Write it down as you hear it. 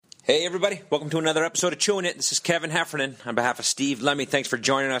Hey, everybody. Welcome to another episode of Chewing It. This is Kevin Heffernan on behalf of Steve Lemmy. Thanks for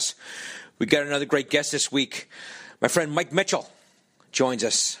joining us. We got another great guest this week. My friend Mike Mitchell joins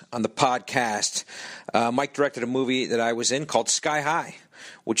us on the podcast. Mike directed a movie that I was in called Sky High,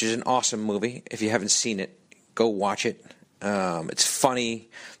 which is an awesome movie. If you haven't seen it, go watch it. It's funny,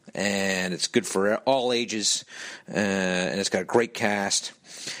 and it's good for all ages, and it's got a great cast.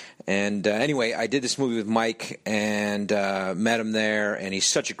 And anyway, I did this movie with Mike and met him there, and he's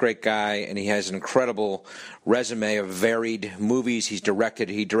such a great guy, and he has an incredible resume of varied movies he's directed.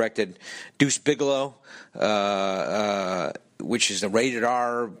 He directed Deuce Bigalow, which is a rated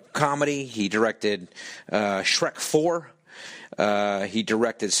R comedy. He directed Shrek 4. He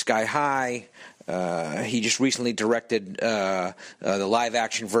directed Sky High. He just recently directed the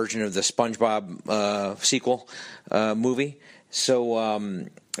live-action version of the SpongeBob sequel movie. So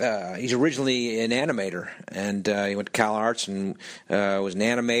he's originally an animator, and he went to Cal Arts and was an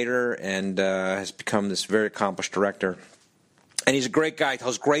animator and has become this very accomplished director. And he's a great guy,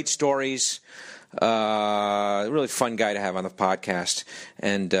 tells great stories, a really fun guy to have on the podcast.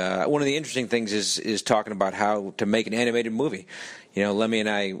 And one of the interesting things is talking about how to make an animated movie. You know, Lemmy and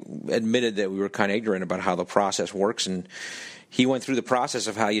I admitted that we were kind of ignorant about how the process works, and he went through the process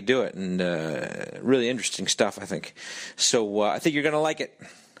of how you do it, and really interesting stuff, I think. So I think you're going to like it.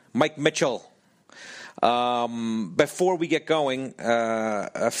 Mike Mitchell. Before we get going,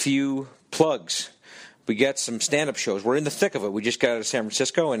 a few plugs. We got some stand-up shows. We're in the thick of it. We just got out of San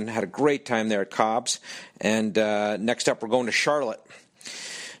Francisco and had a great time there at Cobb's. And next up, we're going to Charlotte.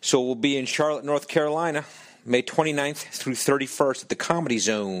 So we'll be in Charlotte, North Carolina, May 29th through 31st at the Comedy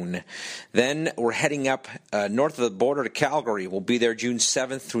Zone. Then we're heading up north of the border to Calgary. We'll be there June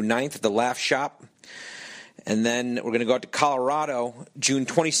 7th through 9th at the Laugh Shop. And then we're going to go out to Colorado June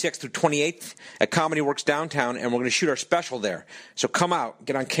 26th through 28th at Comedy Works Downtown, and we're going to shoot our special there. So come out,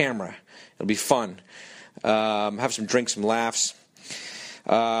 get on camera. It'll be fun. Have some drinks, some laughs.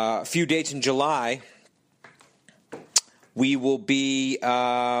 A few dates in July. We will be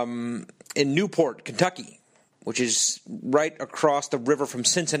in Newport, Kentucky, which is right across the river from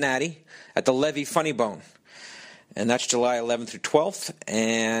Cincinnati at the Levy Funny Bone. And that's July 11th through 12th.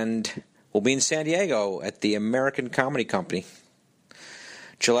 And we'll be in San Diego at the American Comedy Company,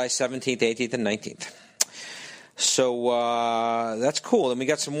 July 17th, 18th, and 19th. So that's cool. And we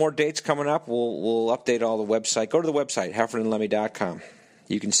got some more dates coming up. We'll update all the website. Go to the website, heffernanlemmy.com.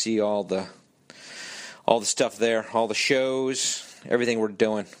 You can see all the stuff there, all the shows, everything we're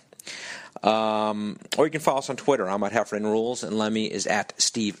doing. Or you can follow us on Twitter. I'm at Heffernan Rules, and Lemmy is at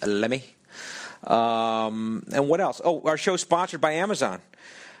Steve Lemmy. And what else? Oh, our show's sponsored by Amazon.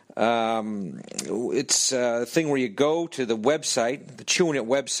 It's a thing where you go to the website, the Chewing It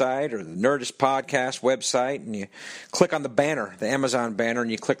website, or the Nerdist Podcast website, and you click on the banner, the Amazon banner,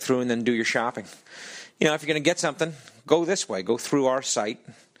 and you click through and then do your shopping. You know, if you're going to get something, go this way. Go through our site,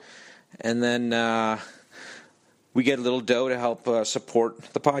 and then we get a little dough to help support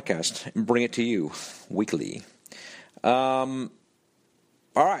the podcast and bring it to you weekly. All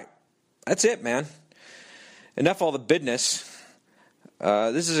right. That's it, man. Enough all the business.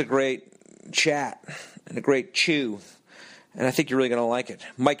 This is a great chat and a great chew, and I think you're really going to like it.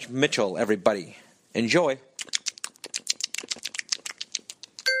 Mike Mitchell, everybody. Enjoy.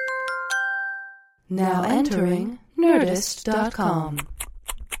 Now entering Nerdist.com.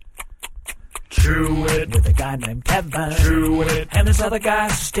 Chewing It with a guy named Kevin. Chewing It. And this other guy,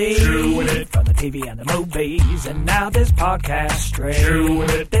 Steve. Chewing It. From the TV and the movies. And now this podcast straight. Chewing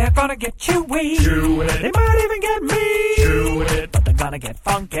It. They're gonna get chewy. Chewing It. They might even get me. Chewing It. But they're gonna get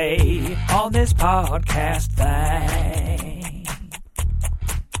funky on this podcast thing.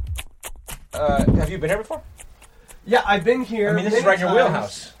 Have you been here before? Yeah, I've been here. I mean, this is right in your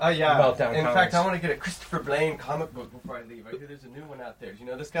wheelhouse. Yeah. Meltdown In Comics. fact, I want to get a Christopher Blaine comic book before I leave. I hear there's a new one out there. Do you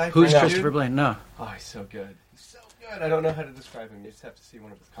know this guy? Who's French Christopher dude? Blaine? No. Oh, he's so good. He's so good. I don't know how to describe him. You just have to see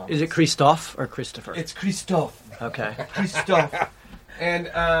one of his comics. Is it Christophe or Christopher? It's Christophe. Okay. Christophe. And,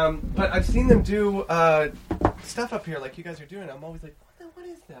 but I've seen them do stuff up here like you guys are doing. I'm always like, what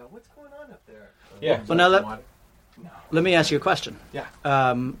is that? What's going on up there? Yeah. Well, now let me ask you a question. Yeah.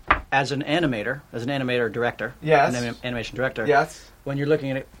 As an animator, director, Yes. an animation director, Yes. when you're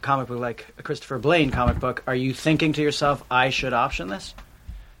looking at a comic book like a Christopher Blaine comic book, are you thinking to yourself, I should option this?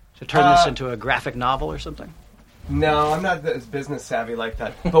 To turn this into a graphic novel or something? No, I'm not as business savvy like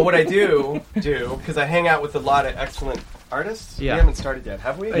that. But what I do, because I hang out with a lot of excellent artists. Yeah. We haven't started yet,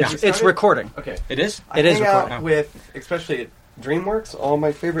 have we? Have we It's started? recording. Okay. It is? It is hang out recording. with, especially DreamWorks. All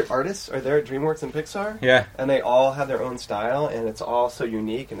my favorite artists are there at DreamWorks and Pixar. Yeah. And they all have their own style, and it's all so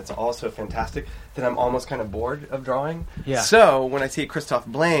unique, and it's all so fantastic that I'm almost kind of bored of drawing. Yeah. So when I see Christoph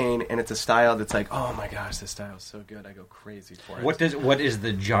Blaine, and it's a style that's like, oh my gosh, this style is so good, I go crazy for it. What is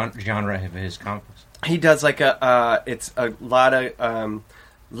the genre of his comic books? He does like it's a lot of,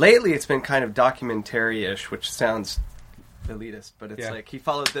 lately it's been kind of documentary-ish, which sounds elitist, but it's like he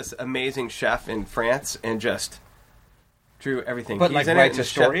followed this amazing chef in France and just drew everything. But He's like in writes it, a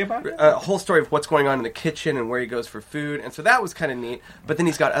story about it? a whole story of what's going on in the kitchen and where he goes for food, and so that was kind of neat. But then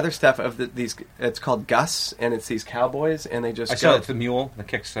he's got other stuff of these. It's called Gus, and it's these cowboys, and they just. I saw it's the mule that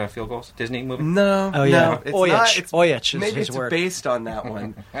kicks field goals. Disney movie. No, Oh, yeah. no, it's Oyich. not. It's, Oyich is maybe his it's word. based on that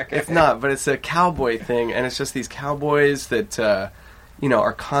one. Okay. It's not, but it's a cowboy thing, and it's just these cowboys that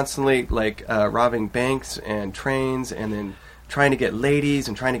are constantly like robbing banks and trains, and then trying to get ladies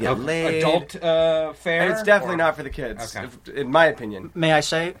and trying to get laid. Adult fare. And it's definitely not for the kids, Okay. in my opinion. May I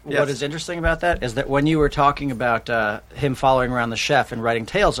say Yes. what is interesting about that is that when you were talking about him following around the chef and writing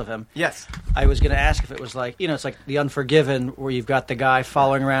tales of him, Yes. I was going to ask if it was like, it's like The Unforgiven, where you've got the guy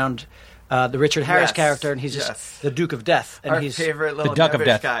following around the Richard Harris Yes. character, and he's just Yes. the Duke of Death, and Our he's favorite little Duck of Devish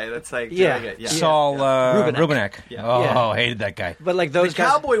Death. guy that's like Yeah. doing it. Yeah. Saul Rubinek. Yeah. Oh, Yeah. hated that guy. But like The those guys,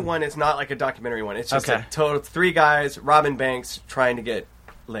 cowboy one is not like a documentary one. It's just Okay. a total 3 guys robbing banks trying to get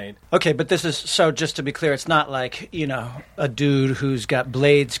laid. okay, but this is so. Just to be clear, it's not like a dude who's got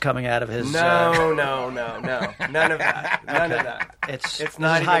blades coming out of his. No. None of that. None of that. It's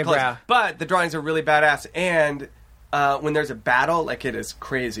not even highbrow. close. But the drawings are really badass, and when there's a battle, like it is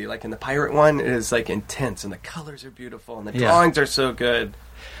crazy. Like in the pirate one, it is like intense, and the colors are beautiful, and the Yeah. drawings are so good.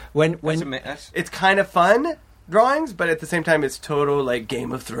 When It's kind of fun drawings, but at the same time, it's total like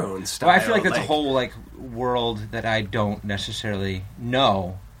Game of Thrones style. Well, I feel like that's a whole world that I don't necessarily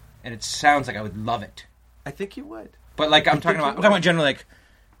know, and it sounds like I would love it. I think you would. But I'm talking about generally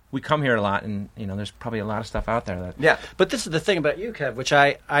we come here a lot, and there's probably a lot of stuff out there that Yeah. But this is the thing about you, Kev, which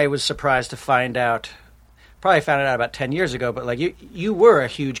I was surprised to find out. Probably found it out about 10 years ago, but like you were a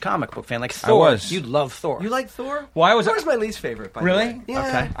huge comic book fan, like Thor. I was. You love Thor. You like Thor? Well, Thor's my least favorite. By Really? The way. Yeah.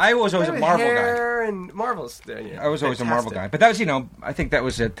 Okay. I was always a Marvel guy. hair and Marvel's. I was always a Marvel guy, but that was I think that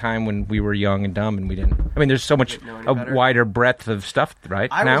was a time when we were young and dumb, and we didn't. I mean, there's so much Didn't know any a better. wider breadth of stuff, right?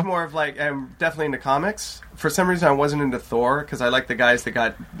 I now was more of like I'm definitely into comics. For some reason, I wasn't into Thor because I like the guys that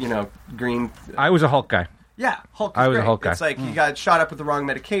got green. I was a Hulk guy. Yeah, Hulk. I was a great. Hulk guy. It's like you got shot up with the wrong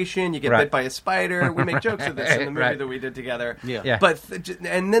medication. You get Right. bit by a spider. We make jokes of this in the movie Right. that we did together. Yeah. But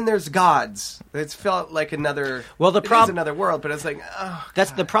and then there's gods. It's felt like another. Well, the it is prob- another world, but it's like That's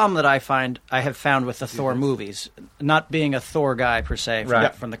the problem that I have found with the Thor movies. Not being a Thor guy per se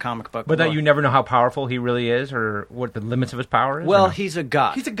Right. from the comic book. But that world. you never know how powerful he really is, or what the limits of his power is. Well, or no? he's a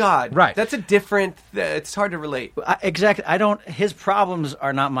god. he's a god. Right. That's a different. It's hard to relate. Exactly. His problems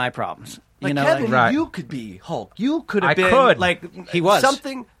are not my problems. Like Like, Kevin, Right. you could be Hulk. You could have I been could. like he was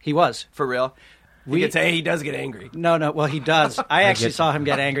something He was. for real. We- We could say he does get angry. No. Well, he does. I actually saw him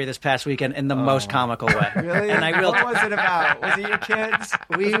get angry this past weekend in the most comical way. Really? And I will. What was it about? Was it your kids?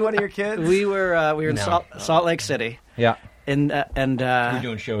 Was he one of your kids? We were in No. Salt Lake City, yeah, and we're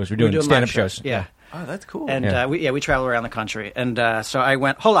doing shows. We're we're doing live stand-up shows. Yeah. Oh, that's cool. And Yeah. we travel around the country. And so I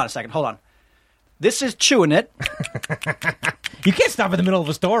went, hold on a second, hold on. This is Chewing It. You can't stop in the middle of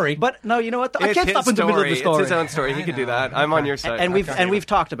a story. But no, you know what? I It's can't his stop in the middle of the story. story. It's his own story. He could do that. I'm on your side. And we've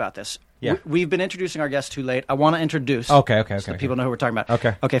talked about this. Yeah. We've been introducing our guests too late. I want to introduce. Okay. So that people know who we're talking about.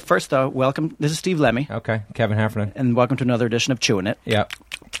 Okay. Okay, first though, welcome. This is Steve Lemmy. Okay, Kevin Heffernan. And welcome to another edition of Chewing It. Yeah,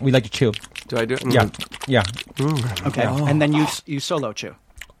 we like to chew. Do I do it? Yeah, yeah. Okay. And then you solo chew.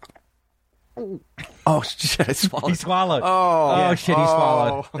 Oh shit! I swallowed. He swallowed. Oh. Shit! He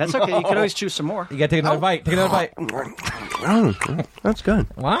swallowed. That's okay. You can always chew some more. You gotta take another bite. Take another bite. That's good.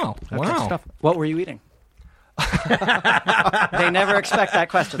 Wow. Wow. What were you eating? They never expect that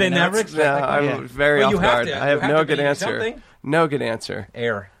question. They never That's- expect Yeah, I'm Yeah. very Well, off you have guard. to. I have You have no to good be answer. something. No good answer.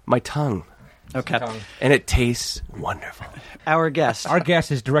 Air. My tongue, Okay. and it tastes wonderful. Our guest. Our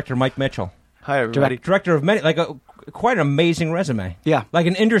guest is director Mike Mitchell. Hi everybody. Director of many, quite an amazing resume. Yeah. Like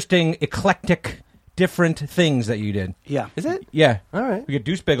an interesting, eclectic, different things that you did. Yeah. Is it? Yeah. All right. We get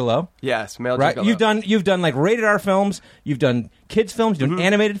Deuce Bigalow. Yes, male. Right, gigolo. you've done like rated R films, you've done kids films, you've done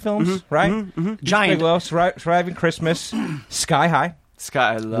animated films, right? Deuce Giant. Bigalow, Thriving Christmas, Sky High,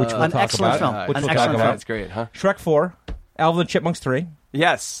 Sky. I love. which we'll An talk excellent about. film. Which An we'll talk excellent about. film. That's great, huh? Shrek 4, Alvin and the Chipmunks 3.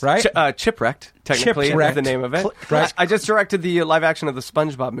 Yes. Right? Chipwrecked, technically, Chipwrecked. is the name of it. Right. I just directed the live action of the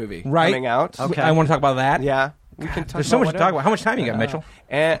SpongeBob movie Right. coming out. Okay. I want to talk about that. Yeah. We can talk There's so about much to talk about. How much time you got, Mitchell?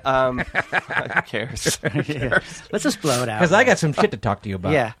 And, who cares? Let's just blow it out. Because I got some shit to talk to you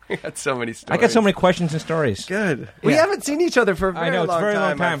about. Yeah. We got so many stories. I got so many questions and stories. Good. We haven't seen each other for a very, I know, it's a very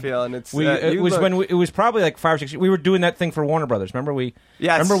long time. I feel, and it's, it was probably like 5 or 6 years. We were doing that thing for Warner Brothers. Remember we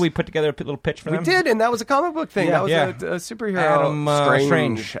put together a little pitch for them? We did, and that was a comic book thing. Yeah. That was a superhero. Adam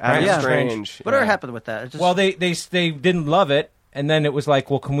Strange. Adam Strange. Whatever happened with that? Well, they didn't love it. And then it was like,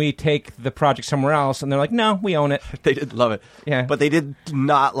 well, can we take the project somewhere else? And they're like, no, we own it. They did love it. Yeah. But they did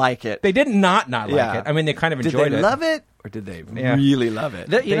not like it. They did not like it. I mean, they kind of enjoyed it. Did they love it? Or did they really love it?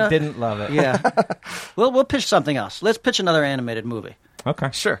 They didn't love it. Yeah. We'll pitch something else. Let's pitch another animated movie.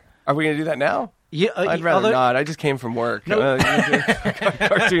 Okay. Sure. Are we going to do that now? Yeah, I'd rather not. I just came from work. No.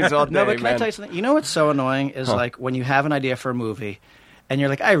 Cartoons all day, No, but can I man. tell you something? You know what's so annoying is like when you have an idea for a movie and you're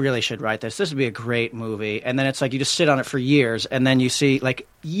like, I really should write this. This would be a great movie. And then it's like you just sit on it for years and then you see like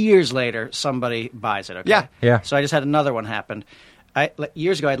years later somebody buys it. Okay? Yeah. So I just had another one happen.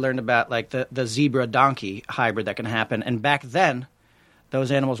 Years ago I learned about like the zebra-donkey hybrid that can happen. And back then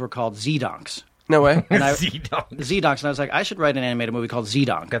those animals were called Z-donks. No way. Z-Donks. Z-donks. And I was like, I should write an animated movie called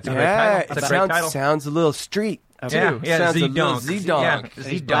Z-donk. That's a great title. That's a great title. Sounds a little street. Yeah, Sounds Z-Donk. a little Z-Donk. Yeah,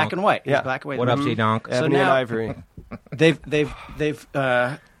 He's black and white. Yeah. He's black and white. What up, Z-Donk? So Ebony now- and Ivory.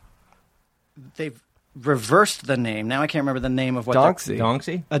 They've reversed the name. Now I can't remember the name of what Donksy.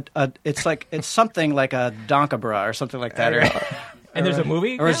 Donksy? it's something like a Donkabra or something like that. And there's a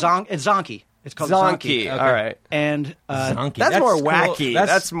movie? Or it's Zonky. It's called Zonky. Zonky. Okay. All right. And Zonky. That's more cool. wacky.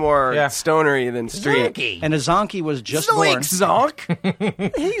 That's more stonery than street. and a Zonky was just born.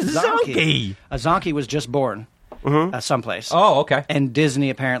 Zonk. He's Zonky. A Zonky was just born someplace. Oh, okay. And Disney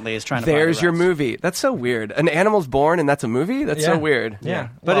apparently is trying to buy There's the your rights. movie. That's so weird. An animal's born and that's a movie? That's so weird. Yeah.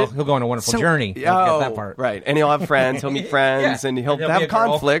 But But he'll go on a wonderful journey. He'll get that part. Right. And he'll have friends. He'll meet friends. Yeah. And he'll There'll have be a girl.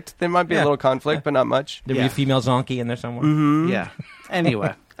 conflict. There might be a little conflict, but not much. There'll be a female Zonky in there somewhere. Yeah.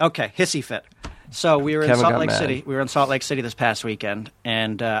 Anyway, okay, hissy fit. So we were in Kevin Salt got Lake mad. City. We were in Salt Lake City this past weekend,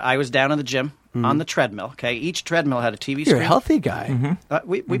 and I was down in the gym on the treadmill. Okay, each treadmill had a TV You're screen. a healthy guy.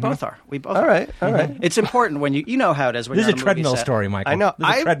 We both are. We both. All are. right. All right. It's important when you know how it is when This is you're a on movie treadmill set. story, Michael. I know. This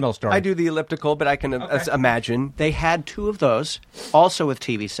is a treadmill story. I do the elliptical, but I can imagine. They had two of those, also with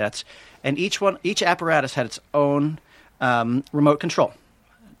TV sets, and each apparatus had its own remote control,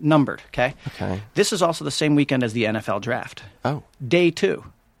 numbered. Okay. Okay. This is also the same weekend as the NFL draft. Oh. Day 2.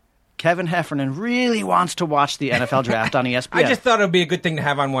 Kevin Heffernan really wants to watch the NFL draft on ESPN. I just thought it would be a good thing to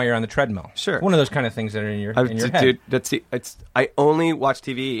have on while you're on the treadmill. Sure. One of those kind of things that are in your head. Dude, I only watch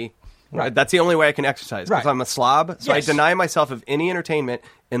TV. Right. That's the only way I can exercise. Because I'm a slob, so Yes. I deny myself of any entertainment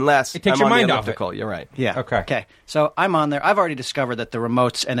unless It takes I'm your on mind the off it. elliptical. You're right. Yeah. Okay. So I'm on there. I've already discovered that the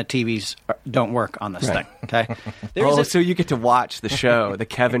remotes and the TVs don't work on this Right. thing. Okay. So you get to watch the show, the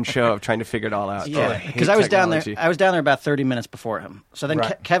Kevin show of trying to figure it all out. Oh, I Yeah, hate because I was down there. technology. I was down there about 30 minutes before him. So then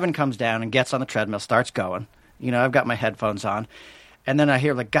Right. Kevin comes down and gets on the treadmill, starts going. You know, I've got my headphones on, and then I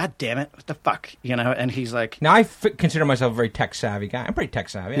hear like, "God damn it, what the fuck?" You know, and he's like, Now, I consider myself a very tech-savvy guy. I'm pretty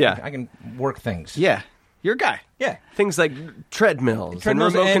tech-savvy. Yeah. I can work things. "Yeah, you're a guy." Yeah. Things like treadmills and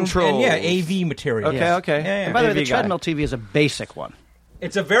Treadmills remote and controls. AV material. Okay, Yes. okay. Yeah, yeah. And by the way, the AV guy. treadmill TV is a basic one.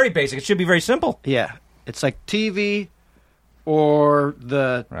 It's a very basic. It should be very simple. Yeah, it's like TV or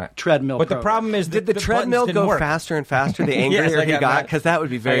the Right. treadmill. But the program. problem is Did the treadmill buttons didn't go work. faster and faster the angrier Yes, I he got got? mad. Because that would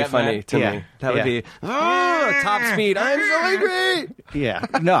be I very got funny mad. to Yeah. me. That would Yeah. be top speed. I'm so angry. Yeah.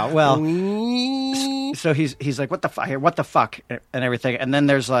 No. Well. So he's like, "What the fuck? What the fuck?" and everything. And then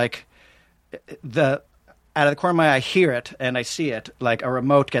there's like out of the corner of my eye, I hear it and I see it. Like a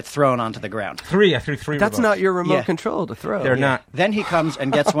remote gets thrown onto the ground. I threw three That's remotes. not your remote Yeah. control to throw. They're not. Then he comes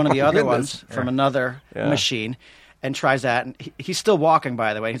and gets one of the other Goodness. ones from another machine and tries that. And he's still walking,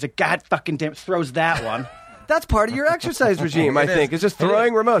 by the way. He's like, "God fucking damn it," throws that one. That's part of your exercise regime, I think. It's just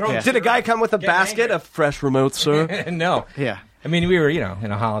throwing remotes. Throwing Did a guy come with a Getting basket angry. of fresh remotes, sir? No. Yeah. I mean, we were, in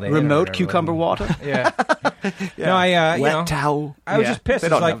a holiday. Inn or Remote whatever. cucumber water. Yeah. No, Wet towel. I was Yeah. just pissed. They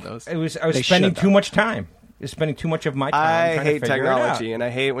It's don't like have those. I was They spending should, too though. much time. I was spending too much of my time. I trying hate to figure it out. technology, and I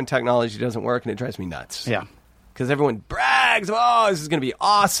hate when technology doesn't work, and it drives me nuts. Yeah. Because everyone brags, "Oh, this is going to be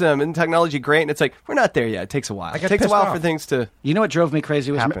awesome," and technology great, and it's like, we're not there yet. It takes a while. I It got takes a pissed while off. for things to... You know what drove me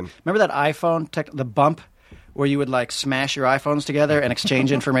crazy was Happen. remember that iPhone the bump where you would like smash your iPhones together and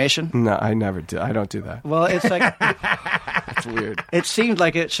exchange information? No, I never do. I don't do that. Well, it's like It's weird. it seemed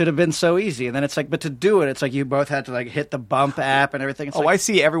like it should have been so easy, and then it's like, but to do it, it's like you both had to like hit the bump app and everything. It's Oh, I like,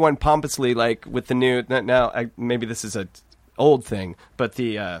 see everyone pompously, like, with the new... Now, maybe this is a old thing, but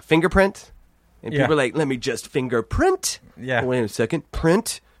the fingerprint... And Yeah. people are like, "Let me just fingerprint." Yeah. Oh, wait a second.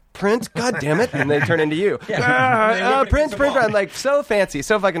 Print. God damn it. And they turn into you. Yeah. They look Print. against the wall. I'm like, so fancy.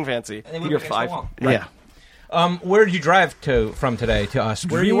 So fucking fancy. And they look You're against the five. wall. yeah. Where did you drive from today to us?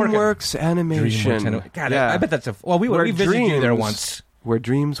 Where are you working? DreamWorks Animation. God, I bet that's we visited you there once. Where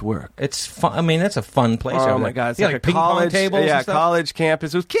dreams work. It's fun. I mean, that's a fun place. Oh over my there. God! It's like a ping college pong tables. Yeah, and stuff? college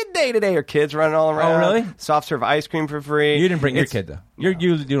campus. It was kid day today. Or kids running all around. Oh, really? Soft serve ice cream for free. You didn't bring your kid though. You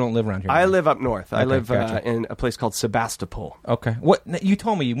don't live around here. I live up north. I live gotcha. in a place called Sebastopol. Okay. What you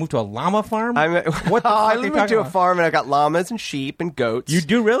told me? You moved to a llama farm? What the fuck I moved to a farm and I got llamas and sheep and goats. You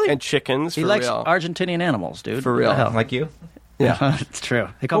do really? And chickens. He for likes real. Argentinian animals, dude. For real. What the hell? Like you? Yeah, it's true.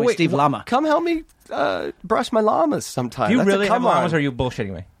 They call me Steve Llama. Come help me brush my llamas sometime. Do you That's really have come on. llamas? Or are you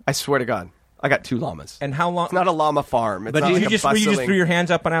bullshitting me? I swear to God, I got 2 llamas. And how long? It's not a llama farm. It's But not you like just a you just bustling- threw your hands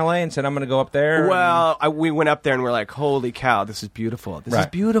up in LA and said, "I'm going to go up there." Well, we went up there and we're like, "Holy cow, this is beautiful! This is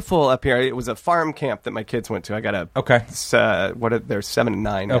Right. beautiful up here." It was a farm camp that my kids went to. I got Okay. They're 7 and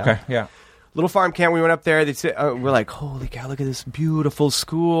 9 now. Okay. Yeah. Little farm camp. We went up there. They said, we're like, "Holy cow! Look at this beautiful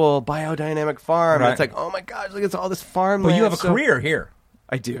school, biodynamic farm." Right. And it's like, "Oh my gosh, look at all this farmland." But you have a So- career here.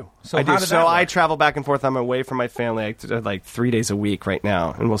 I do. So I do. how did So that I work? travel back and forth. I'm away from my family like 3 days a week right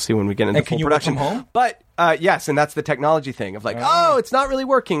now, and we'll see when we get into And can full you work production. from home? But yes, and that's the technology thing of like, oh, it's not really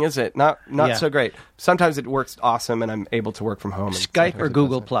working, is it? Not Yeah. so great. Sometimes it works awesome, and I'm able to work from home. and Skype sometimes or it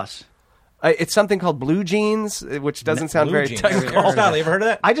Google doesn't. Plus. It's something called Blue Jeans, which doesn't sound Blue very jeans. technical. Style, you ever heard of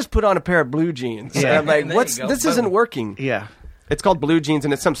that? I just put on a pair of blue jeans, Yeah. and I'm like, There "What's you go. this? Isn't working." Yeah. It's called Blue Jeans,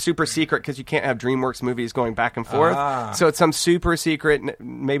 and it's some super secret because you can't have DreamWorks movies going back and forth. So it's some super secret,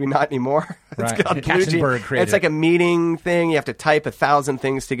 maybe not anymore. It's Right. called Blue Katzenberg Jeans. created It's like a meeting thing. You have to type 1,000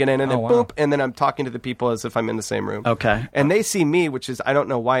 things to get in, and then Oh, wow. boop, and then I'm talking to the people as if I'm in the same room. Okay. And they see me, which is, I don't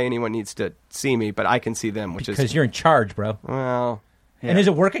know why anyone needs to see me, but I can see them, which Because is, you're in charge, bro. well... And is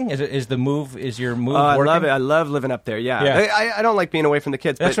it working? Is your move Oh, I working? love it. I love living up there. Yeah. Yeah. I don't like being away from the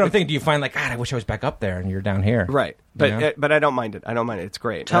kids. That's but what I'm thinking. Do you find like, God, I wish I was back up there and you're down here? Right. You know? But I don't mind it. I don't mind it. It's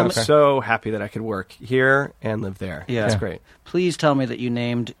great. Tell I'm me- so happy that I could work here and live there. Yeah. It's great. Please tell me that you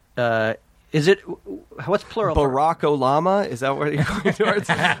named. Is it what's plural? Barack Olama? Is that what you're going towards?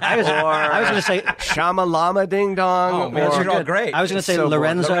 I was going to say. Shama Lama Ding Dong. Oh, man, or- these are all great. I was going to say So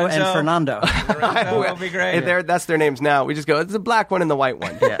Lorenzo, and Lorenzo. Fernando. That would be great. That's their names now. We just go, it's the black one and the white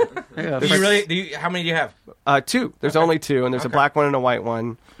one. Yeah. How many do you have? 2. There's only 2, and there's a black one and a white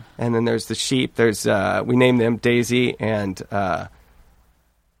one. And then there's the sheep. There's we named them Daisy and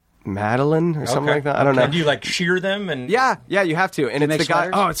Madeline or something like that. I don't know. And do you like shear them? And Yeah, you have to. And it's make the guy.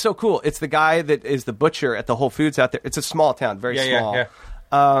 sweaters? Oh, it's so cool. It's the guy that is the butcher at the Whole Foods out there. It's a small town, very small.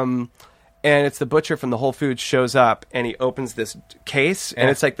 Yeah. And it's the butcher from the Whole Foods shows up and he opens this case and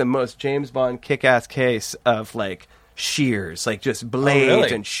it's like the most James Bond kick-ass case of like shears, like just blades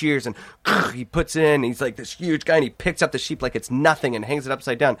really? and shears, and he puts it in. He's like this huge guy, and he picks up the sheep like it's nothing and hangs it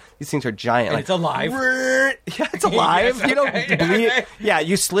upside down. These things are giant. And like, it's alive. Yeah, it's alive. Yes, You don't okay, bleed. okay. Yeah,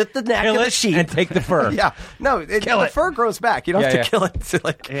 you slit the neck Kill of the it sheep and take the fur. Yeah, no, the fur grows back. You don't have Yeah, to kill it. To,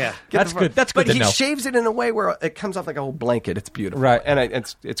 like, Yeah. get That's the fur. good. That's good But to know. he shaves it in a way where it comes off like a whole blanket. It's beautiful, Right. And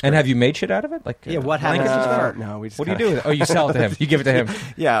it's great. And have you made shit out of it? Like Yeah, what happens blankets and to stuff? No, we just What do you kinda- do with it? Oh, you sell it to him. You give it to him.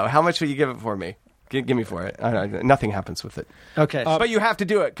 Yeah, how much will you give it for me? Give me for it. I don't know. Nothing happens with it. Okay. But you have to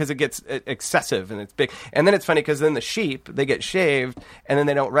do it because it gets excessive and it's big. And then it's funny because then the sheep, they get shaved and then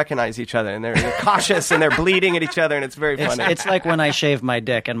they don't recognize each other and they're cautious and they're bleeding at each other and it's very funny. It's like when I shave my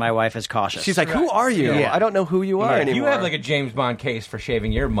dick and my wife is cautious. She's like, "Who are you? Yeah. I don't know who you are Yeah. anymore." You have like a James Bond case for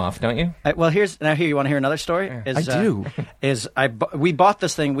shaving your muff, don't you? Well, here you want to hear another story? I do. We bought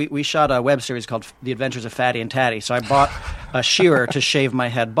this thing. We shot a web series called The Adventures of Fatty and Tatty. So I bought a shearer to shave my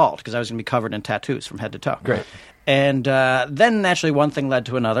head bald because I was going to be covered in tattoos from head to toe. Great. And then naturally one thing led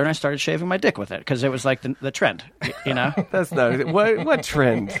to another, and I started shaving my dick with it because it was like the trend, you know. That's not what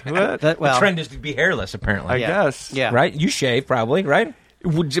trend. What? Well, The trend is to be hairless, apparently. I yeah. guess. Yeah. Right? You shave, probably, right?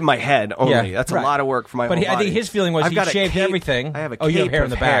 My head only. Yeah, That's right. a lot of work for my But whole I body. think his feeling was I've he got a shaved cape- everything. I have a Oh, you have cape hair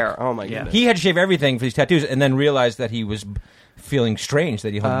in the of back. hair. Oh, my Yeah. goodness. He had to shave everything for these tattoos and then realized that he was feeling strange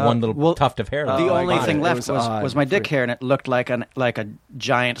that he had one little tuft of hair. The left. only God, thing it left was was odd. my dick hair, and it looked like a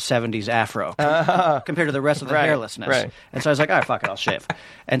giant 70s afro compared to the rest of the Right, hairlessness. right. And so I was like, all right, fuck it, I'll shave.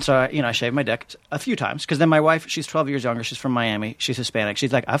 And so I shaved my dick a few times because then my wife, she's 12 years younger, she's from Miami, she's Hispanic.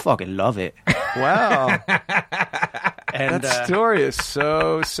 She's like, I fucking love it. Wow. And That story is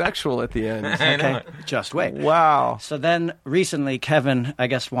so sexual at the end. okay, just wait. Wow. So then recently, Kevin, I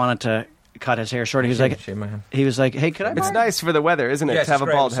guess, wanted to cut his hair short. He was like, Shave my head. hey, could I? It's borrow-" nice for the weather, isn't it? Yes, to have it's a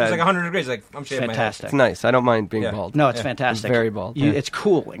great. bald It's head. like 100 degrees. Like, I'm shaving Fantastic. It's nice. I don't mind being Yeah. bald. No, it's fantastic. It's very bald. It's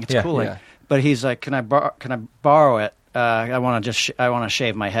cooling. It's Yeah. cooling. Yeah. But he's like, can I borrow it? I want to I want to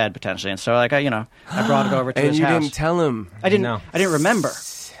shave my head potentially. And so like I brought it over to And his you house. didn't tell him. I didn't. No. I didn't remember.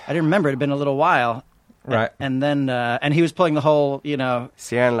 It had been a little while. Right. And then and he was pulling the whole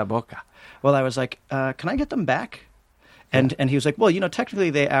Cierra la boca. Well, I was like, can I get them back? And he was like, well, technically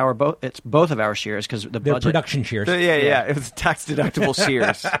it's both of our shears because the They're budget. Production shears. Yeah. It was tax deductible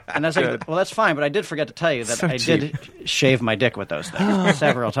shears. And I was like, well, that's fine, but I did forget to tell you that I did shave my dick with those things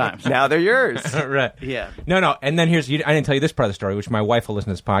several times. Now they're yours. Right. Yeah. No. And then I didn't tell you this part of the story, which my wife will listen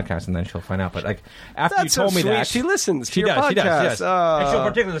to this podcast and then she'll find out. But like after That's you told so me sweet. that, She listens to She your does. She does. podcast. Yes. And she'll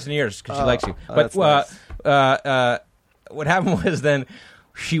particularly listen to yours because she likes you. But that's nice. What happened was then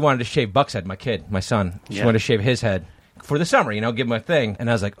she wanted to shave Buck's head, my kid, my son. She wanted to shave his head for the summer, give him a thing. And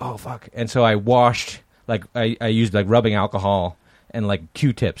I was like, oh, fuck. And so I washed, I used rubbing alcohol and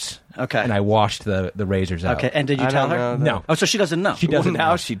Q-tips. Okay. And I washed the razors out. Okay, and did you tell her? No. Oh, so she doesn't know. She doesn't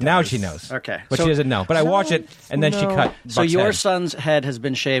now know. she does. Now she knows. Okay. But she doesn't know. But I watch it, and then she cut Buck's So your head. son's head has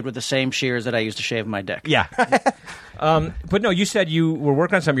been shaved with the same shears that I used to shave my dick. Yeah. But no, you said you were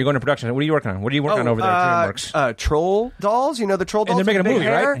working on something. You're going to production. What are you working on? What are you working on over there at DreamWorks? Troll dolls. You know the troll dolls? And they're making a with big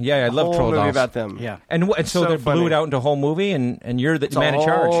movie, hair? right? Yeah, I love A whole troll movie dolls. about them. Yeah. And so So they blew funny. it out into a whole movie, and you're the man in It's a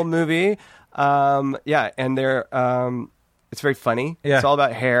charge. whole movie. And they're it's very funny. Yeah. It's all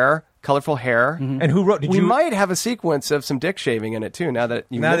about hair, colorful hair. And who wrote? Did We you? might have a sequence of some dick shaving in it too. Now that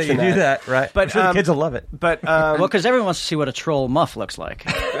you now that you mention do that, right? But I'm sure the kids will love it. But Well, because everyone wants to see what a troll muff looks like.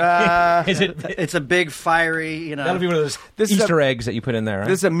 Is it? It's a big, fiery, That'll be one of those This is Easter eggs that you put in there, right?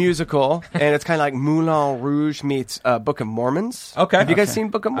 this is a musical, and it's kind of like Moulin Rouge meets Book of Mormons. Okay. Have you guys Okay. seen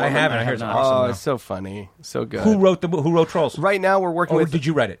Book of I Mormons? haven't. I heard it's have awesome. Oh, though. it's so funny, so good. Who wrote Trolls? Right now, we're working Or with. did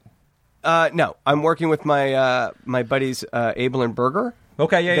you write it? No, I'm working with my my buddies Abel and Berger.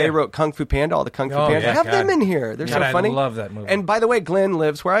 Okay, yeah, They yeah. wrote Kung Fu Panda, all the Kung Fu Oh, Panda. yeah, Have God. them in here. They're God, so I funny. love that movie. And by the way, Glenn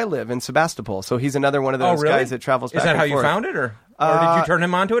lives where I live in Sebastopol, so he's another one of those really? guys that travels back Is that and how you forth. found it, or did you turn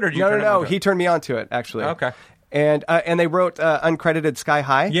him onto it, or did you turn him No. onto He it? turned me onto it, actually. Okay. And they wrote uncredited Sky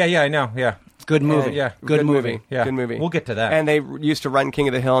High. Yeah, I know. Yeah. Good movie. Yeah. Good movie. Yeah. Good movie. We'll get to that. And they used to run King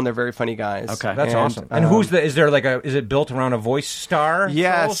of the Hill, and they're very funny guys. Okay. That's And, awesome. And who's the? Is there is it built around a voice star?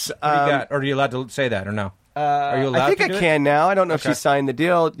 Yes, Trolls? What do you got? Or are you allowed to say that or no? Are you allowed I think to I do it? can now. I don't know if Okay. she signed the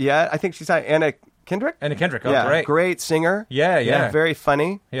deal yet. I think she signed Anna Kendrick. Anna Kendrick. Oh, yeah, great. singer. Yeah. Very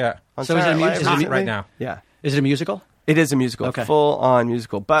funny. Yeah. On So is it a Saturday mu- Night is it Live mu- recently. right now? Yeah. Is it a musical? It is a musical, Okay. full-on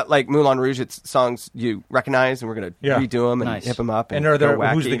musical. But like Moulin Rouge, it's songs you recognize, and we're going to Yeah. redo them and Nice. hip them up. And are there go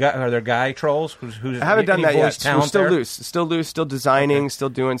who's the wacky. guy? Are there guy trolls? Who's I haven't done any that yet. voice We're talent still there? loose, still designing, still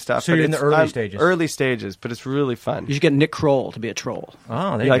doing stuff. So but you're in the it's- early I'm- stages. Early stages, but it's really fun. You should get Nick Kroll to be a troll.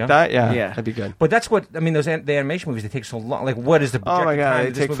 Oh, there You you like go. that? Yeah, Yeah. that'd be good. But that's what I mean. The animation movies, they take so long. Like, what is the Oh my projected god, time they that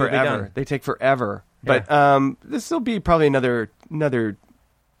this take movie will be forever. done? They take forever. Yeah. But this will be probably another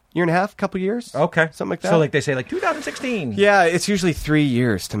year and a half, couple years. Okay, something like that. So like they say, like 2016. Yeah, it's usually 3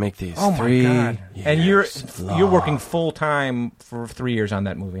 years to make these. Oh my 3 god! And years. you're working full time for 3 years on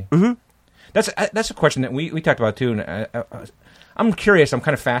that movie. Mm-hmm. That's a question that we talked about too. And I'm curious. I'm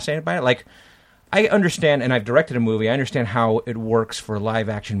kind of fascinated by it. Like, I understand, and I've directed a movie. I understand how it works for a live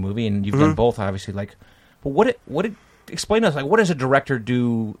action movie, and you've done both, obviously. Like, but explain to us, like, what does a director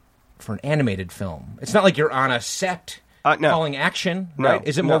do for an animated film? It's not like you're on a set. No. Calling action, No, right?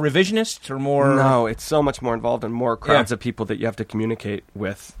 Is it more no. revisionist or more? No, it's so much more involved and more crowds Yeah. of people that you have to communicate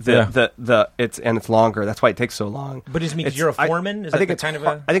with. Yeah. It's longer. That's why it takes so long. But does it mean 'cause It's- you're a foreman? Is I that think the it's kind of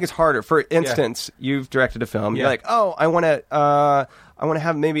har- a- I think it's harder. For instance, you've directed a film. Yeah. You're like, oh, I want to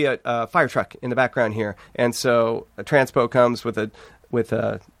have maybe a fire truck in the background here, and so a transpo comes with a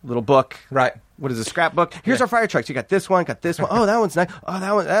little book. Right. What is a scrapbook? Here's our fire trucks. You got this one, got this one. Oh, that one's nice. Oh,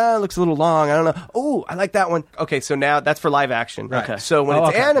 that one looks a little long. I don't know. Oh, I like that one. Okay, so now that's for live action. Right. Okay. So when Oh,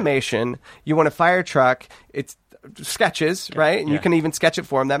 it's okay. animation, you want a fire truck. It's sketches, right? And you Yeah. can even sketch it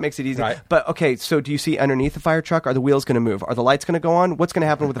for them. That makes it easy. Right. But okay, so do you see underneath the fire truck? Are the wheels going to move? Are the lights going to go on? What's going to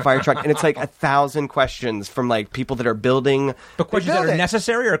happen with the fire truck? And it's like 1,000 questions from like people that are building. But questions that are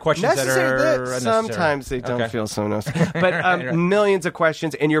necessary or questions that are unnecessary? Sometimes they don't Okay. feel so necessary. But Right. millions of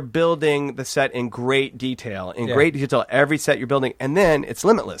questions, and you're building the set in great detail. Yeah. Great detail, every set you're building, and then it's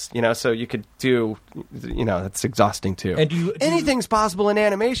limitless. So you could do, that's exhausting too. And do you- anything's possible in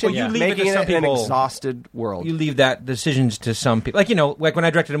animation. Well, you leave it making to some an people- exhausted world. You leave that decisions to some people. Like when I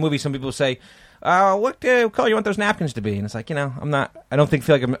directed a movie, some people say, what color you want those napkins to be? And it's like, I don't feel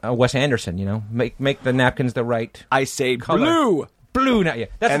like I'm a Wes Anderson, make the napkins the right I say color. Blue, not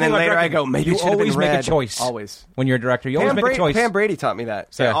yet. That's And the thing then about later I directing. go, maybe you it should have been always make a red. choice. Always. When you're a director, you always make a choice. Pam Brady taught me that.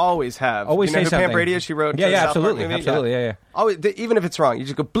 So Yeah. I always have. Always you know say who something. Pam Brady is? She wrote Yeah, the South Park absolutely. movie? Absolutely, yeah. Even if it's wrong, you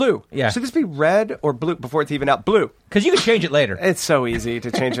just go blue. Yeah. Should this be red or blue before it's even out? Blue. Because you can change it later. It's so easy to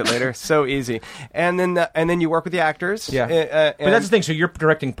change it later. So easy. And then you work with the actors. Yeah. But that's the thing. So you're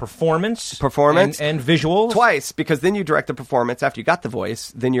directing performance. And visuals. Twice, because then you direct the performance after you got the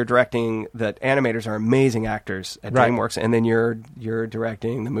voice. Then you're directing the animators are amazing actors at DreamWorks. And then you're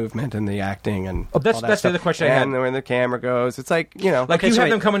directing the movement and the acting and that's the other question I had. And when the camera goes, it's like, you know. Like you have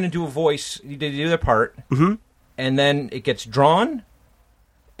them come in and do a voice. You do their part. Mm-hmm. And then it gets drawn,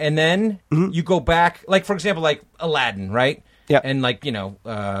 and then you go back. Like, for example, like Aladdin, right? Yeah. And, like, you know,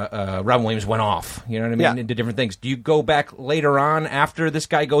 Robin Williams went off, you know what I mean, Yeah. into different things. Do you go back later on after this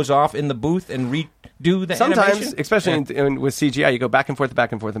guy goes off in the booth and redo the Sometimes, animation? especially with CGI, you go back and forth and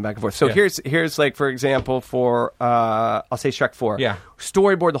back and forth and back and forth. So here's like, for example, for, I'll say Shrek 4. Yeah.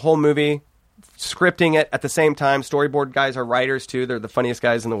 Storyboard the whole movie. Scripting it at the same time. Storyboard guys are writers too. They're the funniest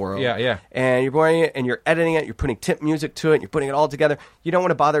guys in the world. Yeah. And you're boarding it, and you're editing it. You're putting tip music to it. And you're putting it all together. You don't want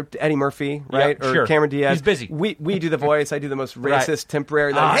to bother Eddie Murphy, right? Yeah, or sure. Cameron Diaz. He's busy. We do the voice. I do the most racist Right.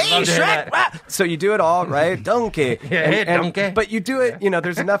 temporary. Like, hey, love to hear Shrek! that. Wah! So you do it all, right? Donkey. Hey, donkey. But you do it. You know,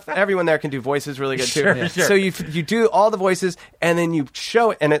 there's enough. Everyone there can do voices really good too. Sure. So you do all the voices, and then you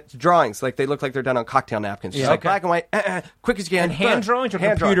show it, and it's drawings. Like they look like they're done on cocktail napkins. Just like black and white, quick as you can. And hand drawings or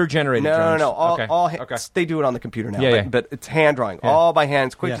Hand drawing. computer-generated drawings? No. All Okay. they do it on the computer now, Yeah. but it's hand drawing, all by hand,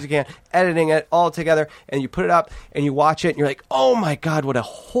 as quick as you can, editing it all together, and you put it up, and you watch it, and you're like, oh my God, what a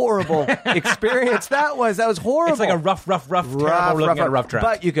horrible experience that was. That was horrible. It's like a rough, terrible looking at a rough draft.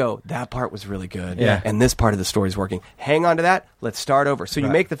 But you go, that part was really good, Yeah. and this part of the story's working. Hang on to that. Let's start over. So you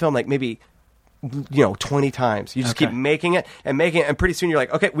make the film like maybe 20 times. You just keep making it, and pretty soon you're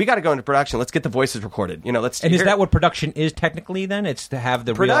like, okay, we got to go into production. Let's get the voices recorded. Let's. And is that what production is technically? Then it's to have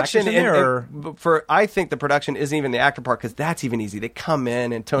the production real actors in there, or? I think the production isn't even the actor part, because that's even easy. They come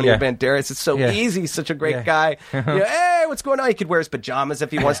in, and Tony Banderas is so easy, such a great guy. Hey, what's going on? He could wear his pajamas if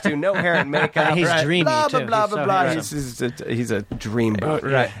he wants to. No hair and makeup. He's dreamy blah, too. blah He's blah so blah. handsome. He's a dreamboat,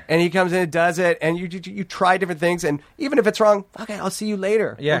 Right. And he comes in and does it, and you try different things, and even if it's wrong, okay, I'll see you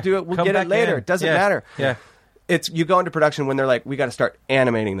later. Yeah. We'll do it. We'll Come get it back later. in. It doesn't Yeah. matter. Yeah. You go into production when they're like, we got to start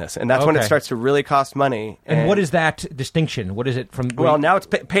animating this, and that's when it Okay. starts to really cost money. And what is that distinction? What is it from? Well, now it's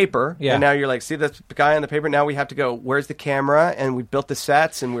paper, Yeah. and now you're like, see this guy on the paper? Now we have to go, where's the camera? And we built the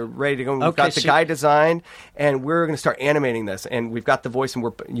sets, and we're ready to go. And we've got the guy designed, and we're going to start animating this. And we've got the voice, and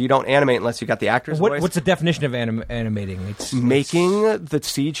you don't animate unless you got the actor's voice. What's the definition of animating? It's making the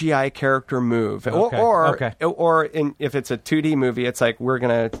CGI character move. Okay. Or if it's a 2D movie, it's like, we're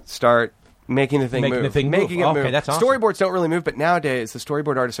going to start making the thing move. Making it Okay, move. that's awesome. Storyboards don't really move, but nowadays the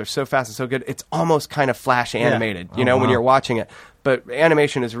storyboard artists are so fast and so good, it's almost kind of flash animated, when you're watching it. But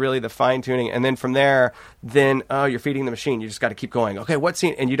animation is really the fine-tuning, and then from there, you're feeding the machine. You just got to keep going. Okay, what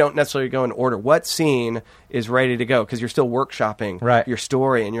scene? And you don't necessarily go in order. What scene is ready to go? Because you're still workshopping your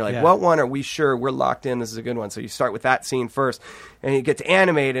story, and you're like, what one are we sure we're locked in? This is a good one. So you start with that scene first, and it gets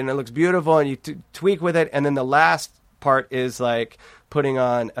animated, and it looks beautiful, and you tweak with it, and then the last part is like putting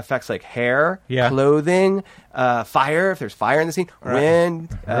on effects like hair, clothing, fire, if there's fire in the scene, wind,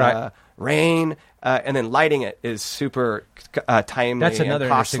 rain, and then lighting it is super timely. That's another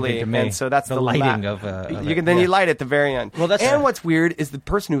and costly, interesting thing to me. and so that's the lighting of it. You light it at the very end. Well, what's weird is the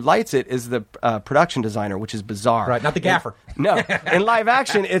person who lights it is the production designer, which is bizarre. Right, not the gaffer. No, in live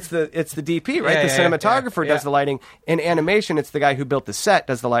action, it's the DP, right? The cinematographer does the lighting. In animation, it's the guy who built the set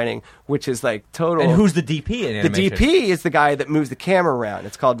does the lighting, which is like total. And who's the DP in animation? The DP is the guy that moves the camera around.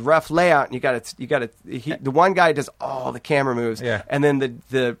 It's called rough layout, and the one guy does all the camera moves, and then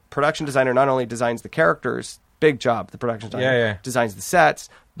the production designer not only designs the characters, big job. The production designer designs the sets,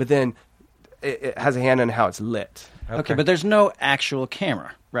 but then it has a hand in how it's lit. Okay, but there's no actual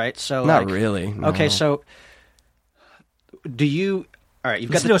camera, right? So not really. No. Okay, so do you? All right, you've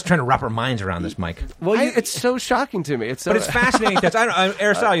got. Listen to us trying to wrap our minds around this, Mike. Well, it's so shocking to me. But it's fascinating.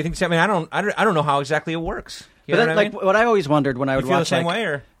 Aristotle, you think? I don't know how exactly it works. You know what I always wondered when I would you feel watch the same way,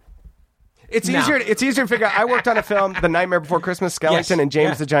 or it's easier. It's easier to figure out. I worked on a film, The Nightmare Before Christmas, Skellington, and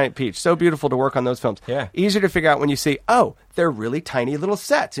James the Giant Peach. So beautiful to work on those films. Yeah. Easier to figure out when you see, they're really tiny little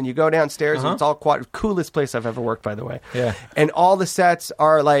sets, and you go downstairs, and it's all coolest place I've ever worked, by the way. Yeah. And all the sets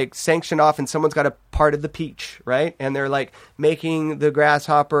are like sanctioned off, and someone's got a part of the peach, right? And they're like making the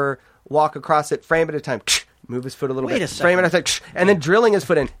grasshopper walk across it, frame at a time. Move his foot a little bit. Frame it at a time, and then drilling his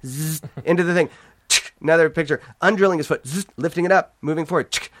foot into the thing. Another picture. Undrilling his foot, lifting it up, moving forward.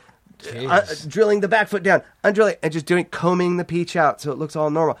 Drilling the back foot down, undrilling, and just combing the peach out so it looks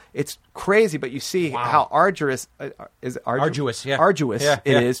all normal. It's crazy, but you see how arduous it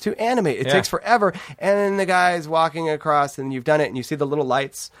is to animate. It takes forever, and then the guy's walking across, and you've done it, and you see the little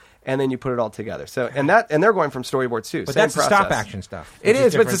lights, and then you put it all together. So and they're going from storyboards too. But same that's process. the stop action stuff. It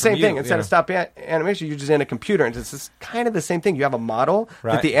is, but it's the different same from thing. you, Instead of stop animation, you're just in a computer, and it's just kind of the same thing. You have a model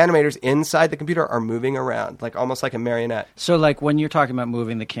that the animators inside the computer are moving around, like almost like a marionette. So, like, when you're talking about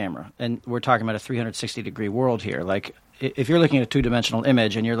moving the camera, and we're talking about a 360-degree world here, like, if you're looking at a two-dimensional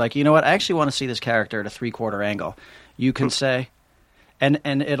image, and you're like, you know what, I actually want to see this character at a three-quarter angle, you can say, and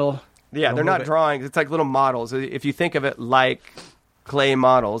it'll... Yeah, they're not drawings. It's like little models. If you think of it like clay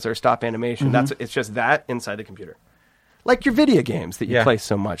models or stop animation, it's just that inside the computer. Like your video games that you play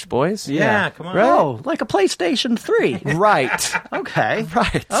so much, boys. Yeah, come on. Right? Oh, like a PlayStation 3. Right. Okay.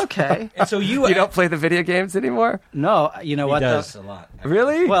 Right. Okay. And so you don't play the video games anymore? No, you know what? He does a lot.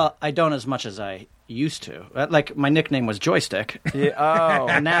 Really? Well, I don't as much as I used to. Like, my nickname was Joystick. Yeah, oh.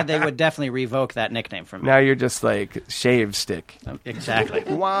 And now they would definitely revoke that nickname from me. Now you're just like shave stick. Exactly.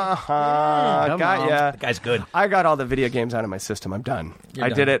 Got ya. The guy's good. I got all the video games out of my system. I'm done. You're I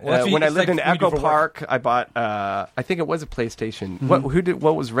done. did it Well, when I it's lived like in what you do Echo for Park. I bought. I think it was a PlayStation.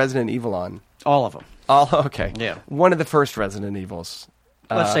 What was Resident Evil on? All of them. Oh, okay. Yeah. One of the first Resident Evils.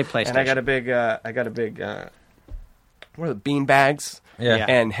 Let's say PlayStation. And I got a big. What are the bean bags? Yeah.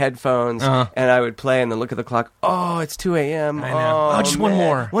 And headphones, and I would play, and then look at the clock. Oh, it's 2 a.m. I know. Oh, just one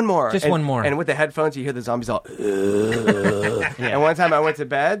more. One more. Just and, one more. And with the headphones, you hear the zombies all. And one time I went to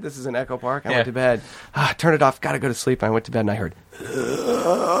bed. This is in Echo Park. I went to bed. Turn it off. Got to go to sleep. I went to bed, and I heard.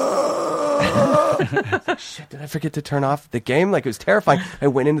 Shit, did I forget to turn off the game? Like, it was terrifying. I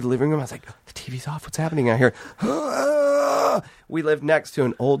went into the living room. I was like, the TV's off. What's happening? And I hear. We lived next to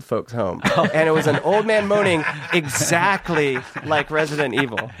an old folks' home, and it was an old man moaning exactly like Resident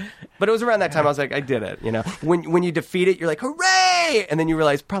Evil. But it was around that time I was like, I did it. You know, when you defeat it, you're like, hooray! And then you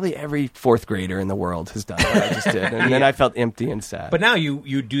realize probably every fourth grader in the world has done what I just did, and then I felt empty and sad. But now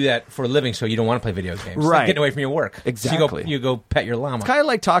you do that for a living, so you don't want to play video games. It's Right. like getting away from your work. Exactly. So you go pet your llama. It's kind of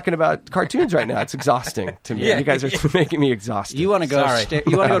like talking about cartoons right now. It's exhausting to me. Yeah. You guys are making me exhausted. You want to go? Sorry.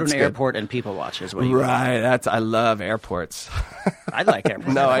 You want to go to That's an good. airport and people watch? Is what you Right. I love airports. I like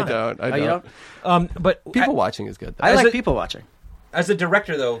airports. No, I don't. I Oh, you don't. don't? But People watching is good, though. I like a- people watching. as a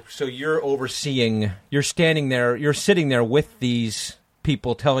director, though, so you're overseeing, you're standing there, you're sitting there with these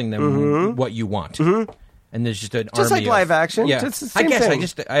people, telling them what you want, and there's just an Just army like live of, action. Yeah, Just the I same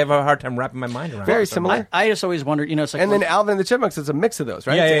guess thing. I have a hard time wrapping my mind around. Very it. similar. I just always wondered, you know, it's like... And then Alvin and the Chipmunks is a mix of those,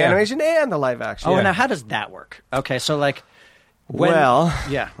 right? Yeah, It's the yeah. animation and the live action. Oh, Yeah. now how does that work? Okay, so like...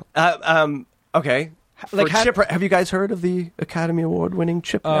 Yeah. Okay. Like Have you guys heard of the Academy Award winning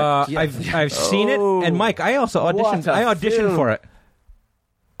Chipmunk? I've seen it, and Mike, I also auditioned. What a I auditioned film. for it.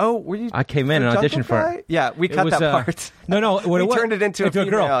 Oh, were you? I came in the and auditioned Jungle for Guy? it. Yeah, we cut was, that part. No, what We it was, turned it into a a girl.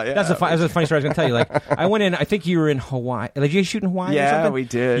 female, yeah. That's a funny story I was going to tell you. Like, I went in. I think you were in Hawaii. Like, did you shoot in Hawaii? Yeah, or something? we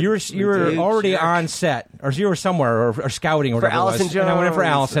did. You were We did. already Jerk. on set, or you were somewhere, or scouting, or For whatever Allison it was. And I went in for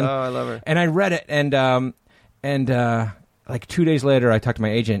Jones. Allison. Oh, I love her. And I read it, and like 2 days later, I talked to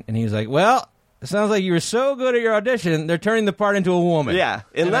my agent, and he was like, "Well, it sounds like you were so good at your audition, they're turning the part into a woman." Yeah,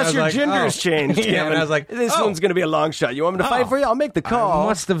 And I unless was your like, gender's oh. changed, Yeah, Kevin. and I was like, this oh. one's going to be a long shot. You want me to fight for you? I'll make the call. I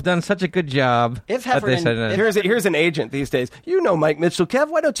must have done such a good job. If that they Heffernan- said that. Here's an agent these days. You know Mike Mitchell, Kev.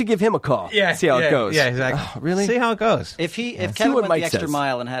 Why don't you give him a call? See how it goes. Yeah, exactly. Oh, really? See how it goes. If Kevin what went Mike the extra says.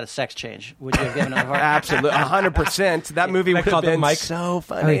 mile and had a sex change, would you have given him a heart? Absolutely, 100%. That movie I would have called him been Mike. so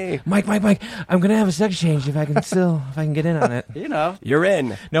funny. Mike, I'm gonna have a sex change if I can get in on it. You know. You're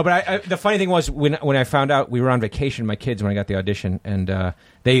in. No, but I the funny thing was when I found out, we were on vacation, my kids, when I got the audition, and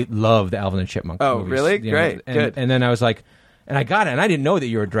they loved the Alvin and Chipmunks Oh, movies, really? you know, Great, and, good. And then I was like, and I got it, and I didn't know that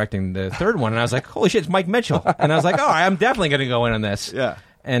you were directing the third one, and I was like, holy shit, it's Mike Mitchell, and I was like, oh, I'm definitely going to go in on this. Yeah.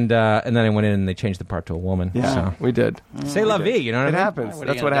 And then I went in and they changed the part to a woman. Yeah, So. we did. C'est la vie, you know what It I mean? happens. What are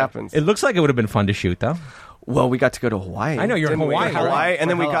That's you what gonna do? happens. It looks like it would have been fun to shoot, though. Well, we got to go to Hawaii. I know, you're in didn't we? Hawaii, right? Hawaii, and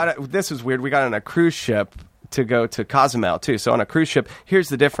then we got it. This was weird. We got on a cruise ship to go to Cozumel too. So on a cruise ship, here's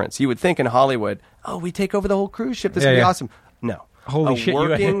the difference. You would think in Hollywood, oh, we take over the whole cruise ship. This would be awesome. No. Holy a shit, you had-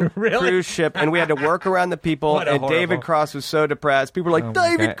 working really? cruise ship, and we had to work around the people. What a And horrible- David Cross was so depressed. People were like, Oh, my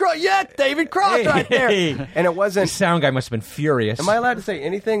David God. Cross, yeah, David Cross Hey, right there. hey. And it The wasn't. sound guy must have been furious. Am I allowed to say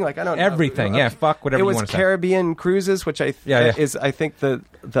anything? Like I don't know. Everything, yeah, fuck whatever It you was wanna say. Caribbean cruises, which I Yeah. is I think the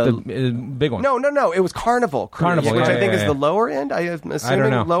the big one? no, it was Carnival Cruise, Carnival, which yeah, I think yeah, is yeah. the lower end. I am assuming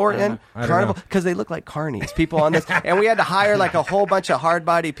know. lower end I don't Carnival know. because they look like carnies. People on this, and we had to hire like a whole bunch of hard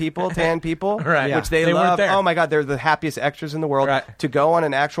body people, tan people, Right. which they They weren't love. there. Oh my god, they're the happiest extras in the world Right. to go on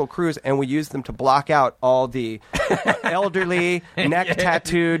an actual cruise, and we used them to block out all the elderly, neck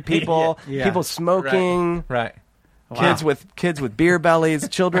tattooed people, Yeah. people smoking. Right. Wow. Kids with beer bellies,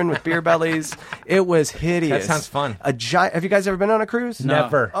 children with beer bellies. It was hideous. That sounds fun. Have you guys ever been on a cruise? No.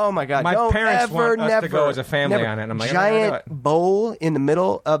 Never. Oh my God! My Don't parents ever, want us to go as a family on it. And I'm like, I'm not gonna do giant it. bowl in the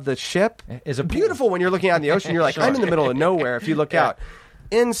middle of the ship Is a pool. beautiful when you're looking out in the ocean. You're like, I'm in the middle of nowhere. If you look out.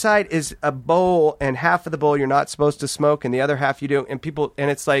 Inside is a bowl, and half of the bowl you're not supposed to smoke, and the other half you do. And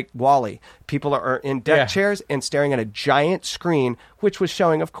it's like Wall-E. People are in deck chairs and staring at a giant screen, which was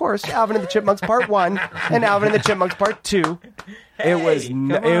showing, of course, Alvin and the Chipmunks Part 1 and Alvin and the Chipmunks Part 2. It was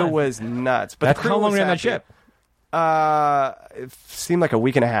nuts. But How long were you on that ship? It seemed like a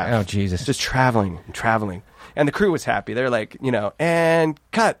week and a half. Oh, Jesus. Just traveling. And the crew was happy. They're like, and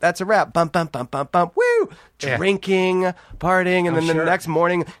cut. That's a wrap. Bump, bump, bump, bump, bump. Woo! Drinking, partying, and then the next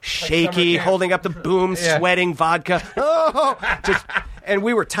morning, shaky, holding up the boom, sweating vodka. Oh, and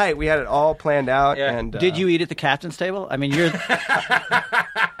we were tight. We had it all planned out. Yeah. And Did you eat at the captain's table? I mean,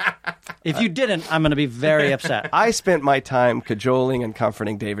 if you didn't, I'm going to be very upset. I spent my time cajoling and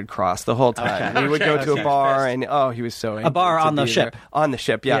comforting David Cross the whole time. Okay. We would go to a bar, and he was so angry. A bar to on the be ship? there. On the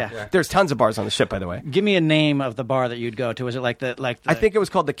ship, yeah. There's tons of bars on the ship, by the way. Give me a name of the bar that you'd go to. Was it like the? I think it was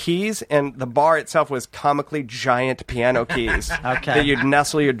called the Keys, and the bar itself was comically giant piano keys. Okay. That you'd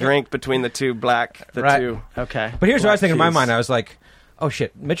nestle your drink between the two. Okay. But here's what I was thinking in my keys. mind. I was like, oh,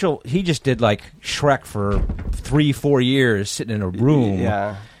 shit. Mitchell, he just did like Shrek for 3-4 years sitting in a room.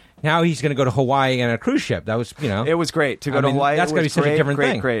 Yeah. Now he's going to go to Hawaii on a cruise ship. That was, It was great to go to Hawaii. That's going to be such a different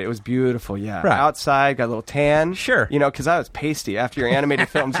thing. Great. It was beautiful. Yeah. Right. Outside, got a little tan. Sure. Because I was pasty after your animated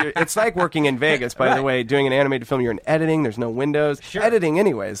films. It's like working in Vegas, by the way. Doing an animated film, you're in editing. There's no windows. Sure. Editing,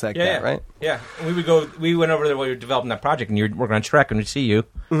 anyways, like that, right? Yeah. And we went over there while you were developing that project, and you were working on Shrek, and we'd see you.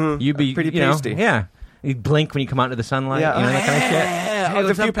 Mm-hmm. You'd be pretty pasty. Yeah. You blink when you come out into the sunlight. Yeah. That kind of shit. I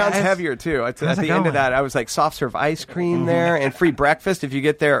was a few pounds heavier, too. At the end of that, I was like soft serve ice cream there and free breakfast if you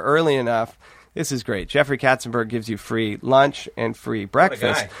get there early enough. This is great. Jeffrey Katzenberg gives you free lunch and free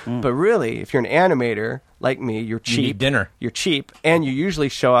breakfast. But really, if you're an animator like me, you're cheap. You need dinner. You're cheap, and you usually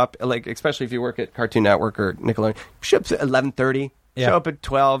show up, like especially if you work at Cartoon Network or Nickelodeon, you show up at 11:30. Yeah. Show up at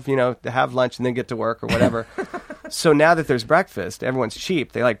 12, to have lunch and then get to work or whatever. So now that there's breakfast, everyone's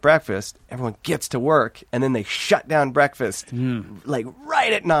cheap. They like breakfast. Everyone gets to work, and then they shut down breakfast like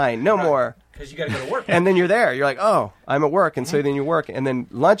right at 9. No more. Because you got to go to work. And then you're there. You're like, oh, I'm at work. And so then you work. And then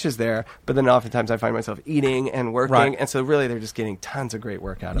lunch is there. But then oftentimes I find myself eating and working. Right. And so really they're just getting tons of great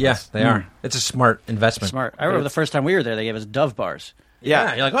work out of us. Yes, they are. It's a smart investment. Smart. I remember the first time we were there, they gave us Dove bars.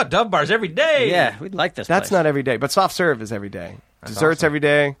 Yeah. You're like, oh, Dove bars every day. Yeah, we'd like this That's place. not every day. But soft serve is every day. Desserts awesome. every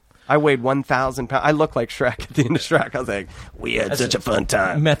day. I weighed 1,000 pounds. I look like Shrek at the end of Shrek. I was like, we had such a fun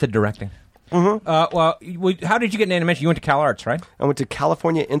time. Method directing. Mm-hmm. How did you get in animation? You went to Cal Arts, right? I went to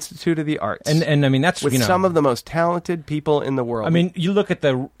California Institute of the Arts. And I mean, that's with some of the most talented people in the world. I mean, you look at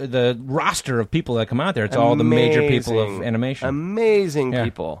the roster of people that come out there. It's all the major people of animation. Amazing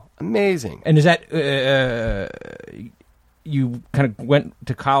people. Amazing. And is that you kind of went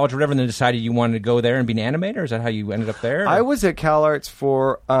to college or whatever and then decided you wanted to go there and be an animator? Is that how you ended up there? Or? I was at Cal Arts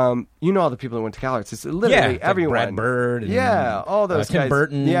for, all the people that went to Cal Arts. It's literally like everyone. Brad Bird. And, all those Tim guys.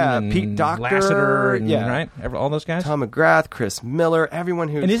 Burton. Yeah, and Pete Docter. Lasseter. And, yeah. Right? All those guys? Tom McGrath, Chris Miller, everyone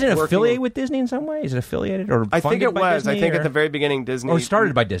who's And is it working affiliated with Disney in some way? Is it affiliated or I think it by was. Disney, I think or? at the very beginning Disney. Or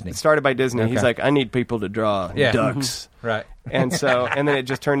started by Disney. It started by Disney. Okay. He's like, I need people to draw ducks. Right. And so, and then it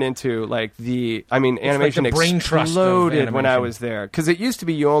just turned into like animation like the brain trust of exploded when I animation. was there. Because it used to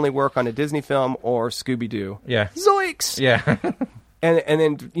be you only work on a Disney film or Scooby-Doo. Yeah. Zoinks! Yeah. And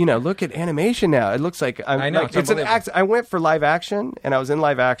then, look at animation now. It looks like I know, like, it's an act. I went for live action, and I was in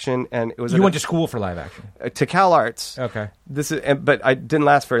live action, and it was You went to school for live action. to Cal Arts. Okay. But I didn't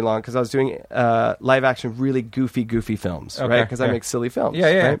last very long because I was doing live action, really goofy films, Okay, right? Because I yeah. make silly films,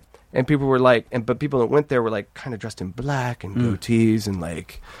 Yeah. right? And people were like, but people that went there were like kind of dressed in black and goatees and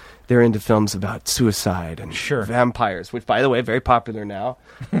like they're into films about suicide and vampires, which by the way, very popular now.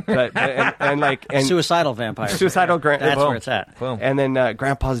 But and suicidal vampires. Suicidal That's where it's at. Boom. And then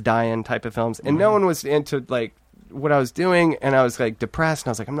Grandpa's Dying type of films, and no one was into like what I was doing, and I was like depressed,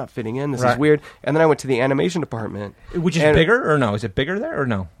 and I was like, I'm not fitting in. This is weird. And then I went to the animation department, which is bigger or no? Is it bigger there or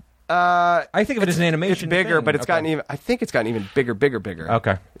no? I think of it as an animation. It's bigger, thing. but it's gotten even. I think it's gotten even bigger.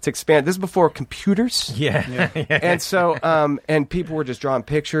 Okay, it's expanded. This is before computers. Yeah. And so, and people were just drawing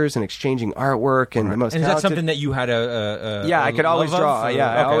pictures and exchanging artwork, and the most. And is talented, that something that you had I could always draw.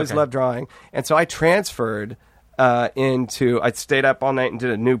 I always loved drawing, and so I transferred into. I stayed up all night and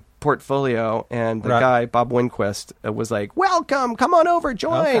did a new portfolio, and the guy Bob Winquist was like, "Welcome, come on over,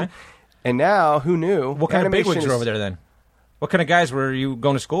 join." Okay. And now, who knew? What kind of bigwigs are over there then? What kind of guys were you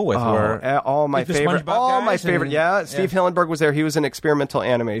going to school with? All my like the favorite. SpongeBob All my guys favorite. and- Yeah, Steve Hillenburg was there. He was in experimental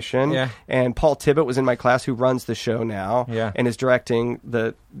animation. Yeah. And Paul Tibbett was in my class, who runs the show now. Yeah. And is directing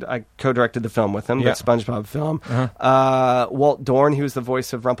I co-directed the film with him, Yeah. that SpongeBob film. Walt Dorn, he was the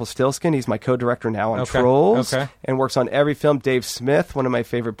voice of Rumpelstiltskin. He's my co-director now on Trolls. Okay. And works on every film. Dave Smith, one of my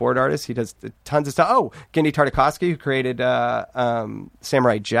favorite board artists. He does tons of stuff. Oh, Gendy Tartakovsky, who created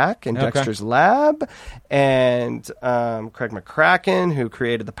Samurai Jack and Dexter's Lab. And Craig McCracken, who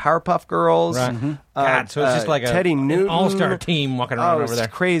created the Powerpuff Girls. Right. God, so it's just like Teddy Newton. an all-star team walking around over there.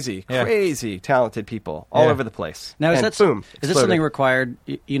 Crazy, Yeah. crazy talented people all Yeah. over the place. Now, is And that boom? is this exploded. something required?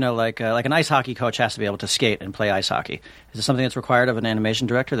 Like an ice hockey coach has to be able to skate and play ice hockey. Is it something that's required of an animation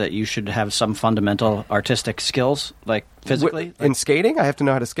director, that you should have some fundamental artistic skills, like physically? In skating, I have to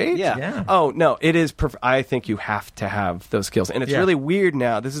know how to skate. Yeah. Oh no, it is. I think you have to have those skills, and it's Yeah. really weird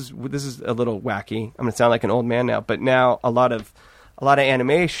now. This is a little wacky. I'm going to sound like an old man now, but now a lot of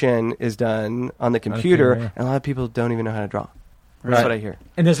animation is done on the computer, yeah. and a lot of people don't even know how to draw. That's what I hear.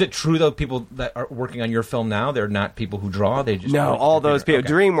 And is it true, though, people that are working on your film now, they're not people who draw? They just No, all those people.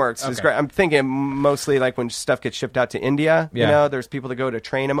 Okay. DreamWorks is Okay. great. I'm thinking mostly like when stuff gets shipped out to India. Yeah. You know, there's people that go to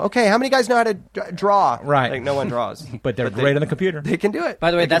train them. Okay, how many guys know how to draw? Right. Like no one draws, But they're great on the computer. They can do it. By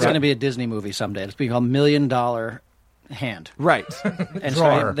the way, They can that's do going to it. be a Disney movie someday. It's being called $1 Million Hand. Right. And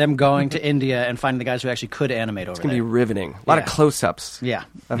Drawer. so them going to India and finding the guys who actually could animate over It's gonna there. be riveting. A lot of Yeah. close-ups. Yeah.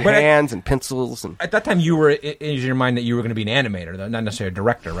 Of But hands and pencils and. At that time, you were in your mind that you were going to be an animator, though, not necessarily a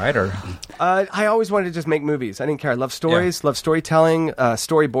director, right? Or I always wanted to just make movies. I didn't care. I love stories, love storytelling.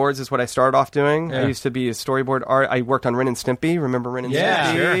 Storyboards is what I started off doing. Yeah. I used to be a storyboard art. I worked on Ren and Stimpy. Remember Ren and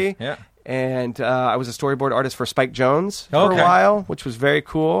Yeah, Stimpy? sure. Yeah. And I was a storyboard artist for Spike Jonze for Okay. a while, which was very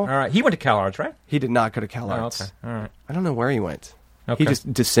cool. all right, he went to Cal Arts, right? He did not go to Cal Oh, Arts. okay, all right. I don't know where he went. Okay. He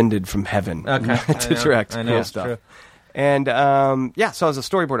just descended from heaven Okay. to direct I know, cool it's stuff. true. And so I was a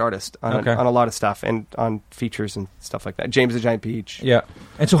storyboard artist on a lot of stuff and on features and stuff like that. James the Giant Peach. Yeah.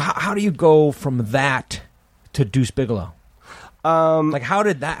 And so, how do you go from that to Deuce Bigelow? Like, how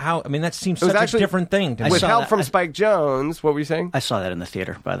did that? I mean, that seems It was such actually- a different thing. To I me. With saw help that. from Spike Jonze. What were you saying? I saw that in the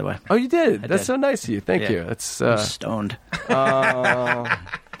theater, by the way. Oh, you did? That's did. so nice of you. Thank Yeah. you. It's I'm stoned.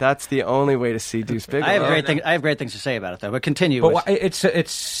 that's the only way to see Deuce Bigalow. I have great things to say about it, though. But continue. But with- it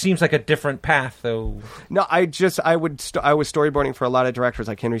seems like a different path, though. No, I was storyboarding for a lot of directors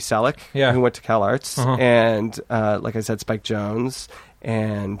like Henry Selick, Yeah. who went to Cal Arts, Uh-huh. and like I said, Spike Jonze.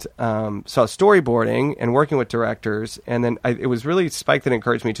 And so I was storyboarding and working with directors, and then it was really Spike that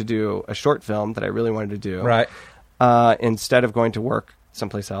encouraged me to do a short film that I really wanted to do, Right. Instead of going to work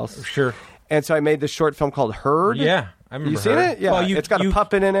someplace else. Sure. And so I made this short film called Herd. Yeah, I remember. You seen her. it? Yeah, Well, it's got a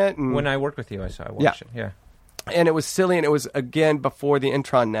puppet in it. And, When I worked with you, I watched Yeah. it. Yeah. and it was silly, and it was again before the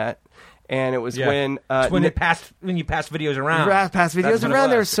intranet, and it was Yeah. when It's when you passed videos around. pass videos That's when it around.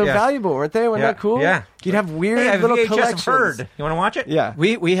 They were was. so Yeah. valuable, weren't they? Wasn't Yeah. that cool? Yeah. You'd have weird Hey, I have little VHS collections. of Herd. You want to watch it? Yeah.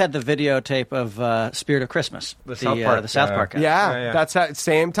 we had the videotape of Spirit of Christmas, the South Park, the South Park. guy. Yeah, that's at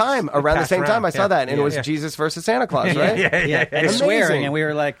same time. Around the passed same time, around. I saw Yeah. that, and it was Yeah. Jesus versus Santa Claus, right? Yeah, and Amazing. swearing, and we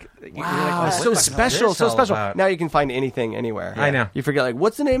were like, Wow, what so the special, this so all special. about? Now you can find anything anywhere. I know. You forget, like,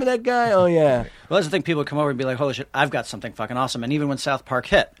 what's the name of that guy? Oh yeah, Well, that's the thing. People would come over and be like, "Holy shit, I've got something fucking awesome!" And even when South Park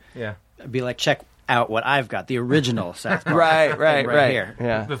hit, Yeah. I'd be like, "Check out what I've got, the original South Park." right here.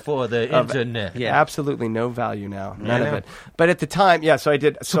 Yeah. Before the internet. Yeah. Absolutely no value now, none I of know. it. But at the time, yeah. So I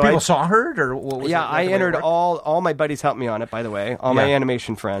did. So people saw Herd, or what was Yeah, it, like I the way it entered worked? all my buddies helped me on it, by the way. All my Yeah.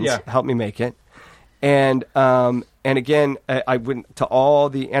 animation friends Yeah. helped me make it. And again, I went to all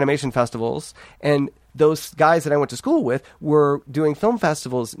the animation festivals, and those guys that I went to school with were doing film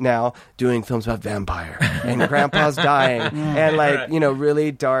festivals now, doing films about vampire and grandpa's dying and like,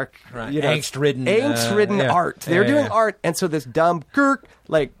 really dark, Right. angst-ridden yeah. art. They were Yeah, doing yeah. art, and so this dumb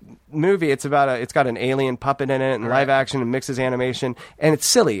movie, it's got an alien puppet in it and live action and mixes animation, and it's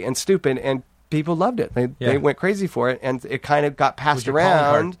silly and stupid, and people loved it. They went crazy for it, and it kind of got passed your calling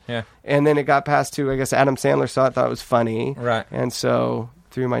card. around. Yeah. And then it got passed to, I guess, Adam Sandler saw it, thought it was funny. Right. And so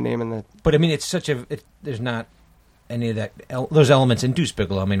threw my name in the... But I mean, it's such there's not any of that those elements in Deuce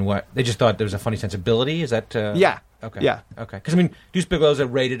Bigalow. I mean, what they just thought there was a funny sensibility. Is that? Yeah. Okay. Yeah. Okay. Because I mean, Deuce Bigelow's a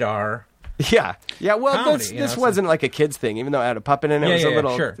rated R. Yeah. Well, Comedy, this wasn't like a kid's thing, even though I had a puppet in it. Yeah, It was yeah, a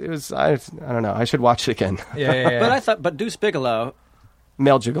little... sure. It was... I don't know. I should watch it again. Yeah. But Deuce Bigalow,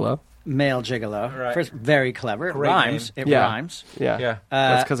 Male Gigolo. male gigolo, Right. First, very clever. It Great rhymes. name. It Yeah. rhymes. Yeah. Yeah.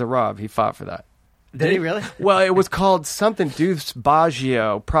 That's because of Rob. He fought for that. Did he really? Well, it was called something Deuce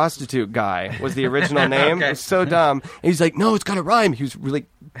Bigalow, prostitute guy was the original name. Okay. It was so dumb. And he's like, no, it's got to rhyme. He was really,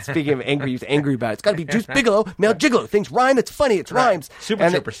 speaking of angry, he was angry about it. It's got to be Deuce Bigalow, male gigolo. Things rhyme, it's funny, it rhymes. Super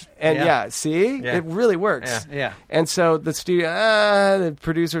Troopers. And see? Yeah. It really works. Yeah. And so the studio, the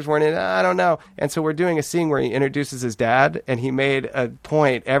producers weren't in, I don't know. And so we're doing a scene where he introduces his dad, and he made a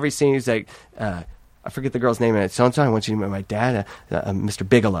point. Every scene, he's like, I forget the girl's name in it. So I want you to meet my dad, Mr.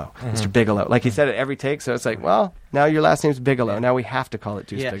 Bigelow. Mr. Bigelow. Like he said it every take, so it's like, well, now your last name's Bigelow. Now we have to call it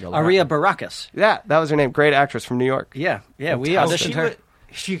Deuce Bigalow. Aria Baracus. Yeah, that was her name. Great actress from New York. Yeah, we auditioned her.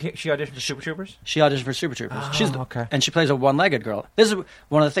 She auditioned for Super Troopers? She auditioned for Super Troopers. Oh, okay. And she plays a one-legged girl. This is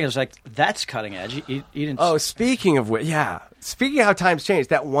one of the things, like, that's cutting edge. You didn't... Oh, speaking of which, yeah. Speaking of how times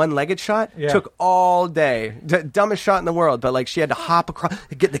changed, that one-legged shot took all day. Dumbest shot in the world, but like she had to hop across,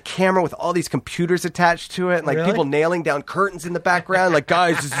 get the camera with all these computers attached to it, and like people nailing down curtains in the background. Like,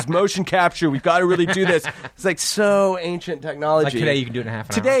 guys, this is motion capture. We've got to really do this. It's like so ancient technology. Like today, you can do it in half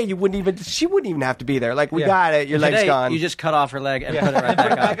an hour. Today, she wouldn't even have to be there. Like, we got it. Your leg's gone. You just cut off her leg and put it right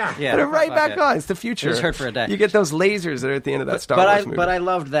back on. Yeah, put it right back on. It's the future. It was hurt for a day. You get those lasers that are at the end of that Star Wars movie. But I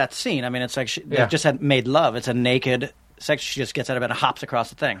loved that scene. I mean, it's like they just had made love. It's a naked sex. She just gets out of bed and hops across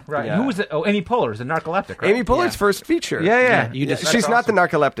the thing. Right. Yeah. Who was it? Oh, Amy Poehler is the narcoleptic, right? Amy Poehler's first feature. Yeah. She's not the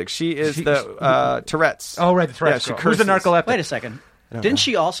narcoleptic. She is the Tourette's. Oh, right, the Tourette's. Yeah, Who's the narcoleptic? Wait a second. Didn't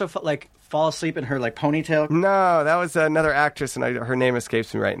she also fall asleep in her like ponytail? No, that was another actress, and her name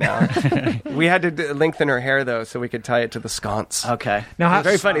escapes me right now. We had to lengthen her hair though, so we could tie it to the sconce. Okay. Now,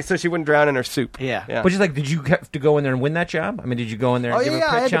 Very funny, so she wouldn't drown in her soup. Yeah. But just like, did you have to go in there and win that job? I mean, did you go in there and give a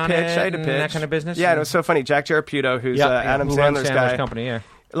pitch on it? I had to pitch. That kind of business? Yeah, and it was so funny. Jack Geraputo, who's Adam who runs Sandler's guy. company, yeah.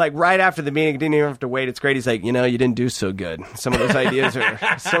 Like right after the meeting, didn't even have to wait. It's great. He's like, you didn't do so good. Some of those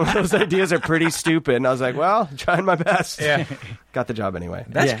ideas are pretty stupid. And I was like, well, trying my best. Yeah. Got the job anyway.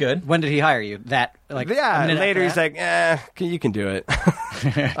 That's good. When did he hire you? Later he's like, you can do it.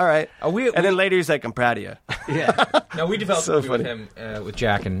 All right. And then later he's like, I'm proud of you. Yeah. No, we developed So a movie with him, with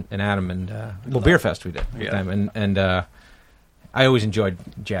Jack and Adam, and Beer Fest we did with them, and I always enjoyed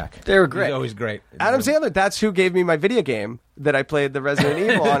Jack. They were great. He's always great. Adam Sandler, that's who gave me my video game that I played the Resident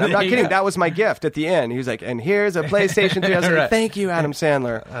Evil on. I'm not kidding. That was my gift at the end. He was like, and here's a PlayStation 3. I was like, thank you, Adam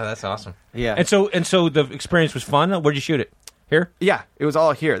Sandler. Oh, that's awesome. Yeah. And so the experience was fun. Where'd you shoot it? Here? Yeah, it was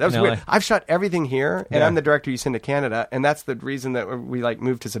all here. That was In weird. LA. I've shot everything here, and Yeah. I'm the director you send to Canada, and that's the reason that we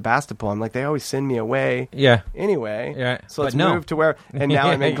moved to Sebastopol. I'm like, they always send me away. Yeah. Anyway. Yeah. So let's But no. move to where, and now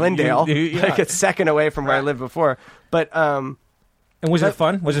I'm in Glendale, like a second away from where I lived before. But And was it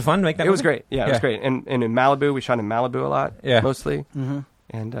fun? Was it fun to make that? it was movie? great. Yeah, it was great. And in Malibu, we shot in Malibu a lot. Yeah. Mostly. Mm-hmm.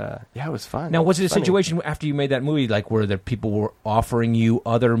 And it was fun. Now, was it a Funny. situation after you made that movie, like where the people were offering you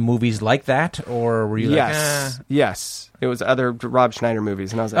other movies like that, or were you Yes. It was other Rob Schneider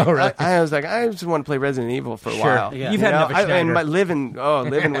movies, and I was like, Oh, really? I was like, I just want to play Resident Evil for a Sure. while. Yeah. You've had enough of Schneider. And my living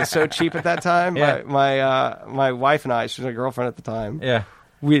was so cheap at that time. Yeah. My wife and I, she was my girlfriend at the time. Yeah.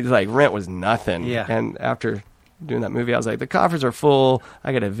 We rent was nothing. Yeah. And after doing that movie, I was like, the coffers are full.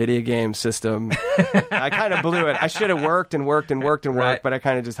 I got a video game system. I kind of blew it. I should have worked, Right. but I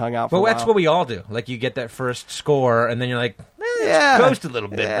kind of just hung out for a Well, while. that's what we all do. Like, you get that first score, and then you're like, yeah. coast a little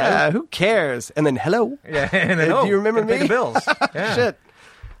bit, Yeah, right? who cares? And then hello. Yeah, and then, Do you remember gotta pay me? the bills. Yeah. Shit.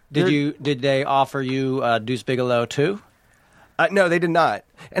 Did they offer you Deuce Bigalow too? No, they did not.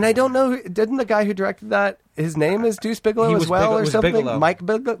 And I don't know. Didn't the guy who directed that? His name is Deuce Bigelow He as was well, or was something. Bigelow. Mike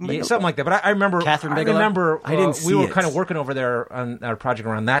Bigelow, Yeah, something like that. But I remember, Catherine Bigelow? I didn't we see were it. kind of working over there on our project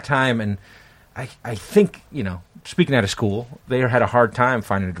around that time, and I think, speaking out of school, they had a hard time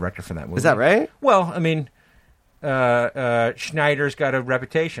finding a director for that movie. Is that right? Well, I mean, Schneider's got a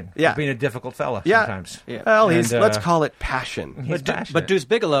reputation Yeah. for being a difficult fella Yeah. sometimes. Yeah. Well, And, let's call it passion. He's passionate. But Deuce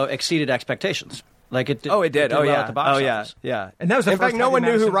Bigalow exceeded expectations. Like it did. Oh, it did. well yeah. at the box yeah. office. Yeah. And that was the In first fact, no time one in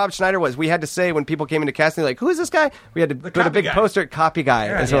knew who Madison- Rob Schneider was. We had to say when people came into casting, like, who is this guy? We had to put a copy big guy. poster, copy guy.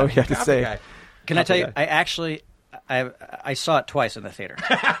 Yeah, That's yeah. what we had to Copy say. guy. Can I tell you? Okay. I saw it twice in the theater.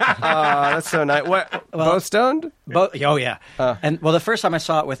 That's so nice. What? Both stoned? Oh yeah. And the first time I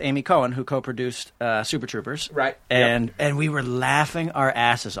saw it with Amy Cohen, who co-produced Super Troopers, Right. And we were laughing our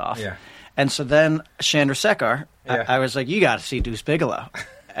asses off. Yeah. And so then Chandra Sekhar, Yeah. I was like, you got to see Deuce Bigalow.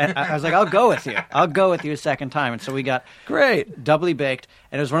 And I was like, I'll go with you. I'll go with you a second time. And so we got Great. doubly baked,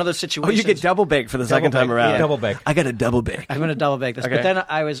 and it was one of those Oh, situations. you get double baked for the second time baked. around. Yeah. Double baked. I got a double bake. I'm going to double bake this. Okay. But then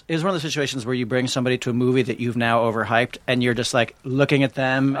it was one of those situations where you bring somebody to a movie that you've now overhyped, and you're just like looking at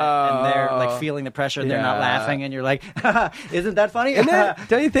them, and they're like feeling the pressure, and they're not Yeah. laughing, and you're like, isn't that funny? Isn't it?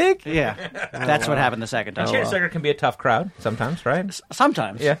 Don't you think? Yeah. That's what happened the second time. Chance Seeker can be a tough crowd sometimes, right?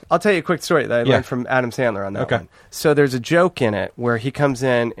 Sometimes. Yeah. I'll tell you a quick story that I Yeah. learned from Adam Sandler on that Okay. one. So there's a joke in it where he comes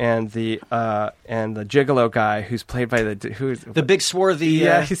in in, and the Gigolo guy who's played by the big swarthy.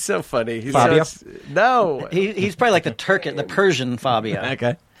 Yeah, he's so funny. He's Fabio? No, he's probably like the Persian Fabio.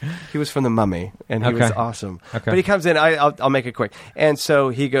 Okay. he was from The Mummy, and he was awesome. Okay. But he comes in. I'll make it quick. And so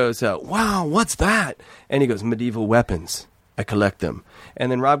he goes, "Wow, what's that?" And he goes, "Medieval weapons. I collect them."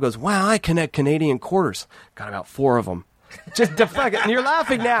 And then Rob goes, "Wow, I connect Canadian quarters. Got about 4 of them." Just the fuck it. And you're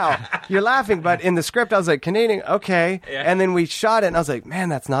laughing now. You're laughing, but in the script I was like, Canadian, okay. Yeah. And then we shot it, and I was like, man,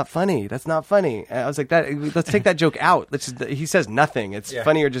 that's not funny. That's not funny. And I was like, let's take that joke out. He says nothing. It's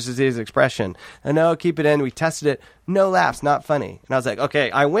funnier just as his expression. And no, keep it in. We tested it. No laughs. Not funny. And I was like,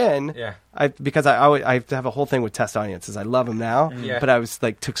 okay, I win. Yeah. Because I have a whole thing with test audiences. I love them now, but I was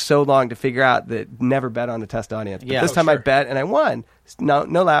like, took so long to figure out that never bet on a test audience. But this time I bet and I won. No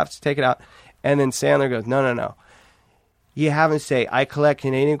laughs. Take it out. And then Sandler goes, no. You have him say, I collect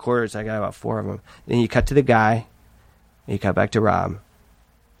Canadian quarters. I got about 4 of them. Then you cut to the guy. And you cut back to Rob.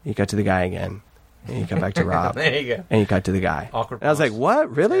 You cut to the guy again. And you cut back to Rob. There you go. And you cut to the guy. Awkward. And I was like,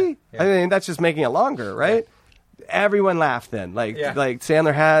 what? Really? Yeah. I mean, that's just making it longer, right? Yeah. Everyone laughed then. Like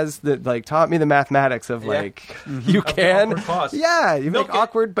Sandler has taught me the mathematics of you can. Yeah, you make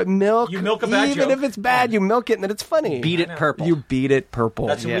awkward, but milk. You milk a bad even joke. if it's bad, you milk it and then it's funny. Beat it purple. You beat it purple.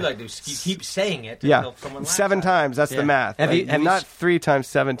 That's what we like to do. You keep saying it until someone laughs 7 times. That's the math. Have you not 3 times,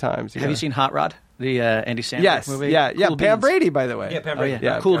 7 times. Have you seen Hot Rod? The Andy Sandler movie? Yeah. Cool Pam Beans. Brady, by the way. Yeah, Pam Brady.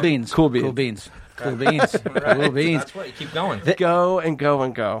 Yeah. Cool Beans. Cool Beans. Cool Beans. Cool Beans. Cool Beans. That's what you keep going. Go and go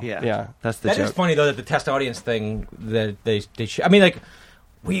and go. Yeah. That's the That joke. is funny though that the test audience thing that they I mean, like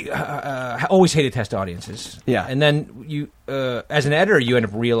we always hated test audiences. Yeah, and then you as an editor you end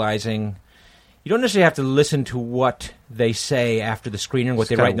up realizing you don't necessarily have to listen to what they say after the screener, what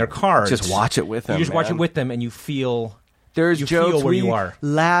they write in their cards. Just watch it with them. You just watch it with them, and you feel. There's jokes feel where we you are.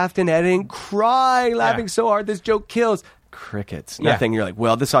 Laughed and editing, crying, laughing so hard this joke kills. Crickets. Nothing. You're like,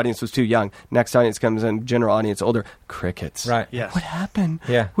 well, this audience was too young. Next audience comes in, general audience older. Crickets. Right. Yeah. What happened?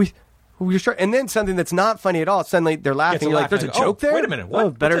 Yeah. We're sure. And then something that's not funny at all. Suddenly they're laughing. You're like, there's a joke there? Wait a minute.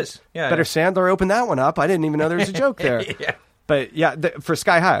 What? Better What's this? better Sandler open that one up. I didn't even know there was a joke there. But for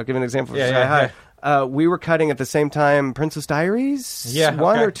Sky High, I'll give an example for Sky High. We were cutting at the same time Princess Diaries 1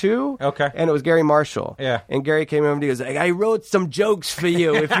 or 2. Okay. And it was Gary Marshall. Yeah. And Gary came over and he was like, I wrote some jokes for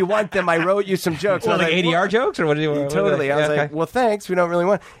you. If you want them, I wrote you some jokes. Well, like ADR jokes? Or what do you Totally. I was like, well, thanks. We don't really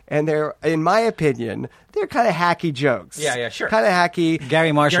want. And they're, in my opinion, they're kind of hacky jokes. Yeah, sure. Kind of hacky.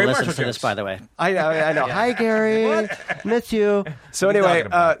 Gary Marshall listens to this, by the way. I know. Hi, Gary. Miss you. So anyway,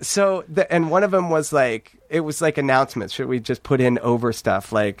 and one of them was like, it was like announcements. Should we just put in over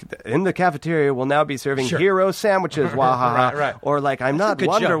stuff like in the cafeteria we'll now be serving hero sandwiches, wahaha, right. Or like I'm not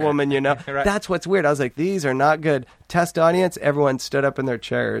Wonder Woman, you know. Right. That's what's weird. I was like, these are not good. Test audience, everyone stood up in their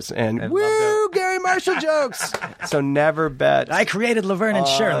chairs and woo, Gary Marshall jokes. So never bet. I created Laverne and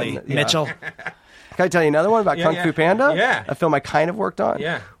Shirley, Mitchell. Can I tell you another one about Kung Fu Panda? Yeah. A film I kind of worked on.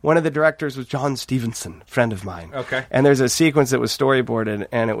 Yeah. One of the directors was John Stevenson, friend of mine. Okay. And there's a sequence that was storyboarded,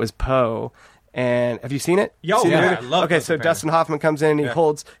 and it was Poe. And have you seen it? I love Okay, so Dustin Hoffman comes in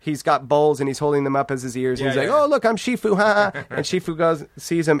and he's got bowls and he's holding them up as his ears. And he's like, oh, look, I'm Shifu, ha. And Shifu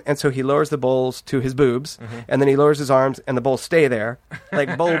sees him, and so he lowers the bowls to his boobs, and then he lowers his arms, and the bowls stay there,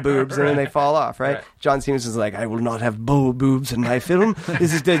 like bowl boobs, and then they fall off, right? John Stevenson's like, I will not have bowl boobs in my film.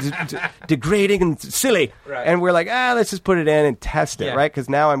 This is degrading and silly. Right. And we're like, let's just put it in and test it, right? Because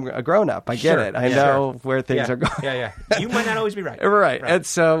now I'm a grown-up. I get it. I know where things are going. Yeah. You might not always be right. Right. And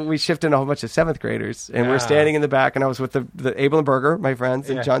so we shifted a whole bunch of 7th graders, and we're standing in the back, and I was with the Abel and Berger, my friends,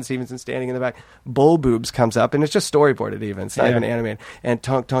 and John Stevenson standing in the back. Bull boobs comes up, and it's just storyboarded even. It's not even animated. And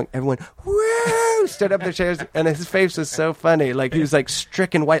tonk, everyone, woo, stood up in their chairs, and his face was so funny. Like, he was like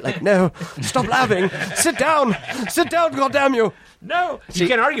stricken white, like, no, stop laughing. Sit down, goddamn you. No. You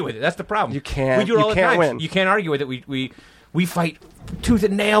can't argue with it. That's the problem. You can't. We do it all the time. Win. You can't argue with it. We fight tooth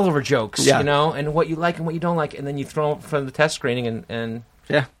and nail over jokes, you know, and what you like and what you don't like, and then you throw them from the test screening and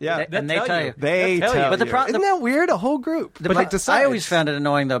Yeah. And they tell you. They tell you. But isn't that weird? A whole group. I always found it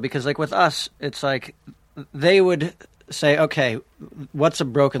annoying, though, because like with us, it's like they would say, okay, what's a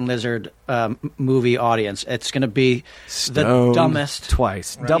Broken Lizard movie audience? It's going to be the dumbest.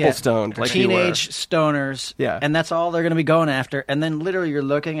 Twice. Double stoned. Like teenage stoners. Yeah. And that's all they're going to be going after. And then literally you're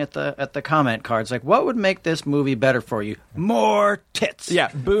looking at the comment cards like, what would make this movie better for you? More tits. Yeah.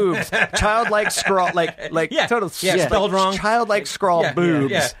 Boobs. Childlike scrawl. Like total. Yeah. Spelled wrong. Childlike scrawl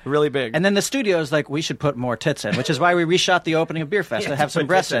boobs. Yeah. Really big. And then the studio's like, we should put more tits in, which is why we reshot the opening of Beer Fest to have some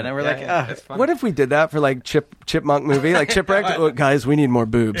breasts in. And we're like, what if we did that for like Chipmunk movie? Like Chipwrecked? what, guys? We need more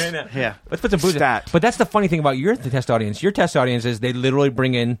boobs. Yeah. Let's put some boobs. Stat. But that's the funny thing about your test audience. Your test audience is they literally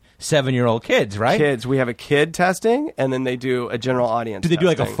bring in 7-year-old kids, right? Kids. We have a kid testing, and then they do a general audience. Do they do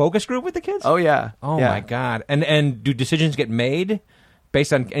like a testing. focus group with the kids? Oh yeah. Oh Yeah. my God! And do decisions get made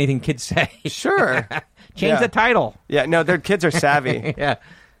based on anything kids say? Sure. Change the title. Yeah. No, their kids are savvy.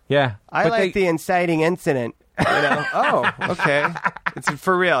 Yeah. I But like the inciting incident. You know? Oh, okay. It's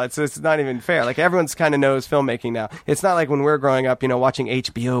for real. It's not even fair. Like everyone's kind of knows filmmaking now. It's not like when we were growing up, watching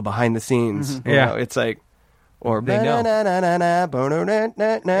HBO behind the scenes. You know, it's like, or They know.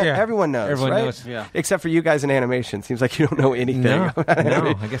 Everyone knows. Everyone right? knows. Yeah. Except for you guys in animation. Seems like you don't know anything. No, about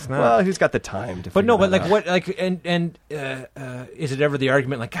animation. I guess not. Well, who's got the time to? But no, figure but that like out? what? Is it ever the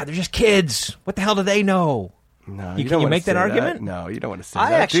argument like, God, they're just kids? What the hell do they know? No, Can don't you wanna make that say argument? No, you don't want to say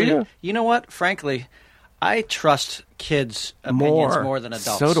I that. actually, do you know what? Frankly, I trust kids' opinions more than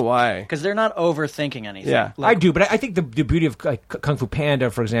adults. So do I. Because they're not overthinking anything. Yeah. I do, but I think the beauty of like Kung Fu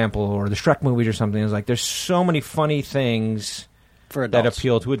Panda, for example, or the Shrek movies or something is like there's so many funny things for that adults.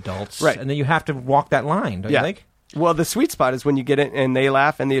 appeal to adults, Right. and then you have to walk that line, don't you think? Well, the sweet spot is when you get it and they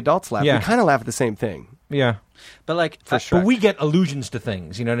laugh and the adults laugh. Yeah. We kind of laugh at the same thing. Yeah. But like, But we get allusions to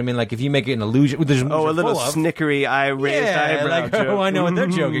things, you know what I mean? Like if you make it an illusion, there's Oh, a little snickery raised eyebrow like, joke. oh, I know what they're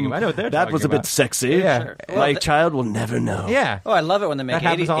joking about. I know what they're That talking was a bit about. sexy. Yeah. Sure. My Well, child will never know. Yeah. oh, I love it when they make That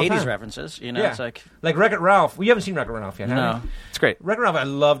happens all the 80s time. references. You know, Yeah. it's like, Wreck-It Ralph. We haven't seen Wreck-It Ralph yet, have no. we? It's great. Wreck-It Ralph, I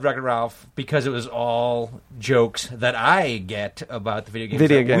loved Wreck-It Ralph because it was all jokes that I get about the video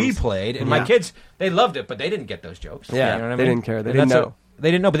games that we played. And my kids, they loved it, but they didn't get those jokes. Yeah, You know what I they mean? didn't care. They And didn't that's know. They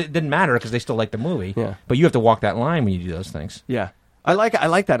didn't know, but it didn't matter because they still liked the movie. Yeah. But you have to walk that line when you do those things. Yeah. I like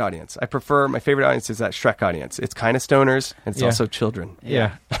that audience. I prefer, my favorite audience is that Shrek audience. It's kind of stoners, and it's Yeah. also children.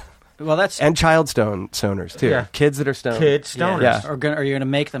 Yeah. Well, that's And child stoners, too. Yeah. Kids that are stoners. Kids, stoners. Yeah. Or you're going to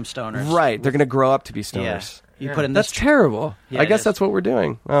make them stoners. Right. They're going to grow up to be Yeah. stoners. You Yeah. put in That's this. terrible. Yeah, I it guess is. that's what we're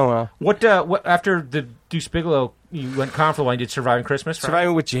doing. Oh, well. What after the Deuce Bigalow, you went confident when you did Surviving Christmas, right?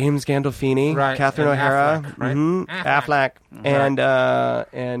 Surviving with James Gandolfini, Right, Catherine and O'Hara, Affleck, right? mhm, Affleck.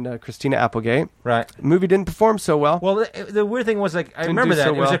 and Christina Applegate. Right. The movie didn't perform so well. Well, the weird thing was, like, I Didn't remember do that. so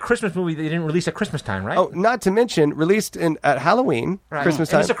It was well. a Christmas movie they didn't release at Christmas time, right? Oh, not to mention, released at Halloween, Right. Christmas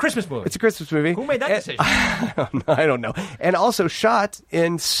And time. it's a Christmas movie. It's a Christmas movie. Who made that decision? I don't know. And also shot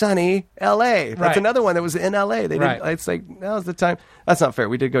in sunny L.A. That's Right. another one that was in L.A. They didn't. Right. It's like now's the time. That's not fair.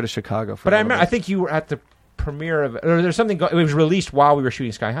 We did go to Chicago for. But a I little remember, I bit. think you were at the premiere of, or there's something. It was released while we were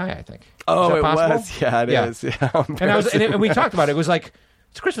shooting Sky High, I think. Oh, Is that it possible? was. Yeah, it is. Yeah. And we talked about it. It was like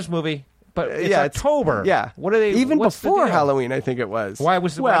it's a Christmas movie, but it's Yeah, October. Yeah. What are they? Even what's the before deal? Halloween? I think it was. Why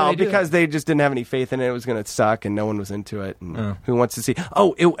did Well, they do because that? they just didn't have any faith in it. It was going to suck, and no one was into it. And who wants to see?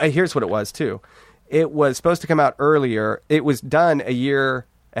 Oh, here's what it was too. It was supposed to come out earlier. It was done a year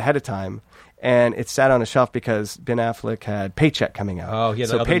ahead of time, and it sat on a shelf because Ben Affleck had Paycheck coming out. Oh, he had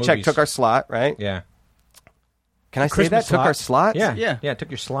the so other Paycheck movies. took our slot, right? Yeah. Can I say Christmas that? Took our slot? Yeah. Yeah. Yeah. It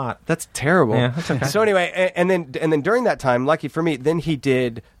took your slot. That's terrible. Yeah, that's okay. So anyway, and then during that time, lucky for me, then he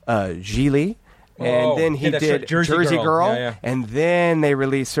did Gigli. Oh, And then he yeah, that's did right, Jersey Girl. Yeah, yeah. And then they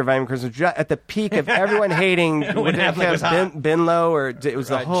released Surviving Christmas at the peak of everyone hating When Affleck was hot. Ben Lowe, or it was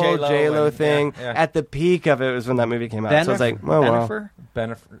the Right, whole J-Lo J-Lo and- thing. yeah. At the peak of it was when that movie came out. So I was like, oh, well.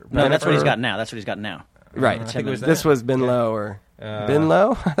 No, that's what he's got now. That's what he's got now. Right. I think it was This that. was Ben Lowe or Ben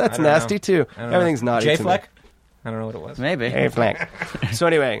Lowe? That's don't nasty know. too. I don't know. Everything's naughty to me. J-Fleck? I don't know what it was. Maybe. Hey, Fleck. So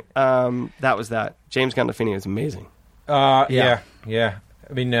anyway, that was that. James Gandolfini is amazing. Yeah.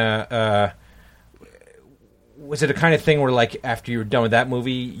 I mean, was it a kind of thing where, like, after you were done with that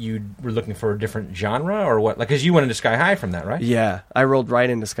movie, you were looking for a different genre, or what? Like, because you went into Sky High from that, right? Yeah, I rolled right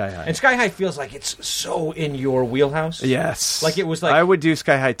into Sky High. And Sky High feels like it's so in your wheelhouse. Yes, Like it was like I would do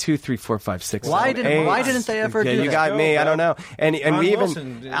Sky High 2, 3, 4, 5, 6. Why 7, didn't- 8. why didn't they ever yeah, do you that? got me. I don't know. And Ron we even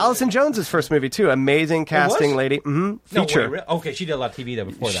Wilson did- Allison Jones's first movie too. Amazing casting was? lady. Mm-hmm. No, Feature. wait, really? Okay, she did a lot of TV though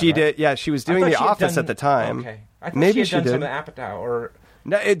before that. She right? did. Yeah, she was doing I The thought she had Office done- at the time. Okay, I thought Maybe she had done did. some of the Apatow or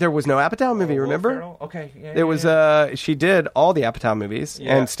No, there was no Apatow movie. Will Remember? Ferrell? Okay, yeah, There was she did all the Apatow movies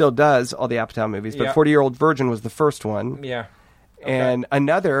Yeah. and still does all the Apatow movies. But Yeah. 40-Year-Old Virgin was the first one. yeah. And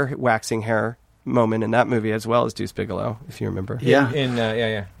another waxing hair moment in that movie as well as Deuce Bigalow, if you remember. Yeah. In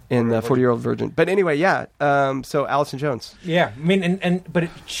In the 40-Year-Old Virgin. But anyway, yeah. So Allison Jones. Yeah, I mean, But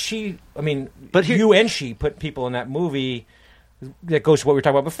here- you and she put people in that movie that goes to what we were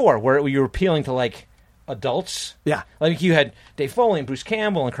talking about before, where you were appealing to, like, adults. Yeah. Like, you had Dave Foley and Bruce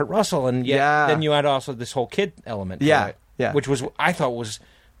Campbell and Kurt Russell, and yet Yeah. then you had also this whole kid element to Yeah, it, yeah. which was, I thought was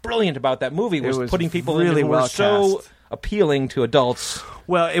brilliant about that movie, was was putting people really in who were well so cast. appealing to adults.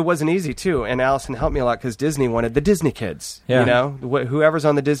 Well, it wasn't easy, too, and Allison helped me a lot because Disney wanted the Disney kids, Yeah. you know? Whoever's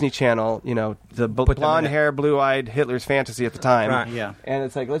on the Disney Channel, you know, the blonde hair, blue-eyed Hitler's fantasy at the time. Right. Yeah. And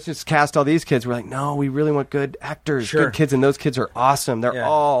it's like, let's just cast all these kids. We're like, no, we really want good actors, Sure. good kids, and those kids are awesom. They're Yeah.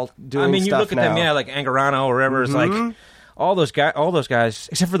 all doing stuff. I mean, you look at them, now. like Angarano or whatever. It's like all those guys,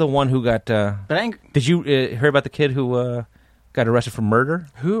 except for the one who got. Did you hear about the kid who got arrested for murder?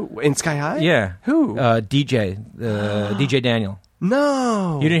 Who? In Sky High? Yeah. Who? DJ. DJ Daniel.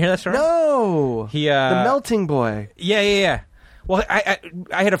 No. You didn't hear that story? No. He the melting boy. Yeah. Well, I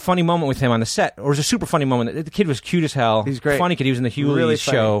had a funny moment with him on the set. Or it was a super funny moment. The kid was cute as hell. He's great. Funny kid. He was in the Hewley's Really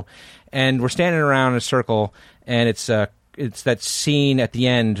show. And we're standing around in a circle, and it's that scene at the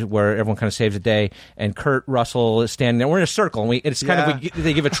end where everyone kind of saves the day, and Kurt Russell is standing there. We're in a circle, and it's kind of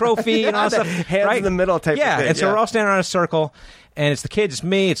they give a trophy and all that stuff. Hands right? in the middle type of thing. And so we're all standing around in a circle. And it's the kids, it's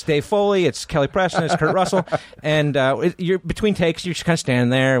me, it's Dave Foley, it's Kelly Preston, it's Kurt Russell, and you're between takes, you're just kind of standing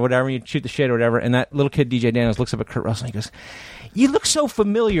there, or whatever, you shoot the shit or whatever, and that little kid, DJ Daniels, looks up at Kurt Russell and he goes, "You look so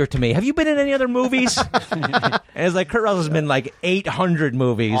familiar to me. Have you been in any other movies?" And it's like, Kurt Russell's been like 800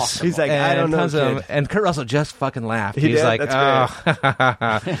 movies. Awesome. He's like, I don't know, kid. And Kurt Russell just fucking laughed. He He's did? like, That's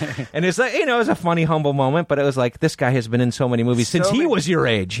oh. And it's like, it was a funny, humble moment, but it was like, this guy has been in so many movies since he was your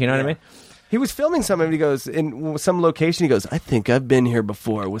age, you know what I mean? He was filming something, and he goes, in some location, he goes, "I think I've been here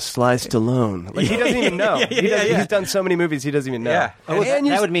before with Sly Stallone." Like, he doesn't even know. He's done so many movies, he doesn't even know. Yeah.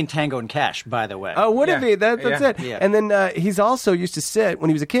 That would mean Tango and Cash, by the way. Oh, would it be? That's it. Yeah. And then he's also used to sit, when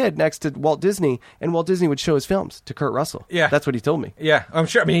he was a kid, next to Walt Disney, and Walt Disney would show his films to Kurt Russell. Yeah. That's what he told me. Yeah, I'm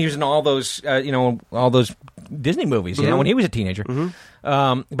sure. I mean, he was in all those, all those Disney movies, you know, when he was a teenager.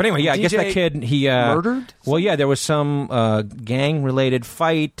 But anyway, I guess that kid, he murdered? Well, yeah, there was some gang-related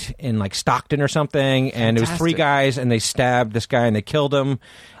fight in like Stockton or something, and it was 3 guys, and they stabbed this guy and they killed him,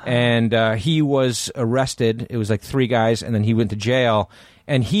 and he was arrested. It was like 3 guys, and then he went to jail,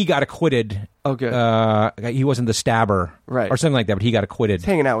 and he got acquitted. Oh, good. He wasn't the stabber, right, or something like that, but he got acquitted. He's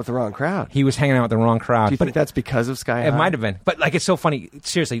hanging out with the wrong crowd. He was hanging out with the wrong crowd. Do you think that's because of Sky High? It might have been, but like, it's so funny.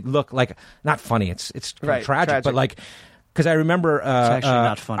 Seriously, look, like, not funny. It's tragic, but like. Because I remember, it's actually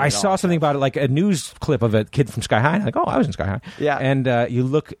not funny. I saw something about it, like a news clip of a kid from Sky High. And I'm like, oh, I was in Sky High. Yeah. And you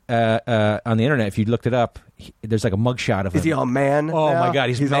look on the internet, if you looked it up, there's like a mugshot of him. Is he all man? Oh now? my God,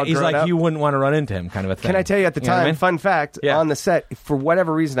 he's all like up? you wouldn't want to run into him, kind of a thing. Can I tell you at the time? What I mean? Fun fact: on the set, for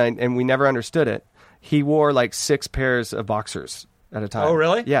whatever reason, and we never understood it, he wore like 6 pairs of boxers at a time. Oh,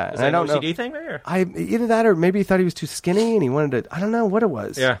 really? Yeah. Is and that I don't an OCD know. thing there? Either that, or maybe he thought he was too skinny, and he wanted to. I don't know what it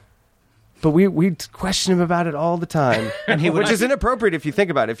was. Yeah. But we question him about it all the time, which is inappropriate if you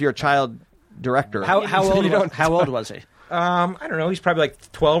think about it. If you're a child director, How old was he? I don't know. He's probably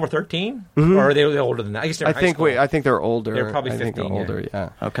like 12 or 13, or are they older than that? I guess they're in high school. I think they're older. They're probably 15. I think they're older. Yeah.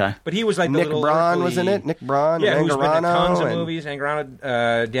 Okay. But he was like the Nick little Braun early- was in it. Nick Braun. Yeah, and who's been in tons of and- movies.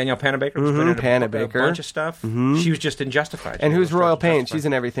 Angarano, Danielle Panabaker, who's been in a bunch of stuff. She was just in Justified. And who's Royal Payne? Justified. She's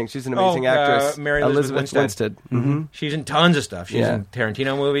in everything. She's an amazing actress. Mary Elizabeth Winstead. She's in tons of stuff. She's in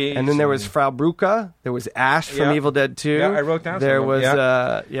Tarantino movies. And then there was Frau Brucke. There was Ash from Evil Dead 2. Yeah, I wrote down There some was of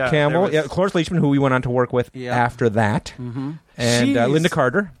them. Campbell. there was- Cloris Leachman, who we went on to work with after that. And Linda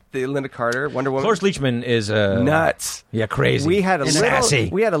Carter. Linda Carter, Wonder Woman. Cloris Leachman is nuts. Yeah, crazy. We had sassy.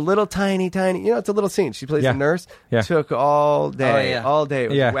 We had a little tiny. It's a little scene. She plays a nurse. Yeah. Took all day. All day. It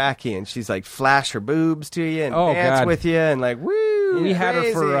was wacky. and she's like flash her boobs to you and Oh, dance God. with you and like woo. We had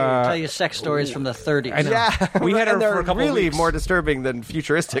her for Tell you sex stories from the 30s. I know. Yeah, We had her and they're for a couple really weeks. more disturbing than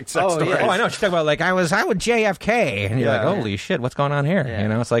futuristic sex stories. Oh, I know. She's talking about like I was JFK, and you're Yeah. like, holy shit, what's going on here? Yeah. You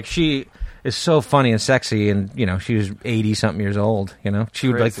know, it's like she is so funny and sexy, and she was 80-something years old. She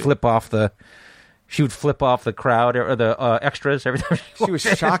would like Crazy. flip off the crowd or the extras every time. She was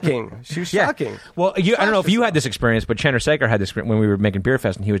shocking. She was shocking. Well, I don't know if you had this experience, but Chandra Sekhar had this when we were making Beer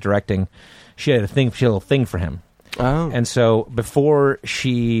Fest, and he was directing. She had a little thing for him. Oh. And so before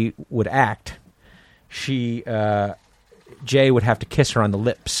she would act, Jay would have to kiss her on the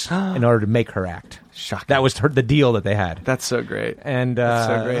lips in order to make her act. Shocking. That was the deal that they had. That's so great. And That's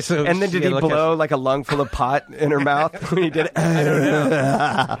so great. so and then she did he had blow like a lung full of pot in her mouth when he did it? I don't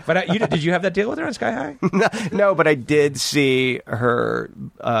know. But did you have that deal with her on Sky High? No, but I did see her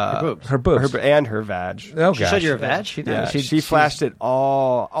Her boobs. and her vag. Oh, She said you're a vag? She did. Yeah, she flashed it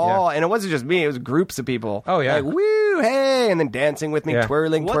all, and it wasn't just me; it was groups of people. Oh, yeah. like woo, hey, and then dancing with me, Yeah.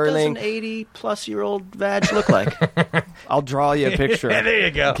 twirling. What does an 80-plus-year-old vag look like? I'll draw you a picture. There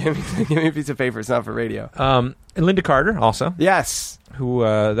you go. Give me a piece of paper. It's not for radio. And Linda Carter also, Yes, who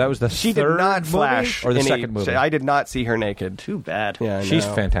that was the she third did not movie? flash or the any- second movie. I did not see her naked. Too bad. Yeah, I She's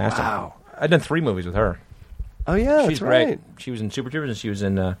know. fantastic. Wow. I've done 3 movies with her. Oh yeah, She's that's right. great. She was in Super Troopers, and she was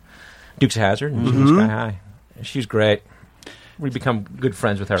in Dukes of Hazzard, and she was in Sky High. She's great. We become good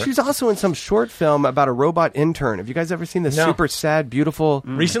friends with her. She's also in some short film about a robot intern. Have you guys ever seen the super sad, beautiful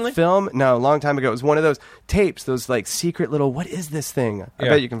recently film? No, a long time ago. It was one of those tapes, those like secret little, what is this thing? I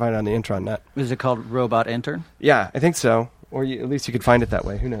bet you can find it on the intranet. Is it called Robot Intern? Yeah, I think so. Or at least you could find it that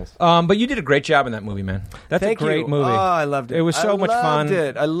way. Who knows? But you did a great job in that movie, man. That's a great movie. Oh, I loved it. It was so much fun.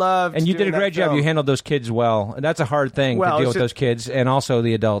 I loved it. And you did a great job. You handled those kids well. And that's a hard thing to deal with those kids and also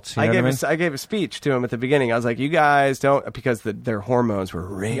the adults. You know what I mean? I gave a speech to them at the beginning. I was like, you guys don't, because their hormones were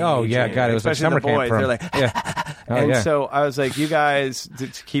raging. Oh, yeah, God, it was like summer camp for them. They're like, so I was like, you guys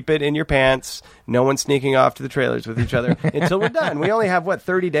keep it in your pants. No one's sneaking off to the trailers with each other until we're done. We only have,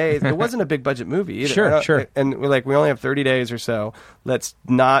 30 days? It wasn't a big budget movie either. Sure. And we're like, we only have 30 days or so. Let's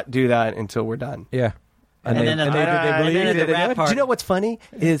not do that until we're done. Yeah. And then they believed it. Do you know what's funny?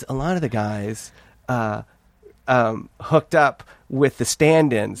 Is a lot of the guys hooked up with the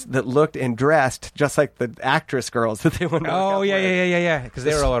stand-ins that looked and dressed just like the actress girls that they went. Oh yeah. Because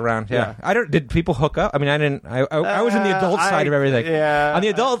they were all around. Yeah. Did people hook up? I mean, I didn't. I was in the adult side of everything. Yeah. On the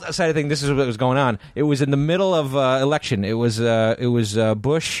adult side of things, this is what was going on. It was in the middle of election. It was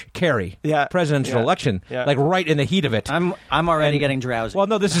Bush Kerry presidential election. Yeah. Like right in the heat of it. I'm already getting drowsy. Well,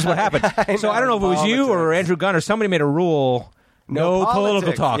 no, this is what happened. So I don't know if it was you or Andrew Gunn or somebody made a rule. No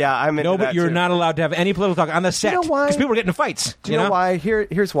political talk. Yeah, I'm into that you're too. not allowed to have any political talk on the set. You know why? Because people were getting in fights. Do you know why?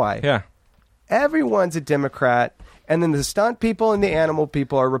 Here's why. Yeah. Everyone's a Democrat, and then the stunt people and the animal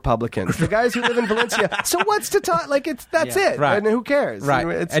people are Republicans. The guys who live in Valencia. So what's to talk? Like that's it. Right. And who cares? Right.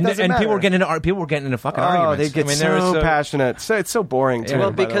 And people were getting into fucking arguments. They get so passionate. So it's so boring too.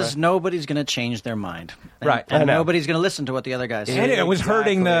 Well, because nobody's going to change their mind. Right. And nobody's going to listen to what the other guys say. And it was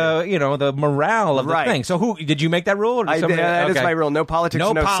hurting the morale of the thing. So who did you make that rule? Or that is my rule. No politics,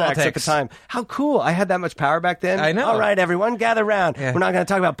 no sex at the time. How cool! I had that much power back then. I know. All right, everyone, gather round. Yeah. We're not going to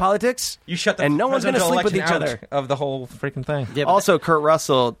talk about politics. You shut the and no one's going to sleep with each other. Of the whole freaking thing. Yeah, also, Kurt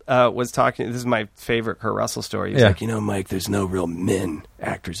Russell was talking. This is my favorite Kurt Russell story. He's like, Mike, there's no real men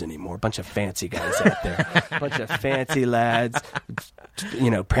actors anymore. A bunch of fancy guys out there. A bunch of fancy lads,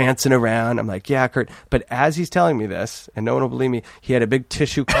 prancing around. I'm like, yeah, Kurt. But as he's telling me this, and no one will believe me, he had a big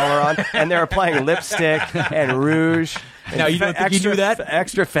tissue collar on, and they're applying lipstick and rouge. Now, you don't think he knew that?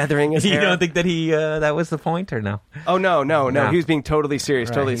 Extra feathering his hair. You don't think that he that was the point, or no? Oh, no. He was being totally serious,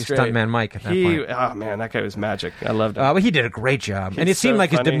 totally straight. Stuntman Mike at that point. Oh, man, that guy was magic. I loved him. But he did a great job. And it seemed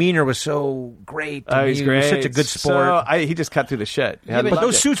like his demeanor was so great. He's great. He was such a good sport. He just cut through the shit. Yeah, but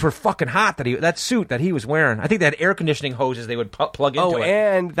those suits were fucking hot. That suit that he was wearing. I think they had air conditioning hoses they would plug into it. Oh,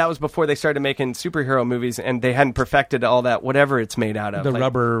 and that was before they started making superhero movies, and they hadn't perfected all that, whatever it's made out of. The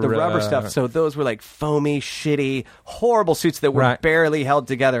rubber stuff. So those were like foamy, shitty, horrible suits that were barely held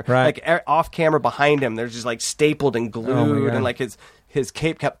together. Right. Like off camera behind him, they're just like stapled and glued, and like his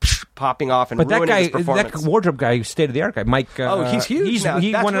cape kept popping off and ruining his performance. That wardrobe guy, state of the art guy, Mike. He's huge now.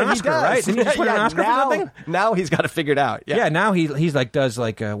 He won an Oscar, right? Didn't he just win an Oscar for that thing? Now he's got it figured out. Yeah, now he's like does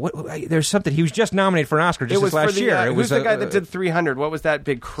like what? There's something. He was just nominated for an Oscar just this last year. Who's the guy that did 300? What was that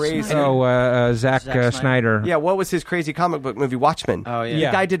big crazy? Zack Snyder. Yeah, what was his crazy comic book movie? Watchmen. Oh yeah,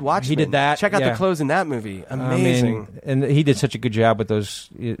 the guy did Watchmen. He did that. Check out the clothes in that movie. Amazing. And he did such a good job with those.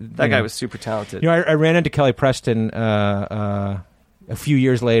 That guy was super talented. I ran into Kelly Preston. A few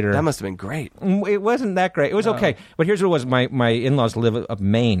years later. That must have been great. It wasn't that great. It was okay. But here's what it was. My in-laws live up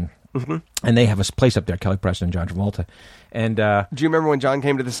Maine. Mm-hmm. And they have a place up there, Kelly Preston and John Travolta. And do you remember when John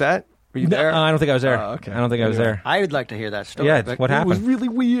came to the set? Were you there? I don't think I was there. Oh, okay. I don't think I was there. I would like to hear that story. Yeah, what happened? It was really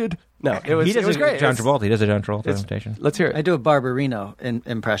weird. No, it was great. John Travolta. He does a John Travolta imitation. Let's hear it. I do a Barbarino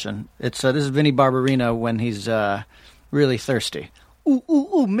impression. It's this is Vinnie Barbarino when he's really thirsty.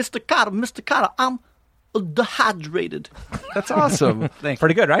 Ooh, Mr. Carter, I'm dehydrated. That's awesome.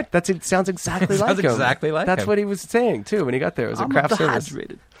 Pretty good, right? It sounds exactly like him. Exactly like That's him. What he was saying too when he got there. It was a craft service.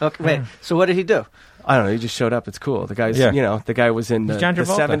 Okay, wait. So what did he do? I don't know. He just showed up. It's cool. The guy's, the guy was in the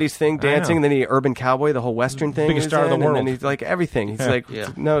 70s thing, dancing, and then he Urban Cowboy, the whole Western thing. Biggest star of the world. And then he's like everything.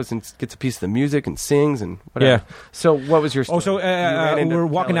 He's knows and gets a piece of the music and sings and whatever. Yeah. So what was your story? We're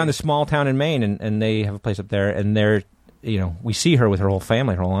walking down the small town in Maine, and they have a place up there, and they're, we see her with her whole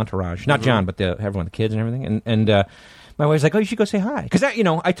family, her whole entourage. Not John, but everyone, the kids and everything. And my wife's like, oh, you should go say hi. Because,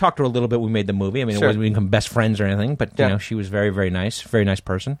 I talked to her a little bit when we made the movie. I mean, it wasn't we become best friends or anything. But, she was very, very nice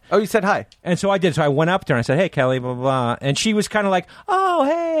person. Oh, you said hi. And so I did. So I went up to her and I said, hey, Kelly, blah, blah, blah. And she was kind of like, oh,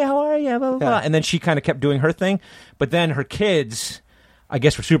 hey, how are you, blah, blah, blah. And then she kind of kept doing her thing. But then her kids, I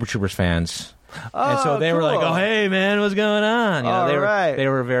guess, were Super Troopers fans. And so they were like, oh, hey, man, what's going on? They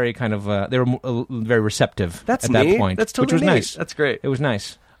were very kind of, they were very receptive at that point. That's totally which was nice. That's great. It was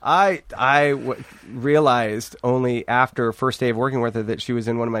nice. Realized only after first day of working with her that she was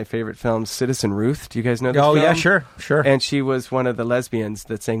in one of my favorite films, Citizen Ruth. Do you guys know this film? Yeah, sure. And she was one of the lesbians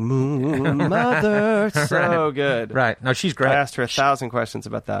that sang Moon Mother. So good. Right. No, she's great. I asked her 1,000 questions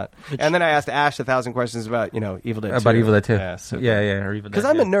about that. And then I asked Ash 1,000 questions about, Evil Dead 2. About Evil Dead 2. Yeah, so or Evil Dead. because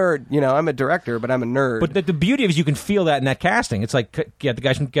I'm a nerd. I'm a director, but I'm a nerd. But the beauty of it is you can feel that in that casting. It's like, the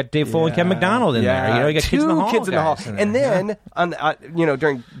guys can get Dave Foley and Kevin McDonald in there. You got Two kids in the hall. And then,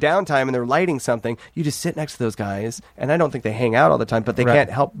 during downtime and they're lighting something, you just sit next to those guys, and I don't think they hang out all the time, but they can't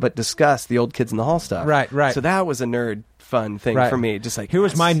help but discuss the old Kids in the Hall stuff. Right. So that was a nerd fun thing for me. Just like, here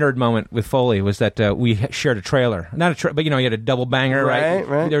was my nerd moment with Foley was that we shared a trailer, not a but you had a double banger, right?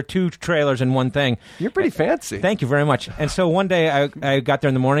 There were two trailers in one thing. You're pretty fancy. Thank you very much. And so one day I got there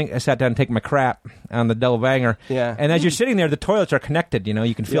in the morning, I sat down and take my crap on the double banger. Yeah. And as you're sitting there, the toilets are connected.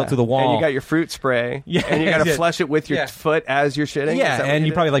 You can feel through the wall. And you got your fruit spray. Yeah. And you got to flush it with your foot as you're shitting. Yeah. And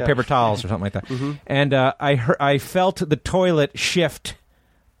you probably like paper towels or something like that. Mm-hmm. And I felt the toilet shift.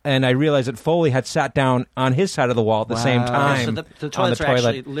 And I realized that Foley had sat down on his side of the wall at the same time. So the toilets are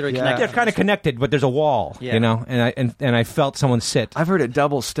actually literally connected. They're kind of connected, but there's a wall, and I felt someone sit. I've heard a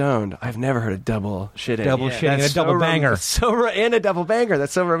double stoned. I've never heard a double shitting. Shitting and a double banger. And a double banger.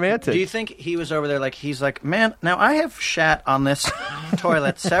 That's so romantic. Do you think he was over there he's like, man, now I have shat on this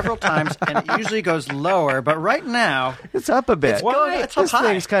toilet several times, and it usually goes lower, but right now it's up a bit. It's up this high.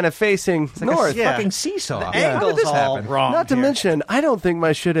 thing's kind of facing north. Like a fucking seesaw. The angle's all wrong. Not to mention, I don't think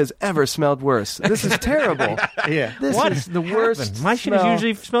my shit has ever smelled worse. This is terrible. This is the worst. My shit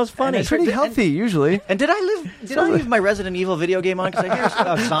usually smells funny. It's pretty healthy usually. And did I leave my Resident Evil video game on? Because I hear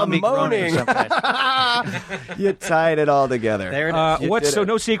a zombie groaning or something. You tied it all together. There it is. So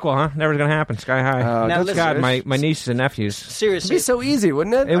no sequel, huh? Never going to happen. Sky High. Now, God, my nieces and nephews. Seriously. It'd be so easy,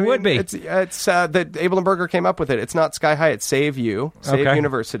 wouldn't it? It would be. It's that Abelberger came up with it. It's not Sky High. It's Save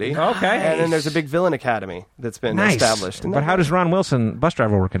University. Okay. And then there's a big villain academy that's been established. But how does Ron Wilson, bus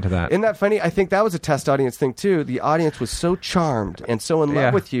driver, work into that? Isn't that funny? I think that was a test audience thing too. The audience was so charmed and so in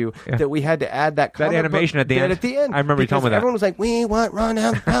love with you that we had to add that animation at the end. I remember you telling me that. Everyone was like, "We want Ron to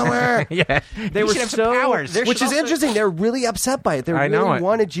have power." They were so powers, which is interesting. They're really upset by it. They really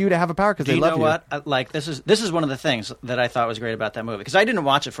wanted you to have a power because they love you. You know what? This is one of the things that I thought was great about that movie because I didn't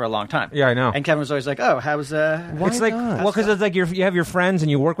watch it for a long time. Yeah, I know. And Kevin was always like, "Oh, how's It's like because it's like you have your friends and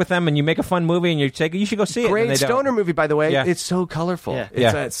you work with them and you make a fun movie and you say you should go see it. Great stoner movie, by the way. Yeah. It's so colorful. Yeah.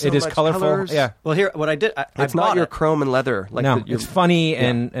 It's so it is much colorful. Colors. Yeah. Well, here what I did. It's not your chrome and leather. It's funny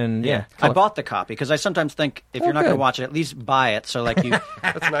and yeah. I bought the copy because I sometimes think if you're not going to watch it, at least buy it. So like you,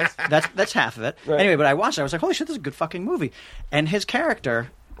 that's nice. That's half of it. Right. Anyway, but I watched it. I was like, holy shit, this is a good fucking movie. And his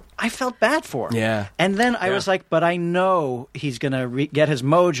character, I felt bad for. Yeah. And then I was like, but I know he's going to get his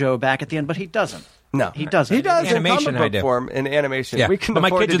mojo back at the end, but he doesn't. No, he doesn't. He does animation, in comic book form. In animation, yeah. We can but my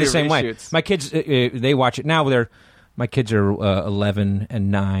afford kids to are the do same reshoots. way. My kids, they watch it now. My kids are 11 and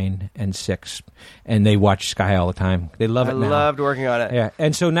 9 and 6, and they watch Sky all the time. They love it now. I loved working on it. Yeah,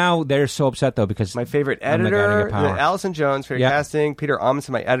 and so now they're so upset though because my favorite editor, Allison Jones, for casting. Peter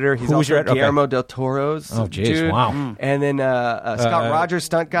Amundsen, my editor. He's also Guillermo del Toro's. Oh, jeez, dude. wow. And then Scott Rogers,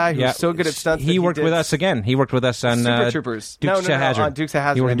 stunt guy, who's so good at stunts. He worked with us again. He worked with us on Super Troopers. Dukes of Hazzard. On Dukes of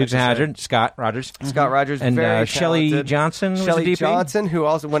Hazzard. He worked on Dukes of Hazzard. Scott Rogers. Scott Rogers, and very Shelley Johnson. Shelley Johnson, who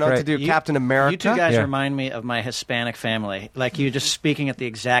also went on to do Captain America. You two guys remind me of my Hispanic family. Like you just speaking at the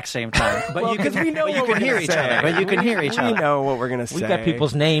exact same time. But you can hear each other. But you can hear each other. We know what we're going to say. We got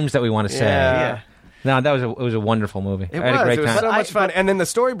people's names that we want to say. Yeah. No, it was a wonderful movie. It I had a great time. was so much fun. And then the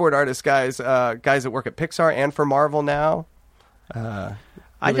storyboard artists guys that work at Pixar and for Marvel now.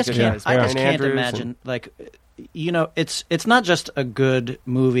 I just can't imagine it's not just a good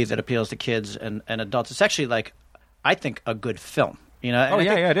movie that appeals to kids and adults. It's actually I think a good film. It is.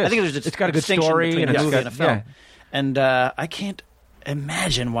 I think it's got a good story between and a movie and a film. Yeah. And I can't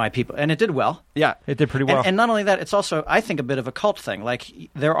imagine why people... And it did well. Yeah, it did pretty well. And not only that, it's also, I think, a bit of a cult thing. Like,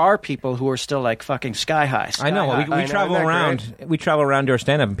 there are people who are still fucking Sky High. I know. We travel around. We travel around to our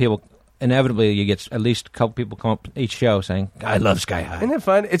stand-up and people... Inevitably, you get at least a couple people come up each show saying, I love Sky High. Isn't it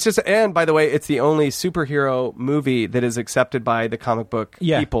fun? It's just, and by the way, it's the only superhero movie that is accepted by the comic book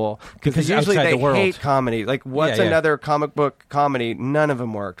people. Because usually they hate comedy. Like, what's another comic book comedy? None of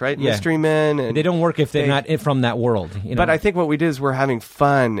them worked, right? Yeah. Mystery Men. And they don't work if they're not from that world. But I think what we did is we're having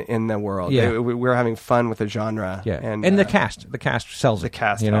fun in the world. Yeah. We're having fun with the genre. Yeah. And the cast. The cast sells it. The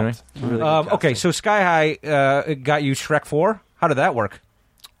cast you know helps. What I mean? Really okay, so Sky High got you Shrek 4. How did that work?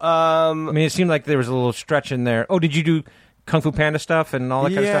 I mean, it seemed like there was a little stretch in there. Oh, did you do Kung Fu Panda stuff and all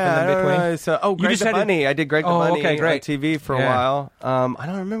that kind of stuff in between? Greg the Bunny. I did Greg the Bunny on TV for a while. I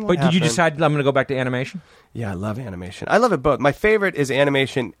don't remember what happened. Did you decide I'm going to go back to animation? Yeah, I love animation. I love it both. My favorite is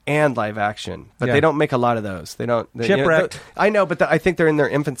animation and live action, but Yeah. they don't make a lot of those. They don't. Shipwrecked. I know, but I think they're in their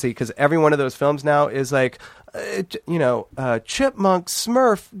infancy because every one of those films now is like, Chipmunk,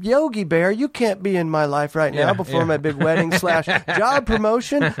 Smurf, Yogi Bear. You can't be in my life right now before my big wedding / job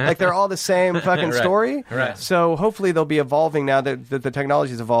promotion. Like they're all the same fucking story. Right. So hopefully they'll be evolving now that the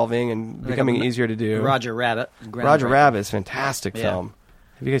technology is evolving and becoming easier to do. Roger Rabbit. Roger Rabbit is a fantastic film.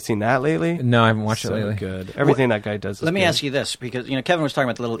 Have you guys seen that lately? No, I haven't watched So it lately. good. Everything that guy does is Let me good. ask you this, because Kevin was talking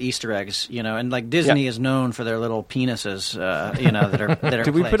about the little Easter eggs, and like Disney is known for their little penises, that are.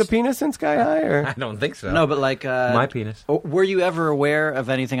 Did we put a placed. penis in Sky High? Or I don't think so. No, but like my penis. Were you ever aware of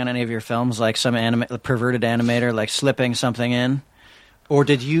anything on any of your films, like some perverted animator like slipping something in? Or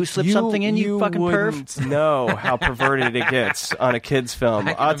did you slip something in, you fucking perv? wouldn't know how perverted it gets on a kid's film.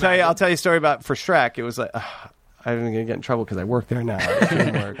 I'll tell you a story about for Shrek. It was like I'm going to get in trouble because I work there now. It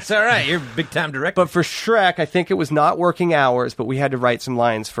shouldn't work. It's all right. You're a big-time director. But for Shrek, I think it was not working hours, but we had to write some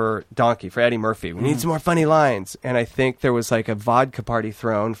lines for Donkey, for Eddie Murphy. We need some more funny lines. And I think there was like a vodka party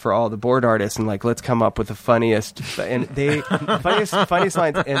thrown for all the board artists and like, let's come up with the funniest. And they, funniest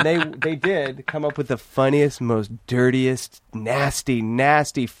lines. And they did come up with the funniest, most dirtiest,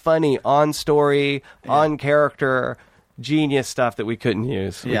 nasty, funny, on-story, on-character, genius stuff that we couldn't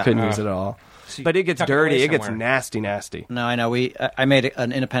use. We couldn't use it all. But it gets tuck it dirty. away It gets somewhere. nasty. No, I know. I made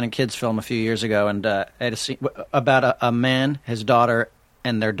an independent kids film a few years ago, and I had a scene about a man, his daughter,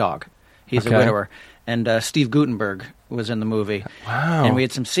 and their dog. He's a widower, and Steve Guttenberg was in the movie. Wow. And we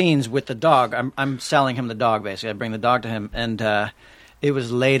had some scenes with the dog. I'm selling him the dog, basically. I bring the dog to him, and it was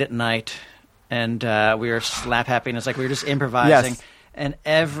late at night, and we were slap happy, and it's like we were just improvising. Yes. And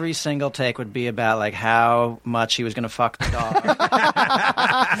every single take would be about like how much he was going to fuck the dog.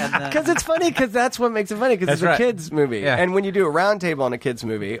 Because it's funny, because that's what makes it funny, because it's That's a right. kids movie. Yeah. And when you do a round table on a kids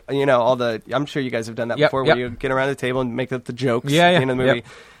movie, I'm sure you guys have done that Yep, before, yep. where you get around the table and make up the jokes Yeah, at yeah, the end of the movie.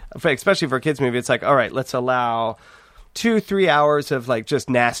 yep. Especially for a kids movie, it's like, all right, let's allow 2-3 hours of like just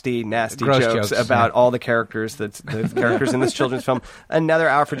nasty Gross jokes, about yeah. all the characters the characters in this children's film. Another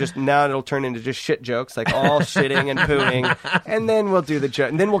hour for just now it'll turn into just shit jokes, like all shitting and pooing, and then we'll do the joke,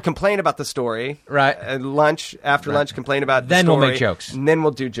 and then we'll complain about the story. Right. Lunch after lunch, complain about the Then we'll story, make jokes. and then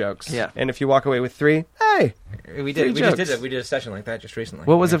we'll do jokes. Yeah. And if you walk away with 3, hey, We 3 did. We jokes. just did that. We did a session like that just recently.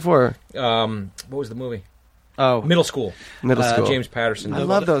 What was it for? What was the movie? Oh, Middle School. Middle school. James Patterson. I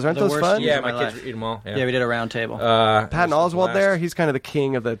love those. Aren't the those worst fun? years Yeah, of my my kids life. read them all. yeah, we did a round table. Patton Oswalt blast. there. He's kind of the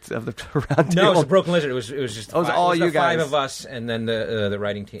king of the round No, it table. was the Broken Lizard. It was just. Oh, it was five, all it was you the five guys. of us, and then the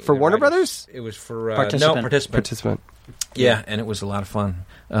writing team For the Warner writers. Brothers? It was for Participant. participant. Yeah, and it was a lot of fun.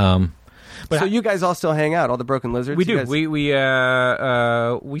 But So you guys all still hang out, all the Broken Lizards? we You do.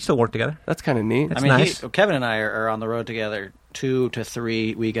 guys- We still work together. That's kind of neat. I mean, nice. Kevin and I are on the road together 2 to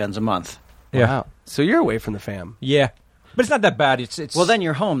 3 weekends a month. Yeah. Wow. So you're away from the fam. Yeah, but it's not that bad. It's Well, then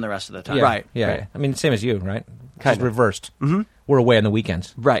you're home the rest of the time. yeah, Right, Yeah, right. I mean, same as you, right? Kinda. Just reversed. Mm-hmm. We're away on the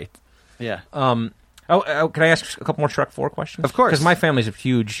weekends. Right. Yeah. Can I ask a couple more Shrek 4 questions? Of course. Because my family's a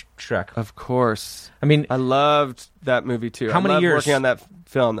huge Shrek. Of course. I mean, I loved that movie too. How many loved years? working on that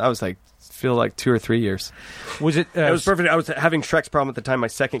film? I was like, feel like 2 or 3 years. was it? It was perfect. I was having Shrek's problem at the time. My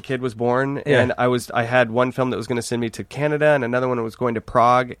second kid was born, Yeah. and I had one film that was going to send me to Canada, and another one was going to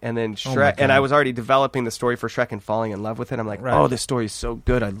Prague, and then Oh my Shrek. And God. I was already developing the story for Shrek and falling in love with it. I'm like, Right. oh, this story is so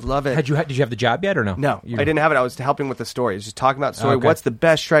good. I love it. Did you have the job yet or no? No, You- I didn't have it. I was helping with the story. I was just talking about the story. Okay. What's the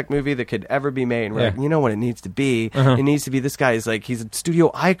best Shrek movie that could ever be made? And we're Yeah. like, you know what it needs to be? Uh-huh. It needs to be this guy is like, he's a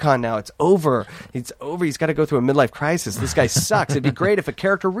studio icon now. It's over. It's over. He's got to go through a midlife crisis. This guy sucks. It'd be great if a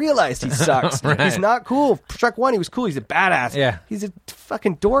character realized he sucks. Right. He's not cool. Shrek 1, he was cool. He's a badass. Yeah. He's a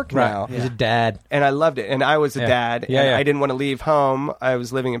fucking dork now. He's a dad. And I loved it. And I was a Yeah. dad. Yeah, and yeah. I didn't want to leave home. I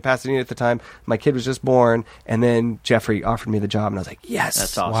was living in Pasadena at the time. My kid was just born. And then Jeffrey offered me the job. And I was like, yes.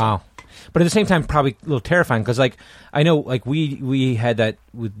 That's awesome. Wow. But at the same time, probably a little terrifying because, like, I know, like, we had that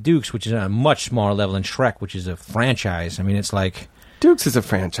with Dukes, which is on a much smaller level than Shrek, which is a franchise. I mean, it's like. Dukes is a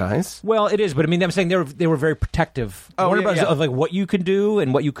franchise. Well, it is, but I mean, I'm saying they were very protective. Oh, Warner yeah, Brothers yeah. of like what you could do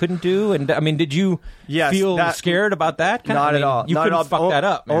and what you couldn't do, and I mean, did you Yes, feel that- scared about that? Not at all. You Not couldn't at all. fuck that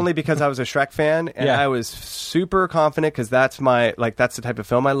up. Man. Only because I was a Shrek fan, and Yeah. I was super confident because that's that's the type of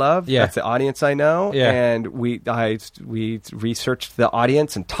film I love. Yeah. That's the audience I know. Yeah. And we researched the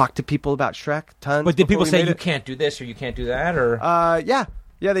audience and talked to people about Shrek tons. But did people before we say made you it. can't do this or you can't do that or?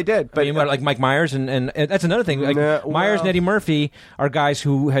 Yeah, they did. But I mean, what, like Mike Myers and that's another thing. Like No, Myers and well- Eddie Murphy are guys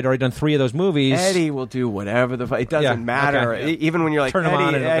who had already done 3 of those movies. Eddie will do whatever it doesn't Yeah, matter. okay, yeah. Even when you're like, Turn him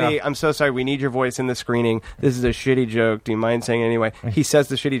on and it'll Eddie, go. I'm so sorry. We need your voice in the screening. This is a shitty joke. Do you mind saying it anyway? He says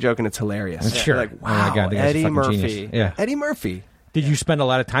the shitty joke and it's hilarious. Sure. Like, Oh my wow, God, the guy's a Eddie fucking Murphy. genius. Yeah. Eddie Murphy. Did you spend a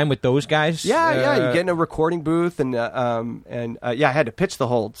lot of time with those guys? Yeah. You get in a recording booth, and I had to pitch the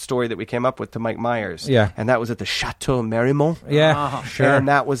whole story that we came up with to Mike Myers. Yeah. And that was at the Chateau Marymont. Yeah, sure. And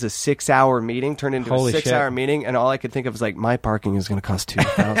that was a 6-hour meeting, turned into Holy a 6-hour shit. meeting, and all I could think of was like, my parking is going to cost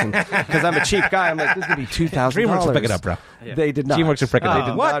 $2,000 because I'm a cheap guy. I'm like, this is going to be $2,000. DreamWorks will pick it up, bro. Yeah. They did not. DreamWorks will pick it up.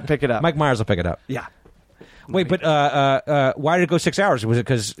 They did not pick it up. Mike Myers will pick it up. Yeah. Wait, but why did it go 6 hours? Was it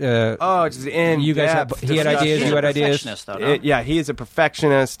because it's in you guys had, he had ideas, you had ideas? Though, no? He is a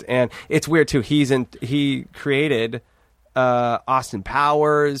perfectionist, and it's weird too. He created Austin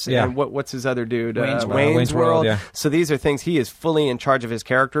Powers and what's his other dude? Wayne's World. Yeah. So these are things he is fully in charge of his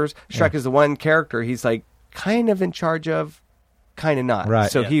characters. Shrek is the one character he's like kind of in charge of, kind of not.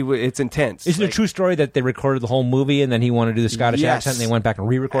 Right. So it's intense. Isn't it a true story that they recorded the whole movie and then he wanted to do the Scottish accent and they went back and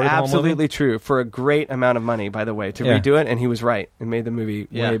re-recorded the whole movie? Absolutely true. For a great amount of money, by the way, to redo it, and he was right and made the movie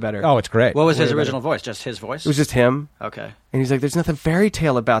way better. Oh, it's great. What was his original voice? Just his voice? It was just him. Okay. And he's like, there's nothing fairy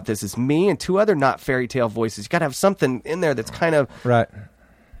tale about this. It's me and 2 other not fairy tale voices. You got to have something in there that's kind of... Right.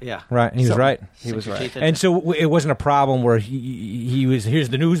 Yeah. Right. He was right. He was right. And so it wasn't a problem where he was, here's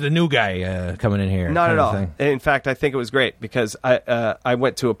the news, the new guy coming in here. Not at all. Thing. In fact, I think it was great because I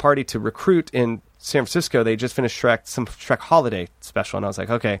went to a party to recruit in San Francisco. They just finished some Shrek holiday special, and I was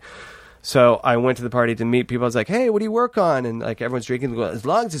like, okay. So I went to the party to meet people. I was like, hey, what do you work on? And like everyone's drinking. As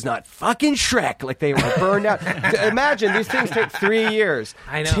long as it's not fucking Shrek. Like they were burned out. Imagine, these things take 3 years.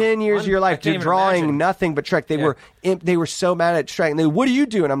 I know. 10 years of your life. You're drawing nothing but Shrek. They were so mad at Shrek. And they, what do you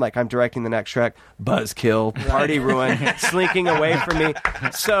do? And I'm like, I'm directing the next Shrek. Buzzkill, party ruin, slinking away from me.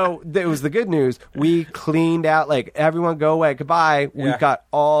 So it was the good news. We cleaned out, like, everyone go away. Goodbye. Yeah. We've got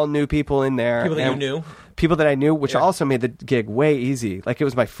all new people in there. People that you knew. People that I knew, which also made the gig way easy. Like, it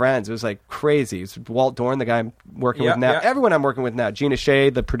was my friends. It was, like, crazy. It was Walt Dorn, the guy I'm working with now. Everyone I'm working with now. Gina Shea,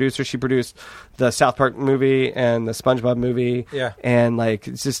 the producer, she produced the South Park movie and the SpongeBob movie. Yeah. And, like,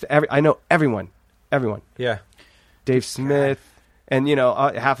 it's just, I know everyone. Everyone. Yeah. Dave Smith. And,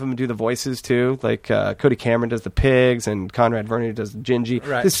 half of them do the voices, too. Like, Cody Cameron does the pigs, and Conrad Verner does the Gingy.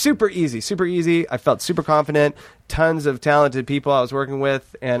 Right. It's super easy, super easy. I felt super confident. Tons of talented people I was working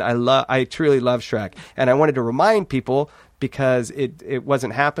with, and I truly love Shrek. And I wanted to remind people, because it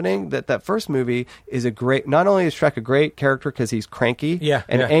wasn't happening, that first movie is a great... Not only is Shrek a great character because he's cranky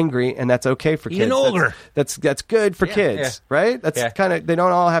and angry, and that's okay for kids. He's an ogre. That's good for kids, right? That's kind of... They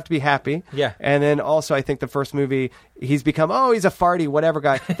don't all have to be happy. Yeah. And then also, I think the first movie... He's become, he's a farty, whatever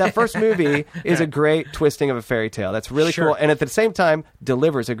guy. That first movie is a great twisting of a fairy tale. That's really cool. And at the same time,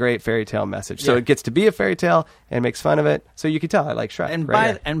 delivers a great fairy tale message. So it gets to be a fairy tale and makes fun of it. So you can tell I like Shrek.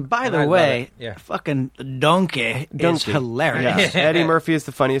 And by the way, fucking Donkey is hilarious. Yeah. Eddie Murphy is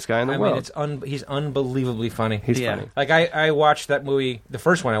the funniest guy in the world. He's unbelievably funny. He's funny. Like, I watched that movie, the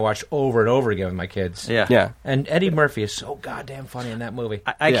first one I watched over and over again with my kids. Yeah. And Eddie Murphy is so goddamn funny in that movie.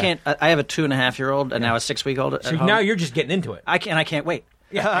 I can't... I have a 2.5-year-old and now a 6-week-old at home. Now you're just getting into it. I can't wait.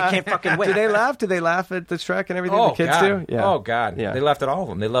 Yeah, I can't fucking wait. Did they laugh? Did they laugh at the Shrek and everything the kids do? Yeah. Oh, God. Yeah. They laughed at all of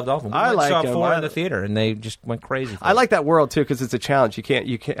them. They loved all of them. I saw them. 4 in the theater, and they just went crazy. I like that world, too, because it's a challenge. You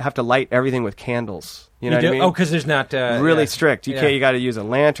can't have to light everything with candles. You know what I mean? Oh, because there's not... really strict. You can't. You got to use a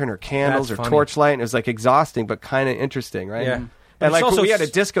lantern or candles That's or funny. torchlight, and it was, like, exhausting, but kind of interesting, right? Yeah. And like also we had a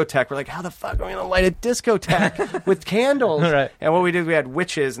discotheque. We're like, how the fuck are we going to light a discotheque with candles? Right. And what we did, we had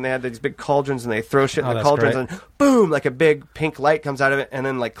witches, and they had these big cauldrons, and they throw shit in the that's cauldrons, great. and boom, like a big pink light comes out of it, and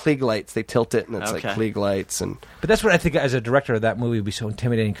then like Klieg lights, they tilt it, and it's like Klieg lights. And But that's what I think as a director of that movie would be so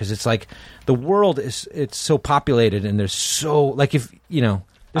intimidating, because it's like the world it's so populated, and there's so, like, if,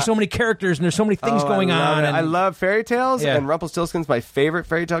 there's so many characters and there's so many things going on. And I love fairy tales, and Rumpelstiltskin's my favorite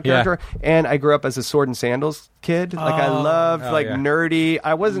fairy tale character. And I grew up as a sword and sandals kid. Like I loved nerdy.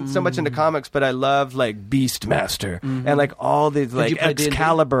 I wasn't so much into comics, but I loved like Beastmaster and like all these like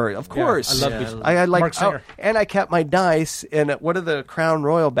Excalibur. Of course, I love Beastmaster. I like Mark Singer. and I kept my dice in one of the Crown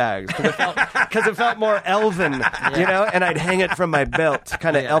Royal bags because it felt more elven, and I'd hang it from my belt,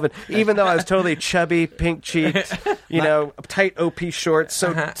 kind of elven, even though I was totally chubby, pink cheeked, tight OP shorts,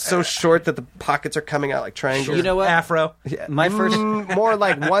 so short that the pockets are coming out like triangles. You know what? Afro. My first... more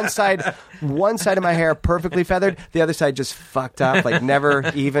like one side of my hair perfectly feathered, the other side just fucked up, like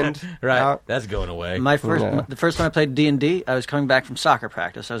never evened out. That's going away. The first time I played D&D, I was coming back from soccer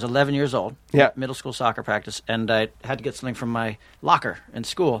practice. I was 11 years old, middle school soccer practice, and I had to get something from my locker in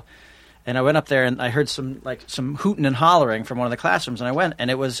school. And I went up there, and I heard some hooting and hollering from one of the classrooms, and I went, and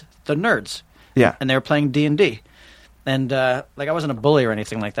it was the nerds. Yeah. And they were playing D&D. And like I wasn't a bully or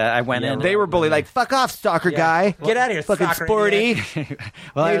anything like that. I went in. They were bullied, like, fuck off, stalker guy. Get out of here, fucking stalker sporty.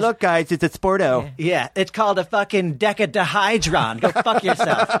 Well, hey, look, guys, it's a Sporto. Yeah, it's called a fucking decadahydron. Go fuck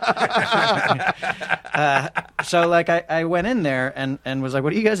yourself. So like I went in there and was like,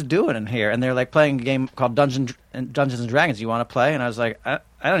 what are you guys doing in here? And they're like playing a game called Dungeons and Dragons. You want to play? And I was like, I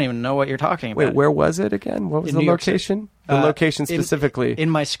don't even know what you're talking about. Wait, where was it again? What was the location? The location specifically?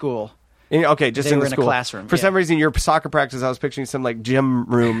 In my school. Okay, just they in were the school. In a classroom. For some reason, your soccer practice, I was picturing some like gym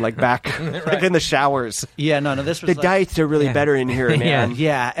room, like back, like in the showers. Yeah, no, this was the diets are really better in here, man.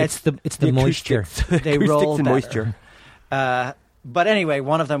 Yeah, it's the moisture. They roll and moisture. But anyway,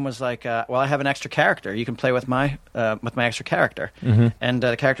 one of them was like, "Well, I have an extra character. You can play with my extra character." And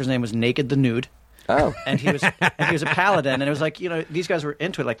the character's name was Naked the Nude. Oh, and he was a paladin, and it was like these guys were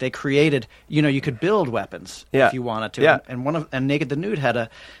into it. Like they created, you could build weapons if you wanted to. Yeah. And Naked the Nude had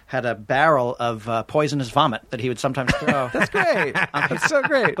a barrel of poisonous vomit that he would sometimes throw. That's great. That's so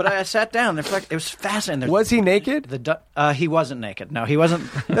great. But I sat down. It was fascinating. Was he naked? He wasn't naked. No, he wasn't.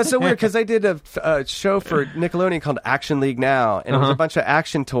 That's so weird because I did a show for Nickelodeon called Action League Now, and it was a bunch of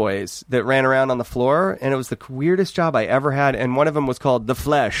action toys that ran around on the floor, and it was the weirdest job I ever had. And one of them was called The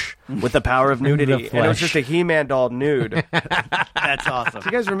Flesh with the Power of Nudity. And it was just a He-Man doll nude. That's awesome. Do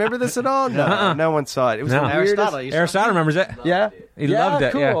you guys remember this at all? No, no one saw it. It was the weirdest. Aristotle remembers it. Yeah, he loved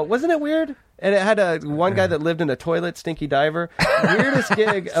it. Cool. Yeah. Wasn't it weird? And it had one guy that lived in a toilet, Stinky Diver. Weirdest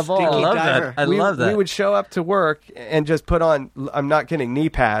gig of all. I love that. I love that. We would show up to work and just put on, I'm not kidding, knee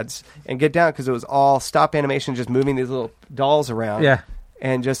pads and get down because it was all stop animation, just moving these little dolls around. Yeah.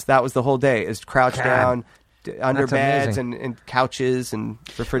 And just that was the whole day, is crouch down under That's beds amazing. and couches and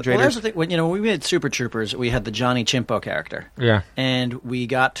refrigerators. Well, that's the thing. When we made Super Troopers, we had the Johnny Chimpo character. Yeah. And we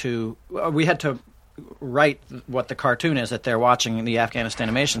had to write what the cartoon is that they're watching in the Afghanistan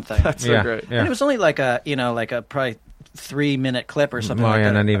animation thing. That's so great. And it was only like a probably 3-minute clip or something like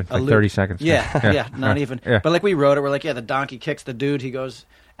that. Not even, like 30 seconds. Yeah, not even. Yeah. But like we wrote it, we're like, the donkey kicks the dude, he goes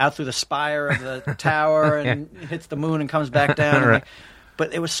out through the spire of the tower and hits the moon and comes back down. Right.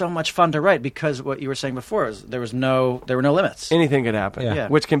 But it was so much fun to write because what you were saying before is there were no limits. Anything could happen, Yeah.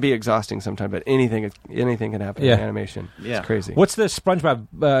 which can be exhausting sometimes, but anything can happen in animation. Yeah. It's crazy. What's the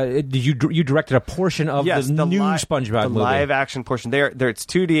SpongeBob? Did you directed a portion of the new SpongeBob movie? The live action portion. There, it's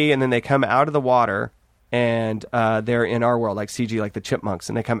 2D, and then they come out of the water, and they're in our world, like CG, like the chipmunks,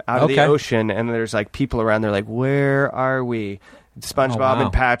 and they come out of the ocean, and there's like people around. They're like, "Where are we?" SpongeBob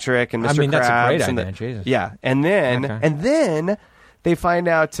and Patrick and Mr. Krabs. That's a great and idea. Jesus. Yeah, and then they find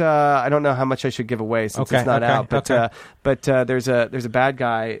out. I don't know how much I should give away since it's not out, but there's a bad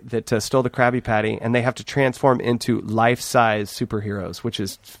guy that stole the Krabby Patty, and they have to transform into life-size superheroes, which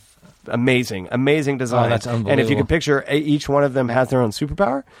is amazing design. Oh, that's unbelievable. And if you can picture, each one of them has their own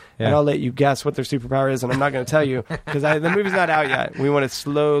superpower, and I'll let you guess what their superpower is, and I'm not going to tell you because the movie's not out yet. We want to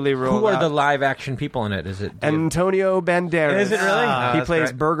slowly roll. Who are out. the live action people in it? Is it Antonio Banderas? Is it really? He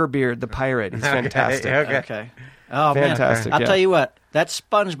plays Burger Beard, the pirate. He's fantastic. Okay. Oh, Fantastic, man. I'll yeah. tell you what. That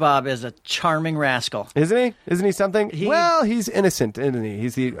SpongeBob is a charming rascal. Isn't he? Isn't he something? Well, he's innocent, isn't he?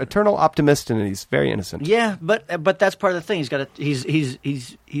 He's the eternal optimist, and he's very innocent. Yeah, but that's part of the thing.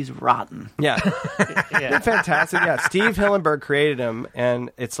 He's rotten. Yeah. Fantastic. Yeah. Steve Hillenburg created him, and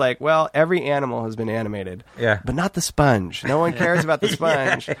it's like, well, every animal has been animated. Yeah. But not the sponge. No one cares about the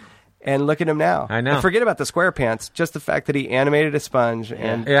sponge. And look at him now. I know. And forget about the SquarePants. Just the fact that he animated a sponge,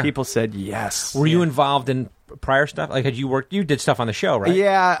 and people said yes. Were you involved in prior stuff? Like, had you worked? You did stuff on the show, right?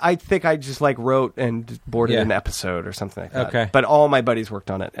 Yeah, I think I just wrote and boarded an episode or something like that. Okay. But all my buddies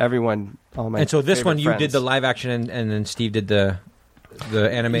worked on it. All my And so this favorite one, you friends. did the live action, and then Steve did the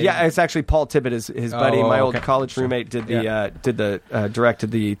animated. Yeah, it's actually Paul Tibbett, his buddy, my old college roommate, directed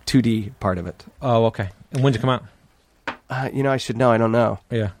the 2D part of it. Oh, okay. And when's it come out? I should know. I don't know.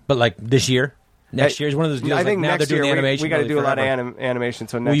 Yeah, but like this year, next year is one of those deals. I think now next they're doing year the animation. we got to do a lot of forever. animation.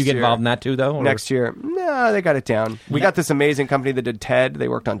 So next Will you get year, involved in that too, though? Or? Next year, no, they got it down. We got this amazing company that did Ted. They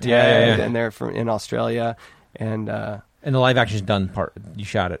worked on Ted, and they're in Australia, and the live action's done. You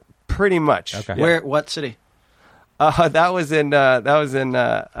shot it pretty much. Okay. Where? What city? That was in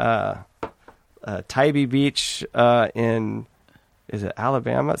Tybee Beach is it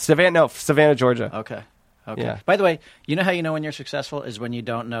Alabama? Savannah, Georgia. Okay. Yeah. By the way, you know how you know when you're successful is when you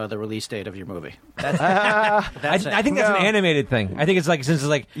don't know the release date of your movie. That's I think that's an animated thing. I think it's like since it's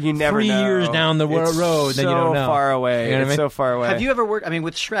like you never 3 know. years down the road, then you don't know. So far away. You know what I mean? So far away. Have you ever worked? I mean,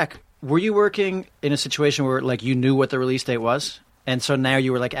 with Shrek, were you working in a situation where like you knew what the release date was, and so now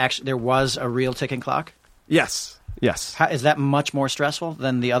you were like, actually, there was a real ticking clock? Yes. Yes. Is that much more stressful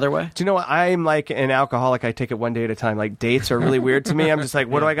than the other way? Do you know what? I'm like an alcoholic. I take it one day at a time. Like dates are really weird to me. I'm just like,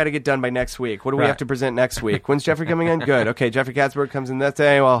 what do I got to get done by next week? What do we have to present next week? When's Jeffrey coming in? Good. Okay, Jeffrey Katzberg comes in that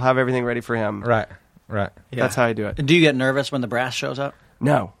day. Well, I'll have everything ready for him. Right. Yeah. That's how I do it. Do you get nervous when the brass shows up?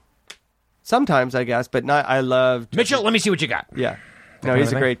 No. Sometimes, I guess, but not. I love Mitchell, let me see what you got. Yeah. No,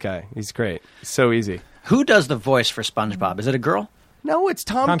 he's a great guy. He's great. So easy. Who does the voice for SpongeBob? Is it a girl? No, it's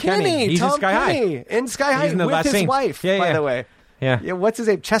Tom Kenny. He's in Sky High. In Sky High He's in the with last his scene. wife, Yeah, by yeah. the way. Yeah. What's his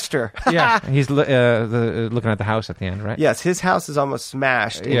name? Chester. Yeah. He's looking at the house at the end, right? Yes, his house is almost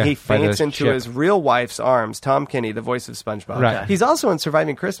smashed, and Yeah, he by the faints into ship. his real wife's arms. Tom Kenny, the voice of SpongeBob. Right. He's also in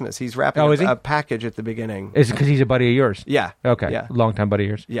Surviving Christmas. He's wrapping Oh, is he? a package at the beginning. Is it because he's a buddy of yours? Yeah. Okay. Yeah. Longtime buddy of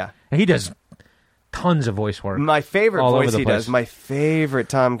yours. Yeah. And he does tons of voice work. My favorite All over voice the he place. does, my favorite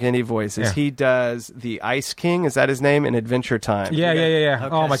Tom Kenny voice is Yeah. he does the Ice King. Is that his name? In Adventure Time. Yeah. Okay.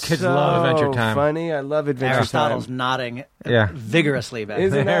 Oh, my kids So love Adventure Time. funny. I love Adventure Aristotle's Time. nodding Yeah. vigorously back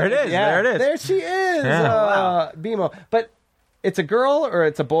Isn't There that- it is. Yeah, There it is. There she is. Yeah. BMO. But it's a girl or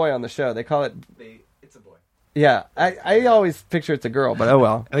it's a boy on the show? They call it... It's a boy. Yeah. I always picture it's a girl, but oh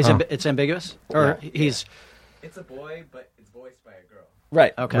well. It's ambiguous? Or he's... It's a boy, but it's voiced by a girl.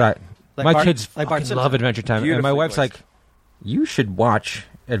 Right. Okay. Right. Like My Bart- kids like Bart fucking love Simpson. Adventure Time. And my Beautifully wife's voiced. like, you should watch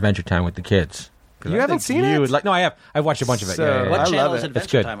Adventure Time with the kids. You haven't seen it? Would like, no, I have. I've watched a bunch of it. So- Yeah, yeah, yeah. What I channel love is it. It's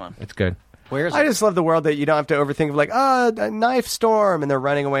Adventure good. Time on? It's good. Where is I it? just love the world that you don't have to overthink of like, a knife storm, and they're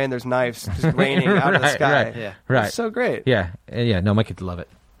running away and there's knives just raining out of the Right, sky. right. Yeah. Right. It's so great. Yeah. Yeah. No, my kids love it.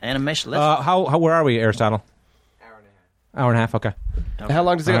 Animation. How where are we, Aristotle? Hour and a half. Okay. How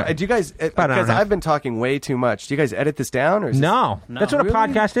long does it? All right. Do you guys? an hour Because and a half. I've been talking way too much. Do you guys edit this down or is No, that's what Really? a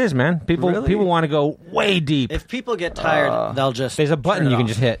podcast is, man. People Really? want to go way deep. If people get tired, they'll just... There's a button turn it you can off.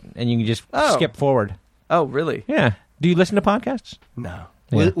 just hit, and you can just Oh. skip forward. Oh, really? Yeah. Do you listen to podcasts? No.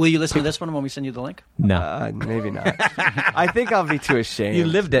 Will you listen to this one when we send you the link? No. Maybe not. I think I'll be too ashamed. You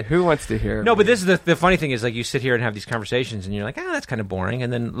lived it. Who wants to hear? No, me? but this is the funny thing is like you sit here and have these conversations, and you're like, that's kind of boring,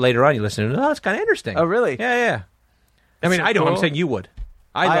 and then later on you listen to it, that's kind of interesting. Oh, really? Yeah. I mean, So I don't. I'm cool. saying you would.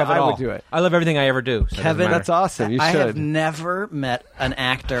 I love it I all. would do it. I love everything I ever do. So it doesn't Kevin, matter. That's awesome. You I have should. never met an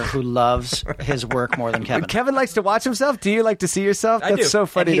actor who loves his work more than Kevin. Kevin likes to watch himself. Do you like to see yourself? I That's do. so And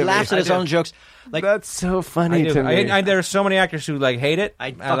funny. he to laughs me. at his own jokes. Like, That's so I funny do. to me. There are so many actors who like hate it.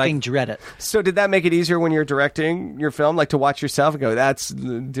 I fucking dread it. So did that make it easier when you're directing your film, like to watch yourself and go, "That's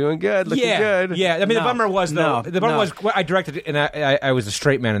doing good, looking good"? Yeah. I mean, the No. bummer was though. No. The bummer No. was I directed it, and I was a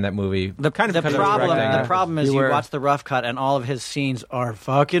straight man in that movie. The kind of because I was problem, directing. the problem is You you were- watch the rough cut and all of his scenes are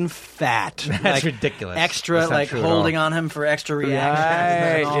fucking fat. That's ridiculous. Extra, That's not like true at holding all. on him for extra reactions.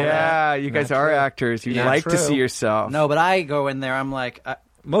 Right, and all that. yeah. You guys Not are true. actors. You Not like to true. see yourself. No, but I go in there. I'm like,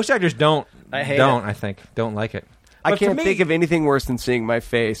 Most actors don't. I hate don't. it. I think don't like it. I But for can't me- think of anything worse than seeing my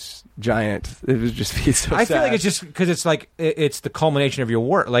face giant. It would just be so I feel sad. like it's just because it's like it's the culmination of your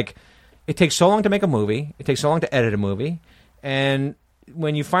work. Like it takes so long to make a movie. It takes so long to edit a movie, and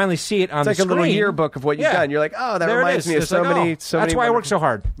when you finally see it on It's like the a little screen, yearbook of what you've yeah. done. You're like, oh, that There it reminds is. me of It's so like, many. oh, So that's many why I work wonderful- so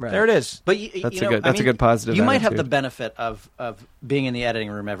hard. Right. There it is. But That's a good positive You might have attitude. the benefit of being in the editing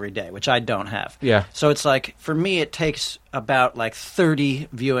room every day, which I don't have. Yeah. So it's like for me, it takes about like 30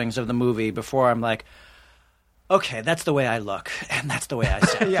 viewings of the movie before I'm like, okay, that's the way I look, and that's the way I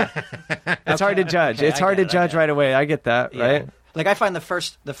sound. Yeah, it's hard to judge. okay, It's I hard get to it, judge right away. I get that, Yeah. right? Like I find the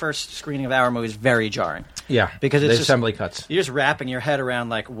first screening of our movies very jarring. Yeah, Because it's the just- assembly cuts. You're just wrapping your head around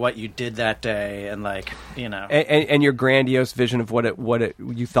like what you did that day, and like And your grandiose vision of what it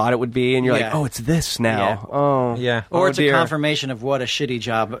you thought it would be, and you're like, Yeah. oh, it's this now. Yeah. Oh, Yeah. or Oh, it's dear. a confirmation of what a shitty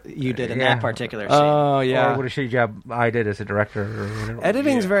job you did in Yeah. that particular scene. Oh, yeah. Or what a shitty job I did as a director. Or whatever.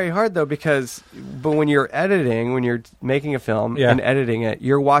 Editing's very hard though but when you're editing, when you're making a film Yeah. and editing it,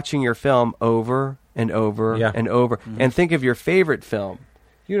 you're watching your film over and over Yeah. and over, and think of your favorite film.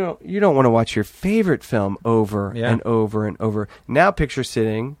 You don't want to watch your favorite film over Yeah. and over and over. Now picture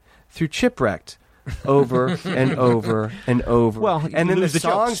sitting through Chipwrecked over and over and over. Well, you and then lose the the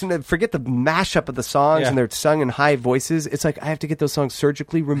jokes. songs, and then forget the mashup of the songs, Yeah. and they're sung in high voices. It's like I have to get those songs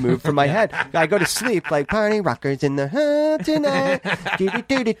surgically removed from my head. I go to sleep like party rockers in the hood tonight.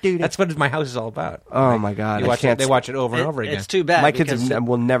 Do-do-do-do-do. That's what my house is all about. Oh my god! You I watch can't it, they watch it over and over again. It's too bad. My kids because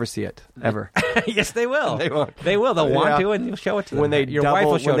will never see it ever. Yes, they will. They won't. They will. They'll want Yeah. to, and you'll show it to them. when they Your wife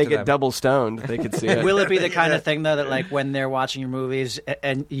will show when they it to get them. double stoned, they could see it. Will it be the kind of thing though that like when they're watching your movies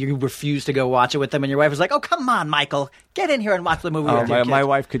and you refuse to go watch it with them, and your wife is like, "Oh, come on, Michael, get in here and watch the movie Oh, with your my kids."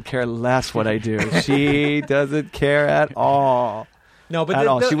 wife could care less what I do. She doesn't care at all. No, but At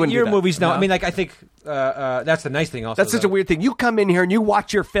all. She wouldn't do your that. movies. No, No. I mean, like I think that's the nice thing. Also, That's such a weird thing. You come in here and you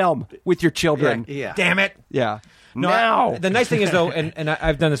watch your film with your children. Yeah. Damn it. Yeah. No, Now. the nice thing is though, and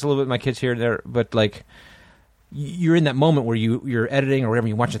I've done this a little bit with my kids here and there, but like you're in that moment where you're editing or whatever,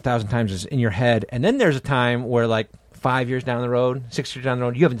 you watch 1,000 times is in your head, and then there's a time where like 5 years down the road, 6 years down the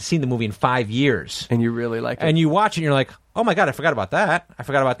road, you haven't seen the movie in 5 years, and you really like it, and you watch it, and you're like, oh my god, I forgot about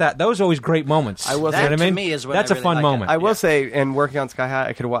that. Those are always great moments. I will say, that to me is when that's I a really fun like moment. I will say, and working on Sky High,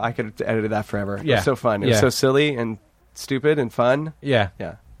 I could have edited that forever. It was so fun. It was so silly and stupid and fun. Yeah.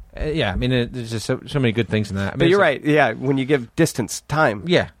 Yeah. I mean, there's just so many good things in that. I mean, but you're right. Yeah, when you give distance, time.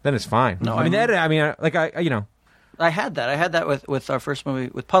 Yeah, then it's fine. No, I mean, the edit. I mean, I had that with our first movie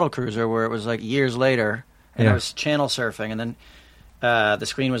with Puddle Cruiser, where it was like years later, and I was channel surfing, and then the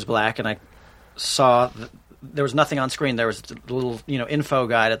screen was black, and I saw there was nothing on screen. There was a little info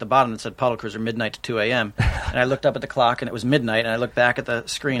guide at the bottom that said Puddle Cruiser midnight to 2 a.m. and I looked up at the clock, and it was midnight, and I looked back at the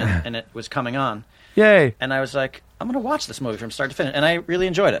screen, and it was coming on. Yay! And I was like, I'm going to watch this movie from start to finish, and I really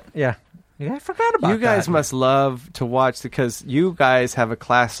enjoyed it. Yeah, I forgot about that. You guys must love to watch, because you guys have a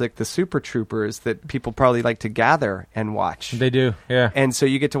classic, The Super Troopers, that people probably like to gather and watch. They do, yeah. And so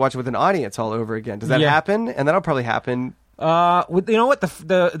you get to watch it with an audience all over again. Does that happen? And that'll probably happen. You know what?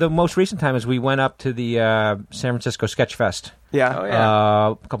 The most recent time is we went up to the San Francisco Sketch Fest. Yeah. Oh,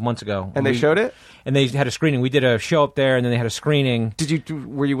 yeah. A couple months ago, And they showed it. And they had a screening. We did a show up there, and then they had a screening.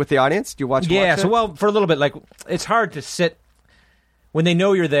 Were you with the audience? Did you watch? Yeah. Watch So it? for a little bit, like it's hard to sit when they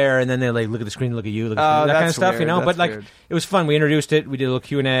know you're there, and then they like look at the screen, look at you, look at that kind of stuff, weird. But That's like weird. it was fun. We introduced it. We did a little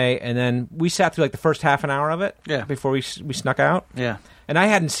Q&A, and then we sat through like the first half an hour of it. Yeah. Before we snuck out. Yeah. And I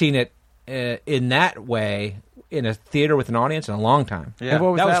hadn't seen it in that way in a theater with an audience in a long time. Yeah. And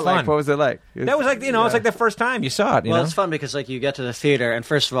what was that was that fun. like? What was it like? That was like it's like the first time you saw it. You know? It's fun because like you get to the theater, and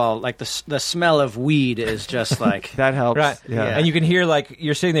first of all, like the smell of weed is just like That helps. Right. Yeah. And you can hear like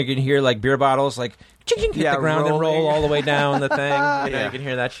you're sitting there, you can hear like beer bottles like ching, hit the ground and roll all the way down the thing. You can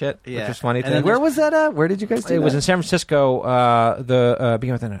hear that shit, which is funny. And then Where was that at? Where did you guys do It that? was in San Francisco.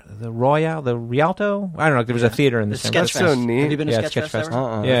 The Royale, the Rialto. I don't know. There was a theater in the San Sketch Francisco. That's Fest. so neat. Have you been to Yeah, Sketch Sketch Fest? Fest. ever?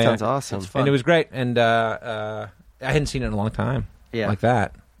 Yeah, that yeah. sounds awesome. And it was great. And I hadn't seen it in a long time. Yeah. Like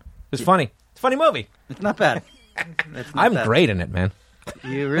that. It was funny. It's a funny movie. It's not bad. It's not I'm bad. great in it, man.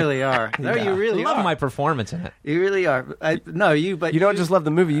 You really are. No, you really I love are. my performance in it. You really are. But You don't just love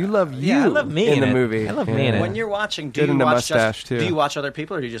the movie; you love you. I love me in in the it. movie. I love me in it. When you're watching, do Get you into watch mustache, too. Do you watch other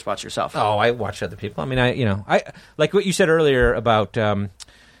people, or do you just watch yourself? Oh, I watch other people. I mean, I like what you said earlier about to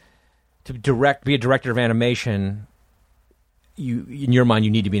be a director of animation. You, in your mind,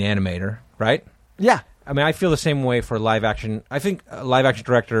 you need to be an animator, right? Yeah. I mean, I feel the same way for live action. I think a live action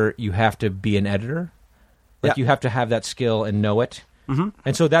director, you have to be an editor. Like you have to have that skill and know it. Mm-hmm.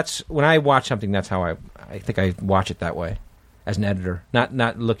 And so that's when I watch something. That's how I think I watch it that way, as an editor,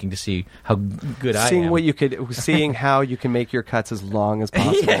 not looking to see how good I am. Seeing how you can make your cuts as long as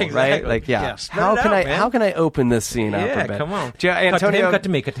possible, Yeah, exactly. right? Like, Yeah. how Spread can it I out, man. how can I open this scene up a Yeah, bit? come on. Antonio, cut to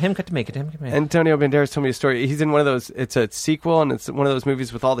me, cut to him, cut to me, cut to him, cut to me. Antonio Banderas told me a story. He's in one of those. It's a sequel, and it's one of those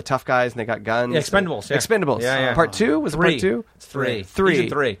movies with all the tough guys, and they got guns. Yeah, Expendables, yeah. Expendables. Yeah, yeah. Part 2 was it Three. part 2? It's three. Three. He's in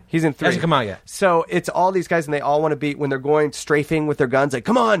three. He's in 3. Hasn't come out yet. So it's all these guys, and they all want to be when they're going strafing with their guns. Like,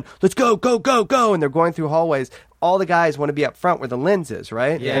 come on, let's go, go, go, go! And they're going through hallways. All the guys want to be up front where the lens is,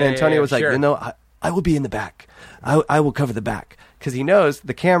 right? Yeah, and Antonio yeah, was like, sure. I will be in the back. I will cover the back. Because he knows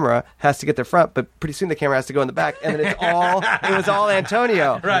the camera has to get the front, but pretty soon the camera has to go in the back, and then it was all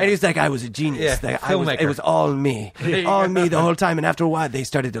Antonio. Right. And he's like, I was a genius. Yeah, It was all me. All me the whole time. And after a while, they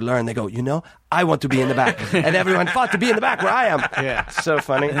started to learn. They go, I want to be in the back. And everyone fought to be in the back where I am. Yeah. So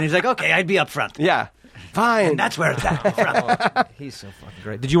funny. And he's like, okay, I'd be up front. Yeah. Fine. That's where it's at. Up front. He's so fucking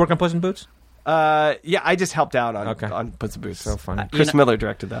great. Did you work on Puss in Boots? Yeah, I just helped out on Puss in Boots. So funny. Chris Miller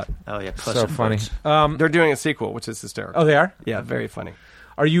directed that. Oh yeah, Puss So in funny. Boots. They're doing a sequel, which is hysterical. Oh, they are? Yeah, very funny.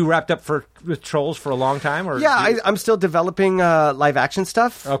 Are you wrapped up with Trolls for a long time? Or Yeah, I'm still developing live action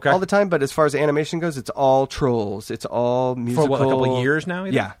stuff Okay. all the time, but as far as animation goes, it's all Trolls. It's all musical. for what, a couple of years now?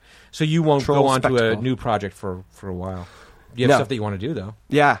 Either? Yeah. So you won't Troll go on to a spectacle. new project for a while. You have No. stuff that you want to do, though.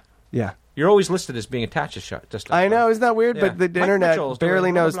 Yeah. You're always listed as being attached to stuff. I know, isn't that weird? Yeah. But the Mike internet Mitchell's doing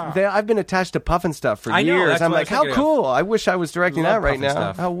barely blah, knows. blah, blah. I've been attached to Puffin stuff for I know, years. that's I'm what I like, was how thinking of. cool! I wish I was directing Love that right Puffin now.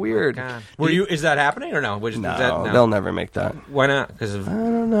 stuff. How weird! God. Is that happening or no? No, they'll never make that. Why not? Because of I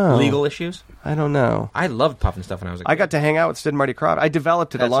don't know. legal issues? I don't know. I loved Puffin stuff when I was a kid. I got to hang out with Sid and Marty Krofft. I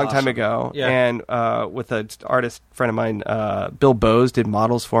developed it a That's long time awesome. ago, Yeah. and with an artist friend of mine, Bill Bowes, did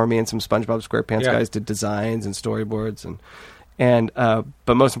models for me, and some SpongeBob SquarePants Yeah. guys did designs and storyboards,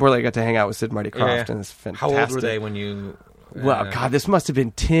 but most importantly, I got to hang out with Sid and Marty Krofft, and it's fantastic. How old were they when you... Well, God, this must have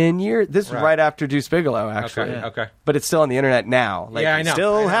been 10 years. This is right after Deuce Bigalow, actually. Okay. But it's still on the internet now. Like, Yeah, I know.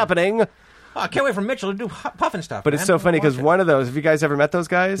 Still happening. Oh, I can't wait for Mitchell to do Puffin stuff. But it's so funny because one of those, have you guys ever met those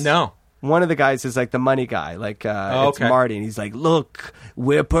guys? No. One of the guys is like the money guy, like it's Marty, and he's like, "Look,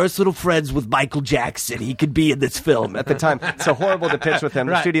 we're personal friends with Michael Jackson. He could be in this film." At the time, it's so horrible to pitch with him.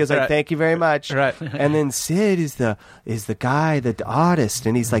 The studio's like, "Thank you very much." Right. And then Sid is the guy, the artist,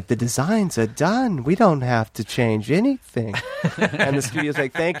 and he's like, "The designs are done. We don't have to change anything." And the studio's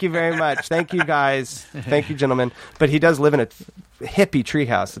like, "Thank you very much. Thank you guys. Thank you, gentlemen." But he does live in a hippie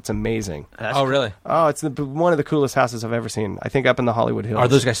treehouse. It's amazing. Oh, really? Oh, it's one of the coolest houses I've ever seen. I think up in the Hollywood Hills. Are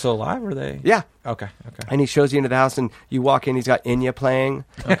those guys still alive? Or are they? Yeah. Okay. And he shows you into the house, and you walk in. He's got Enya playing,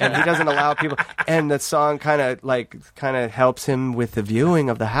 and he doesn't allow people. And the song kind of helps him with the viewing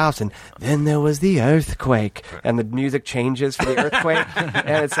of the house. And then there was the earthquake, and the music changes for the earthquake,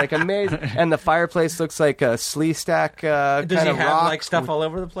 and it's like amazing. And the fireplace looks like a slee stack Does he have rock. like stuff all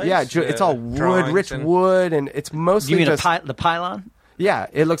over the place? Yeah, it's all wood, rich wood, and it's mostly You mean just the pylon? Yeah,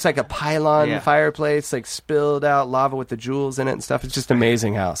 it looks like a pylon fireplace, like spilled out lava with the jewels in it and stuff. It's just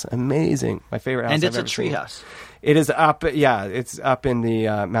amazing house. Amazing. My favorite house And it's I've a ever seen. treehouse. It is up, it's up in the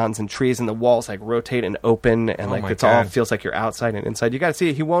mountains and trees, and the walls like rotate and open, and all feels like you're outside and inside. You got to see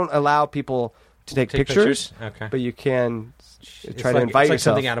it. He won't allow people to take pictures, okay, but you can try to like, invite it's like yourself.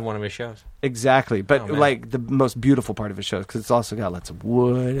 something out of one of his shows. Exactly, but like the most beautiful part of his shows, because it's also got lots of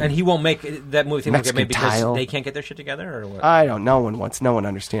wood. And he won't make that movie thing won't get made because tile. they can't get their shit together, or what? No one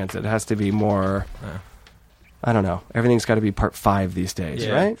understands it. It has to be more. I don't know. Everything's got to be part 5 these days,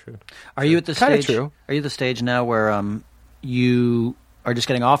 right? True. Are you at the Kinda stage? true. Are you at the stage now where you are just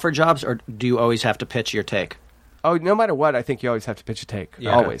getting offered jobs, or do you always have to pitch your take? Oh, no matter what, I think you always have to pitch a take.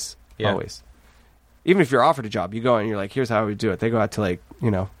 Yeah. Always. Yeah. Always. Even if you're offered a job, you go and you're like, here's how we do it. They go out to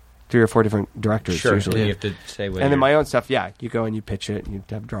 3 or 4 different directors usually. You have to say what. And then my own stuff, you go and you pitch it and you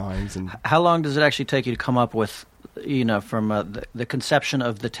have drawings. And How long does it actually take you to come up with, from the conception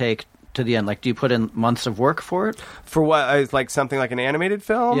of the take to the end? Like, do you put in months of work for it? For what? Like something like an animated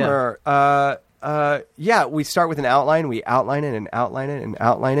film? Yeah. Or, we start with an outline. We outline it and outline it and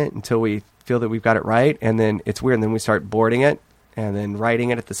outline it until we feel that we've got it right. And then it's weird. And then we start boarding it and then writing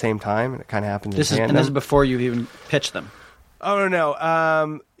it at the same time. And it kind of happens in tandem. And this is before you even pitch them? Oh,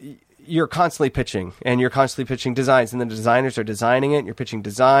 no. You're constantly pitching, and you're constantly pitching designs, and the designers are designing it, and you're pitching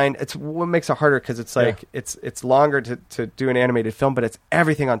design. It's what makes it harder, because it's like it's longer to do an animated film, but it's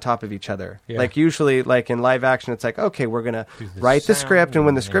everything on top of each other. Yeah. Like usually, like in live action, it's like, okay, we're going to write the script, and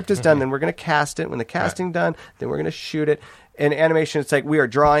when the script is done, then we're going to cast it. When the casting's done, then we're going to shoot it. In animation, it's like we are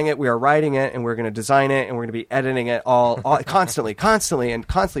drawing it, we are writing it, and we're going to design it, and we're going to be editing it all constantly, and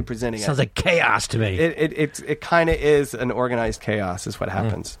constantly presenting it. Sounds like chaos to me. It kind of is an organized chaos, is what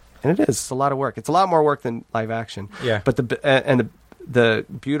happens. And it is. It's a lot of work. It's a lot more work than live action. Yeah. But the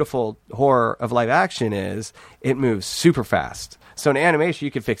beautiful horror of live action is it moves super fast. So in animation,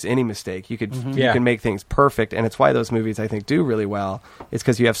 you could fix any mistake. You could you can make things perfect, and it's why those movies, I think, do really well. It's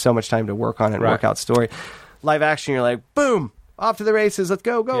because you have so much time to work on it and work out story. Live action, you're like, boom, off to the races. Let's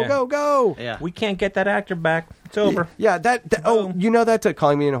go, go. Yeah. We can't get that actor back. It's over. Yeah,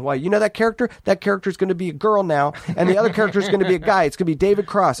 calling me in Hawaii. You know that character? That character's going to be a girl now, and the other character's going to be a guy. It's going to be David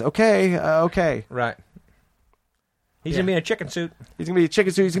Cross. Okay. Right. He's going to be in a chicken suit. He's going to be a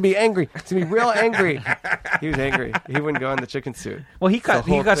chicken suit. He's going to be angry. He's going to be real angry. He was angry. He wouldn't go in the chicken suit. Well, he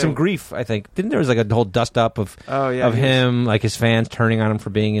got some grief, I think. Didn't there was like a whole dust up of him, like his fans turning on him for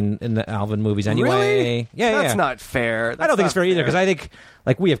being in the Alvin movies anyway. Really? Yeah, That's not fair. I don't think it's fair either, because I think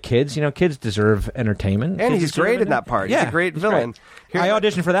like we have kids. Kids deserve entertainment. And kids he's great in that part. Yeah, he's a great villain. I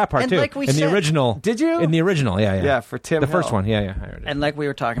auditioned for that part And too. like we in said- the original. Did you? In the original, yeah. Yeah, for Tim the first Hill. one, yeah. I already- And like we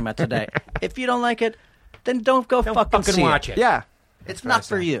were talking about today, if you don't like it, then don't fucking see watch it. Yeah. It's not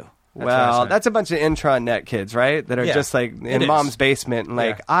for you. Well, that's a bunch of intranet kids, right? That are just like in mom's basement and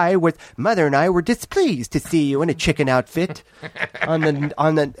like, Mother and I were displeased to see you in a chicken outfit on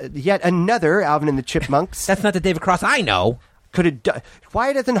the yet another Alvin and the Chipmunks. That's not the David Cross I know.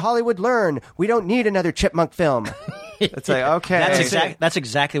 Why doesn't Hollywood learn? We don't need another Chipmunk film. It's like, okay. That's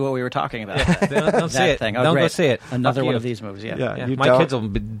exactly what we were talking about. Don't say it. Thing. Don't go see it. Another Fuck one you. of these movies. Yeah. Yeah. My kids will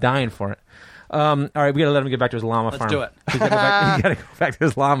be dying for it. All right, we got to let him get back to his llama farm. Let's do it. He's got to go back to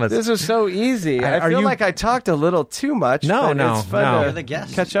his llamas. This is so easy. I feel like I talked a little too much. No. It's fun to You're the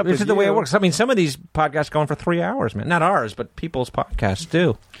guest. catch up This with is the way you. it works. I mean, some of these podcasts go on for 3 hours, man. Not ours, but people's podcasts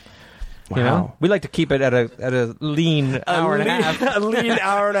do. You know, we like to keep it at a lean hour and a half. A lean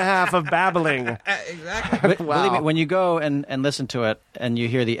hour and a half of babbling. Exactly. Believe me, when you go and listen to it and you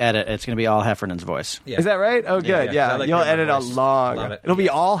hear the edit, it's going to be all Heffernan's voice. Yeah. Is that right? Oh, good. Yeah, like you'll hearing edit my a voice. long. Love it. It'll be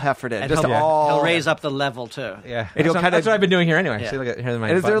all Heffernan. Just all. He'll raise up the level too. Yeah, And you'll that's what I've been doing here anyway. Yeah. See, look at here are my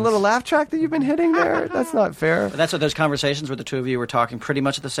And is there a buttons. little laugh track that you've been hitting there? That's not fair. But that's what those conversations where the two of you were talking pretty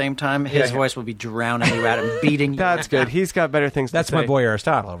much at the same time. His Yeah. voice will be drowning you out and beating you. That's good. He's got better things to That's say. my boy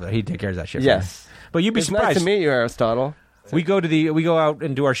Aristotle over there. He takes care of that shit. Yes. For me. But you'd be It's surprised. nice to meet you, Aristotle. We go out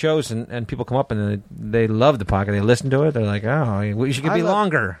and do our shows, and people come up and they love the podcast. They listen to it. They're like, "Oh, we should be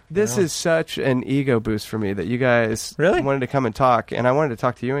longer." This is such an ego boost for me that you guys Really wanted to come and talk, and I wanted to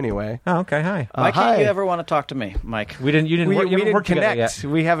talk to you anyway. Oh, okay. Hi. Why can't hi. you ever want to talk to me, Mike? You didn't We work didn't together connect. yet.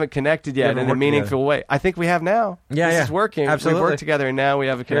 We haven't connected yet haven't in a worked meaningful way. I think we have now. Yeah, this yeah. is working. Absolutely. We've worked together, and now we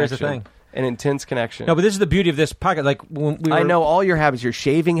have a Here's connection. the thing. An intense connection. No, but this is the beauty of this podcast. Like when we were, I know all your habits, your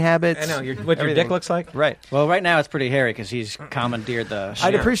shaving habits. I know what your everything. dick looks like. Right. Well, right now it's pretty hairy because he's commandeered the.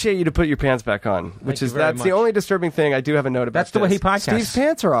 I'd appreciate you to put your pants back on, which you is very that's the much. only disturbing thing. I do have a note about. That's the way this. he podcasts. Steve's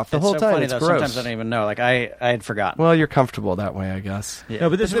pants are off the It's whole so time. funny, It's though. gross. Sometimes I don't even know. Like I had forgotten. Well, you're comfortable that way, I guess. No,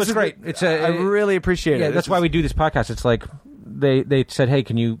 but this is what's great. It's I really appreciate it. Yeah, that's why we do this podcast. It's like they said, "Hey,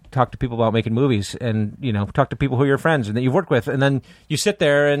 can you talk to people about making movies and talk to people who are your friends and that you've worked with?" And then you sit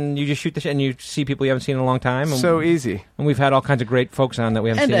there and you just shoot the shit and you see people you haven't seen in a long time. And, So easy. And we've had all kinds of great folks on that we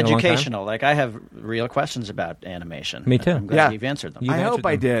haven't And seen in a long time. educational. Like I have real questions about animation. Me too. I'm glad Yeah. you've answered them. You- I You've hope answered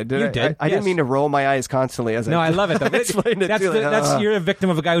I them. did. You did, I didn't yes. mean to roll my eyes constantly as No, I love it though. explained it That's to you. that's you're a victim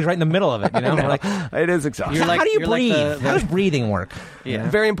of a guy who's right in the middle of it. You know, Like, It is exhausting. You're like- how do you you're like breathe? the- How does breathing work? Yeah.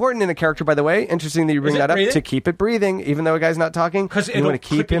 Very important in a character, by the way. Interesting that you bring Is it that up breathing? to keep it breathing, even though a guy's not talking. Because you it'll want to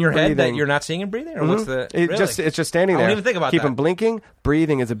keep click in him your head breathing. that you're not seeing him breathing, or what's the? It really? it's just standing I there. don't even think about keep that. him blinking.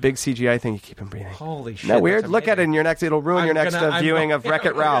 Breathing is a big CGI thing. You keep him breathing. Holy shit! Isn't that weird? that's Look at it amazing. in your next. It'll ruin your next viewing of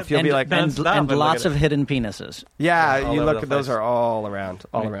Wreck-It Ralph. You'll be like, and stop and look lots at of hidden penises. yeah. all You over look the at those place. are all around,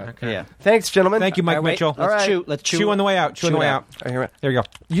 all around. Okay. Yeah. Thanks, gentlemen. Thank you, Mike All right, wait, Mitchell. Let's All right. chew. Let's Chew on the way out. Chew on the way out. Oh, here we- There you go.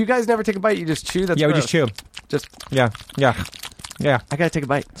 You guys never take a bite. You just chew. That's Yeah, we gross. just chew. Just Yeah. I gotta take a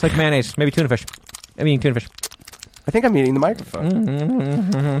bite. It's like mayonnaise, maybe tuna fish. I mean tuna fish. I think I'm eating the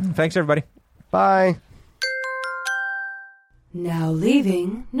microphone. Thanks, everybody. Bye. Now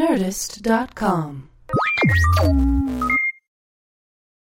leaving Nerdist.com.